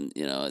awesome,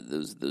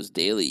 those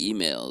daily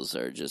emails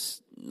are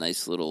just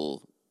nice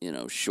little,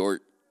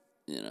 short,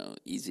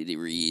 easy to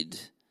read,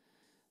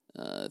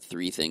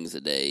 3 things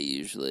a day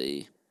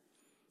usually.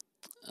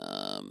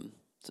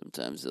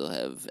 Sometimes they'll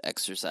have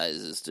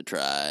exercises to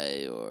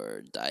try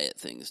or diet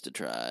things to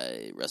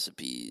try,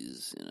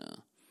 recipes,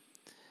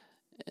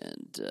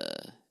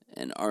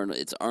 and Arnold.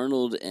 It's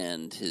Arnold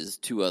and his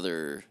 2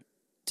 other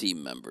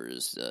team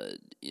members.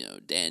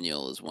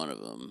 Daniel is one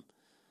of them,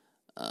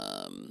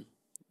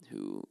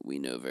 who we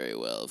know very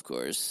well, of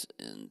course,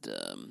 and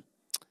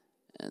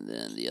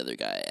then the other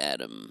guy,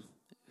 Adam,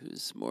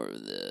 who's more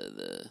of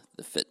the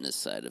fitness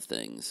side of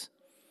things.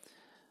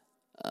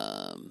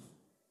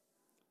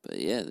 But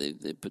yeah,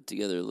 they put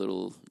together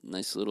a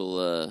nice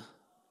little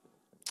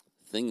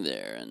thing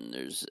there, and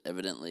there's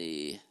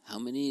evidently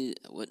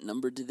what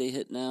number did they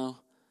hit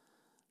now?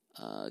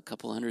 A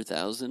couple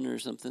 100,000 or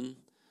something.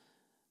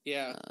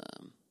 Yeah.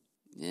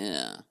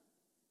 Yeah.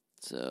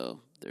 So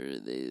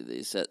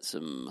they set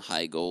some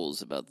high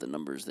goals about the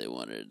numbers they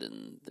wanted,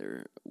 and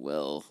they're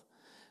well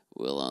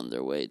on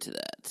their way to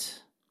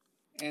that.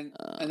 And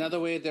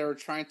another way they were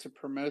trying to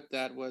promote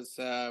that was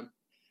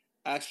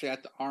actually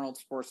at the Arnold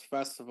Sports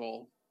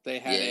Festival. They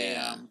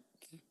had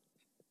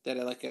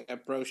a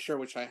brochure,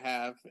 which I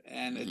have,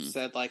 and it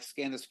said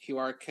scan this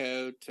QR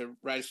code to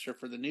register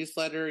for the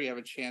newsletter. You have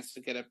a chance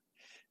to get a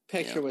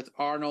picture with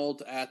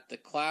Arnold at the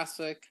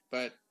Classic,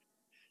 but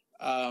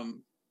I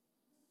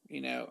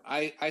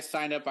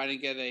signed up. I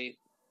didn't get an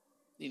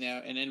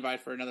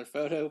invite for another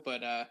photo,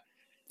 but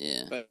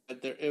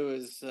it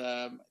was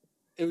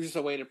just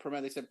a way to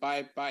promote. They said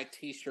buy a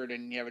T-shirt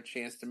and you have a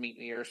chance to meet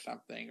me or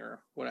something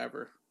or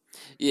whatever.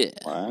 Yeah,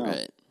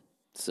 right.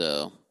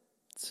 So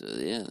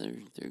yeah,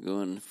 they're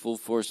going full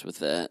force with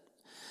that.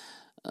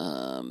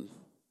 And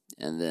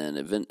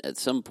then at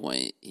some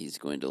point he's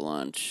going to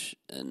launch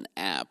an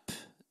app,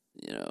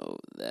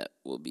 that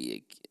will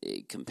be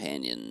a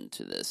companion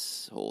to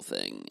this whole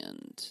thing,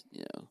 and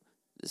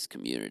this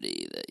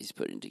community that he's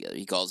putting together.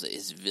 He calls it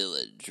his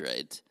village,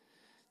 right?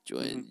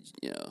 Join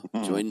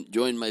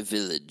my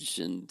village,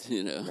 and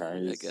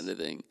that kind of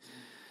thing.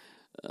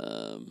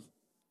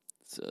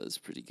 So it's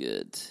pretty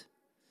good.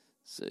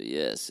 So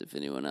yes, if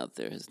anyone out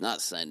there has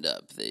not signed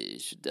up, they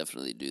should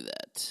definitely do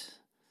that,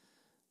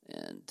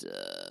 and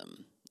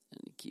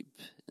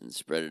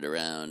spread it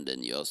around.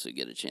 And you also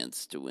get a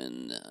chance to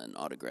win an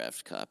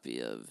autographed copy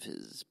of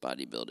his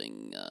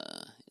bodybuilding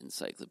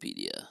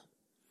encyclopedia.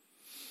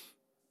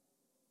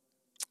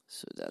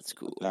 So that's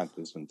cool. That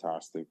is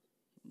fantastic.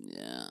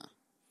 Yeah.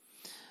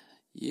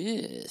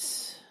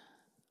 Yes.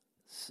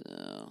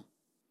 So,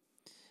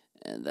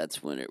 and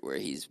that's where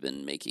he's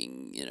been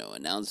making,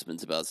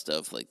 announcements about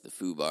stuff like the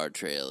FUBAR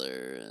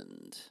trailer,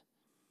 and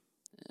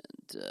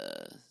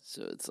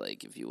so it's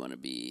like if you want to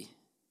be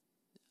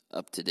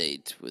up to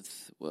date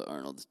with what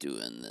Arnold's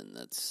doing, then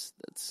that's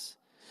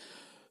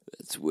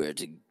where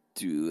to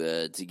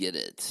get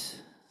it.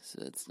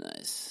 So that's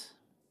nice.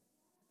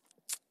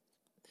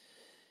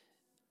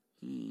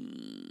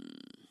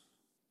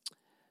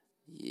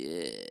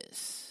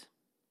 Yes.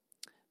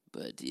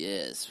 But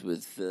yes,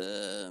 with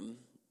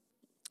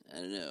I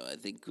don't know. I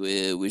think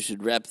we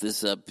should wrap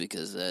this up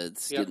because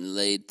it's getting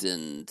late,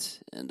 and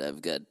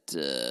I've got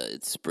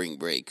it's spring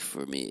break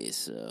for me,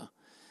 so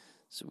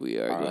we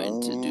are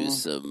going to do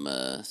some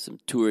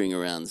touring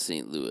around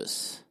St.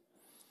 Louis.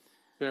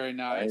 Very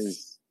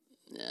nice.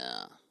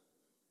 Yeah.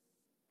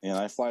 And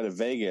I fly to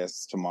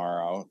Vegas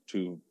tomorrow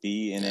to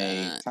be in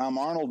a Tom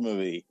Arnold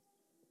movie.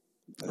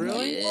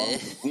 Really? Yeah.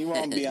 He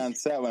won't be on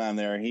set when I'm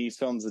there. He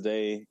films the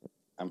day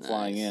I'm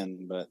flying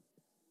in, but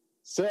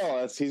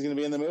still, he's going to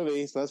be in the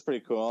movie, so that's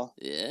pretty cool.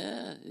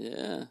 Yeah.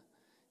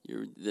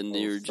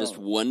 You're just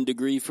 1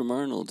 degree from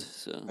Arnold.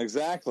 So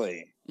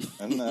exactly,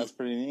 and that's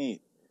pretty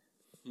neat.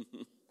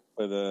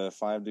 But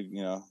 5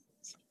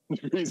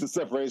 degrees of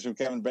separation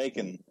from Kevin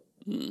Bacon.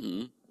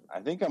 Mm-hmm. I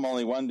think I'm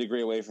only 1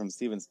 degree away from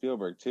Steven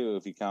Spielberg too,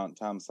 if you count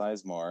Tom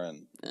Sizemore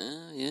and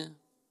yeah,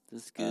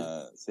 that's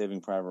good.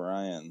 Saving Private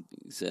Ryan.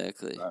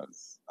 Exactly.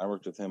 I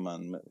worked with him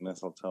on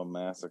Mistletoe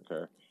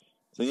Massacre.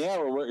 So yeah,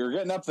 you're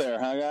getting up there,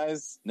 huh,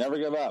 guys? Never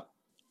give up.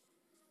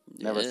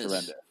 Never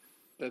surrender.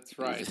 That's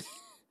right.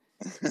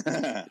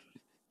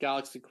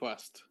 Galaxy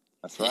Quest.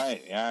 That's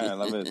right. Yeah, I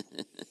love it.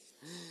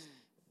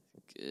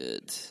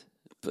 Good.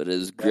 But it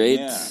was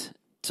great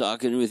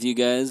talking with you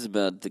guys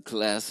about the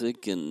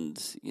classic and,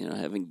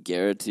 having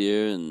Garrett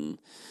here. And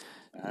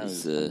it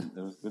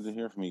was good to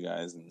hear from you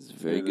guys. And it was a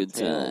very good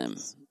time.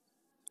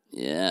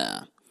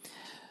 Yeah.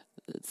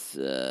 It's,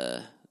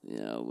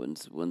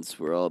 once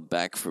we're all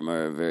back from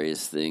our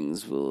various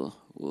things, we'll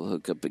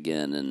hook up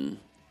again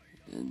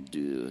and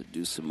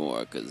do some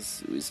more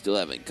because we still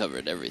haven't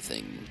covered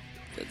everything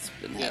that's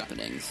been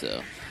happening.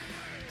 So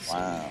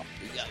wow,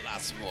 we got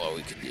lots more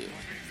we could do.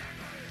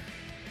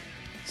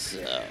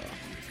 So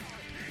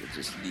we'll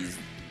just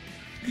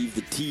leave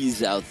the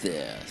tease out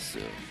there. So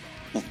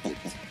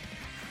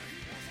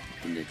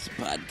the next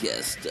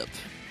podcast up.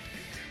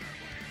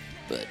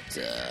 But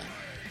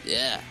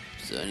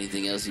So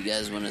anything else you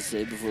guys want to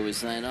say before we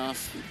sign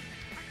off?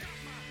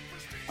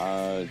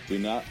 Do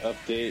not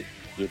update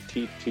your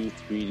T2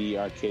 3D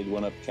arcade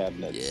 1-up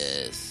cabinets.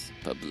 Yes,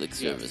 public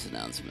service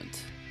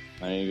announcement.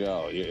 There you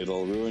go.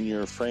 It'll ruin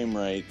your frame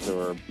rate,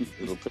 or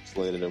it'll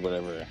pixelate it, or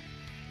whatever.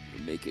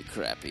 Make it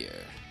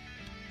crappier.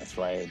 That's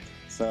right.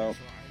 So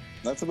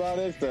that's about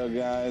it, though,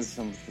 guys.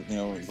 I'm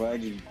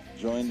glad you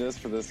joined us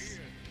for this.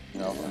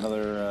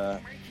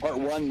 Another part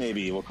 1,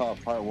 maybe we'll call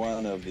it part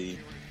 1 of the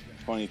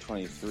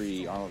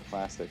 2023 Arnold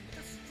Classic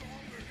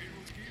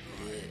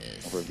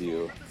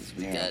overview.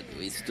 We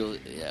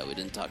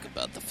didn't talk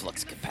about the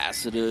flux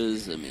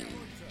capacitors. I mean,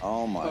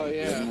 oh my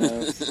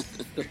goodness.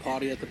 The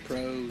party at the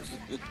pros.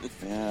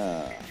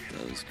 Yeah,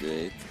 that was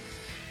great.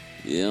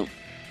 Yep.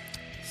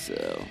 So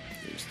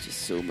there's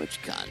just so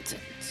much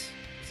content.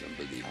 It's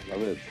unbelievable. I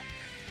love it.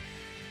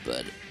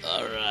 But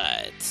all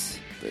right.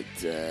 But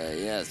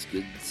it's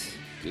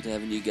good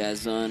having you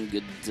guys on.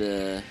 Good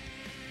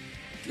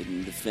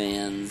getting the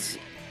fans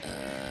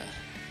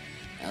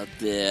out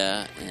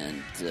there,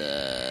 and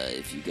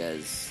if you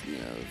guys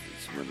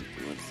want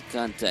to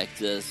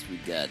contact us, we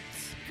got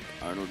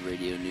Arnold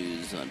Radio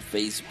News on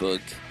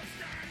Facebook,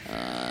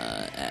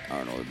 at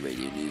Arnold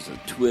Radio News on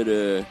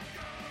Twitter,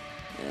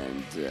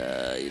 and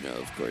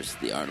of course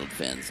the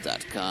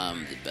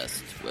ArnoldFans.com, the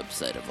best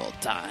website of all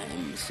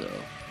time. So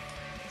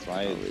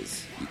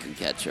you can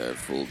catch our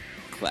full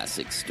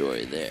classic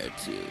story there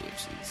too,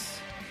 which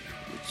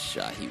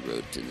Shahi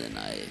wrote and then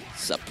I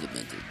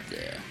supplemented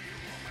there.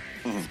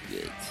 It's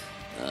good.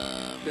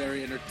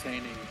 Very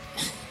entertaining.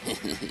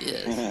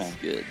 Yes, it's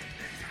good.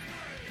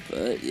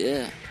 But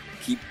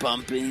keep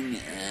pumping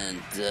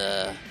and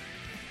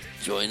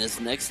join us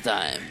next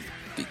time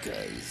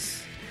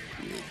because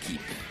we'll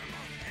keep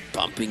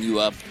pumping you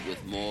up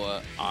with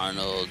more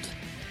Arnold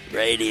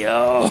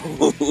Radio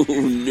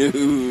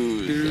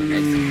News.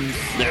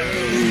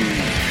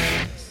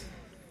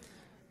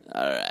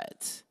 All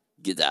right.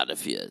 Get out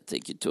of here.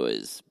 Take your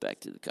toys back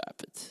to the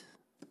carpet.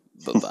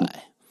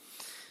 Bye-bye.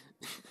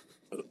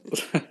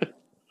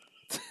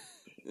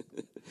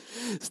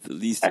 It's the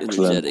least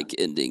energetic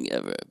ending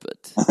ever,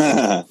 but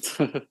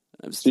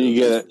I'm still. You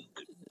get it.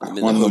 I'm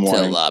in the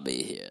hotel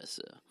lobby here,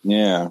 so.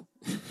 Yeah.